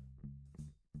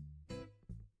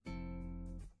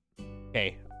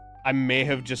 Okay, I may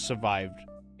have just survived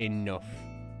enough.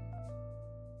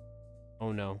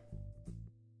 Oh no.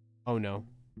 Oh no.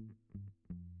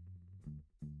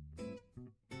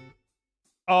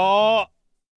 Oh!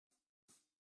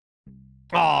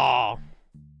 Oh!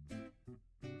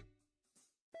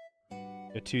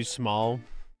 They're too small,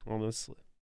 honestly.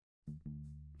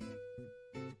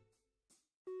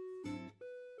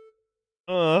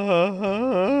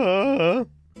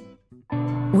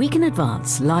 We can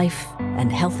advance life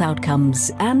and health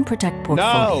outcomes and protect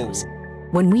portfolios.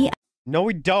 No,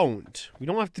 we don't. We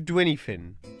don't have to do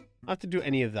anything. We don't have to do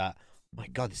any of that. Oh my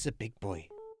god, this is a big boy.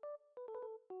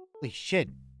 Holy shit.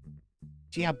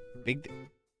 See how big...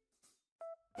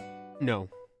 No.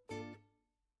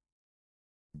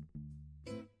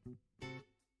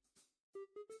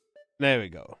 There we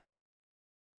go.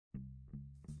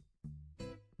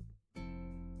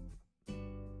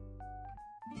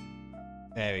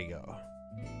 There we go.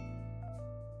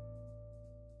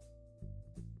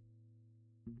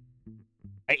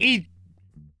 I eat.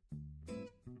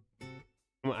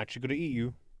 I'm actually gonna eat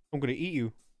you. I'm gonna eat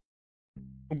you.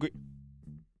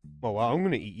 Well, I'm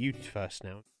gonna eat you first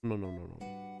now. No.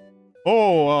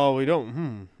 Oh, we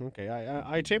don't. Okay,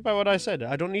 I take by what I said.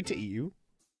 I don't need to eat you.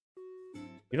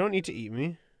 You don't need to eat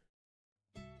me.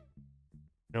 You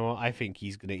know what? I think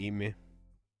he's gonna eat me.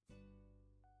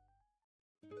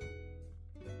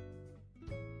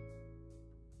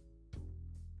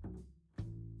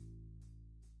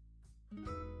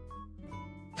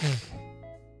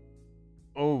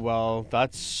 Oh well,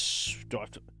 that's...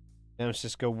 Now,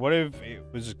 Cisco, what if it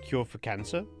was a cure for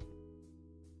cancer?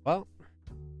 Well,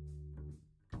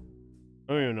 I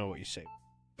don't even know what you say.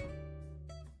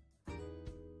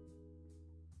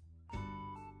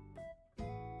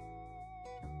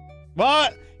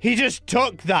 What? He just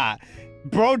took that.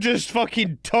 Bro just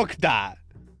fucking took that.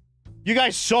 You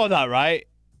guys saw that, right?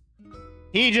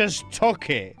 He just took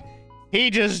it. He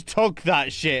just took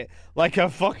that shit like a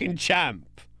fucking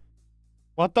champ.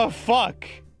 What the fuck?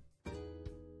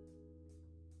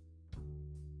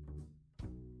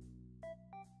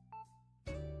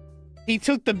 He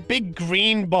took the big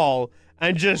green ball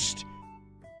and just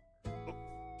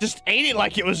ate it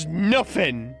like it was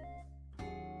nothing.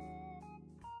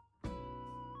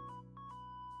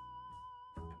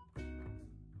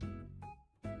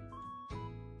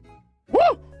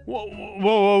 Whoa! Whoa, whoa,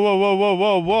 whoa, whoa, whoa,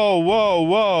 whoa, whoa, whoa,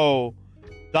 whoa.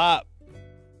 That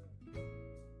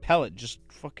pellet just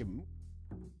fucking...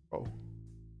 Oh.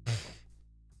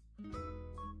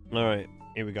 Alright,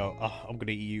 here we go. Oh, I'm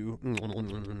gonna eat you.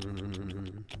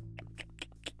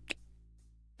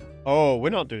 Oh, we're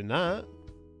not doing that.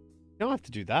 You don't have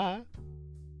to do that.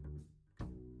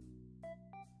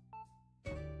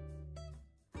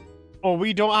 Oh,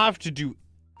 we don't have to do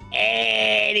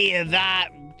any of that,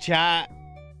 chat.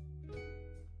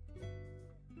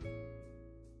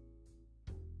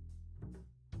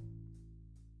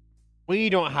 We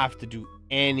don't have to do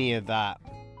any of that.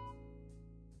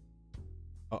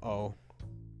 Uh-oh.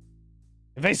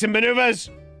 Evasive maneuvers!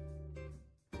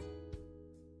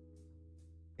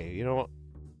 Okay, you know what?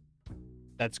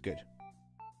 That's good.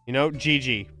 You know,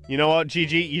 GG. You know what,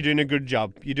 GG? You're doing a good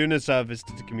job. You're doing a service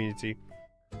to the community.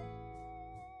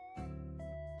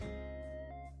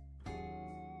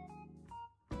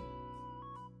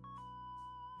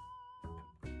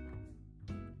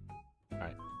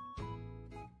 Alright.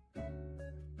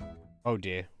 Oh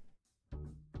dear.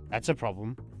 That's a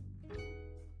problem.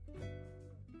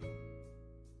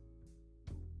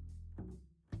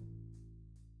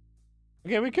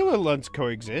 Okay, we can learn to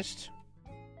coexist.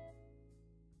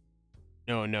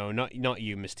 No, no, not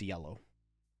you, Mr. Yellow.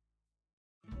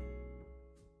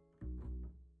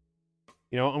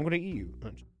 You know what? I'm gonna eat you.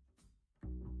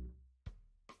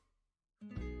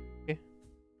 Okay.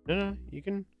 No, you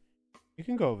can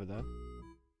go over there.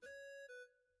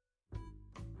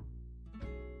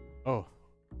 Oh.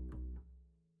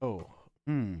 Oh.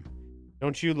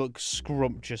 Don't you look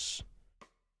scrumptious?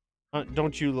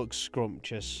 Don't you look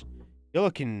scrumptious? You're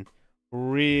looking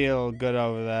real good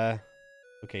over there.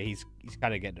 Okay, he's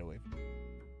kind of getting away.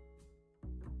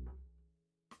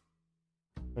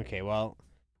 Okay, well,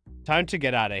 time to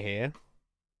get out of here.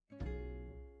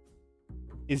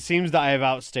 It seems that I have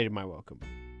outstayed my welcome.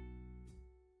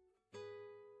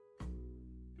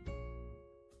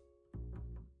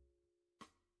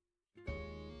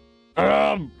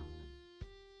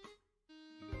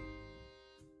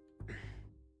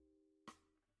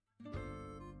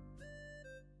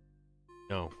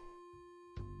 No.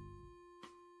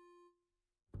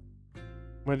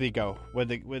 Where'd they go? Where'd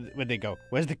they go?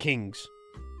 Where's the kings?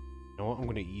 You know what? I'm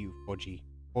gonna eat you, 4G.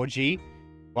 4G?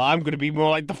 Well, I'm gonna be more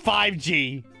like the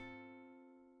 5G!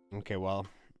 Okay, well.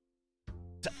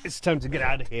 It's time to get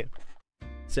out of here.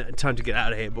 It's time to get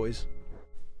out of here, boys.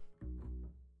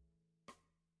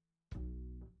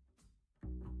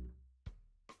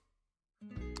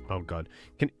 Oh god.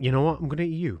 You know what? I'm gonna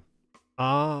eat you.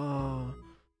 I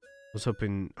was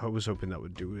hoping that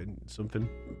would do something.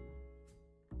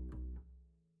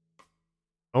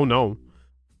 Oh no.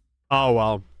 Oh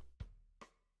well.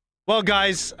 Well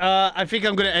guys, I think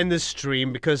I'm gonna end this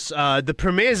stream because the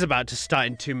premiere is about to start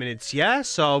in 2 minutes, yeah?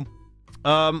 So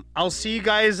I'll see you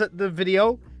guys at the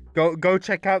video. Go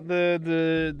check out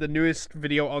the newest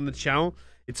video on the channel.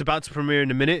 It's about to premiere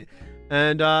in a minute.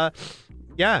 And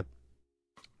yeah.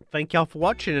 Thank y'all for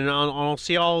watching, and I'll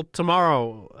see y'all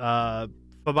tomorrow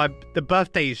for the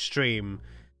birthday stream.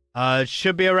 It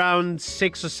should be around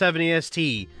 6 or 7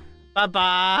 EST.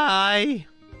 Bye-bye!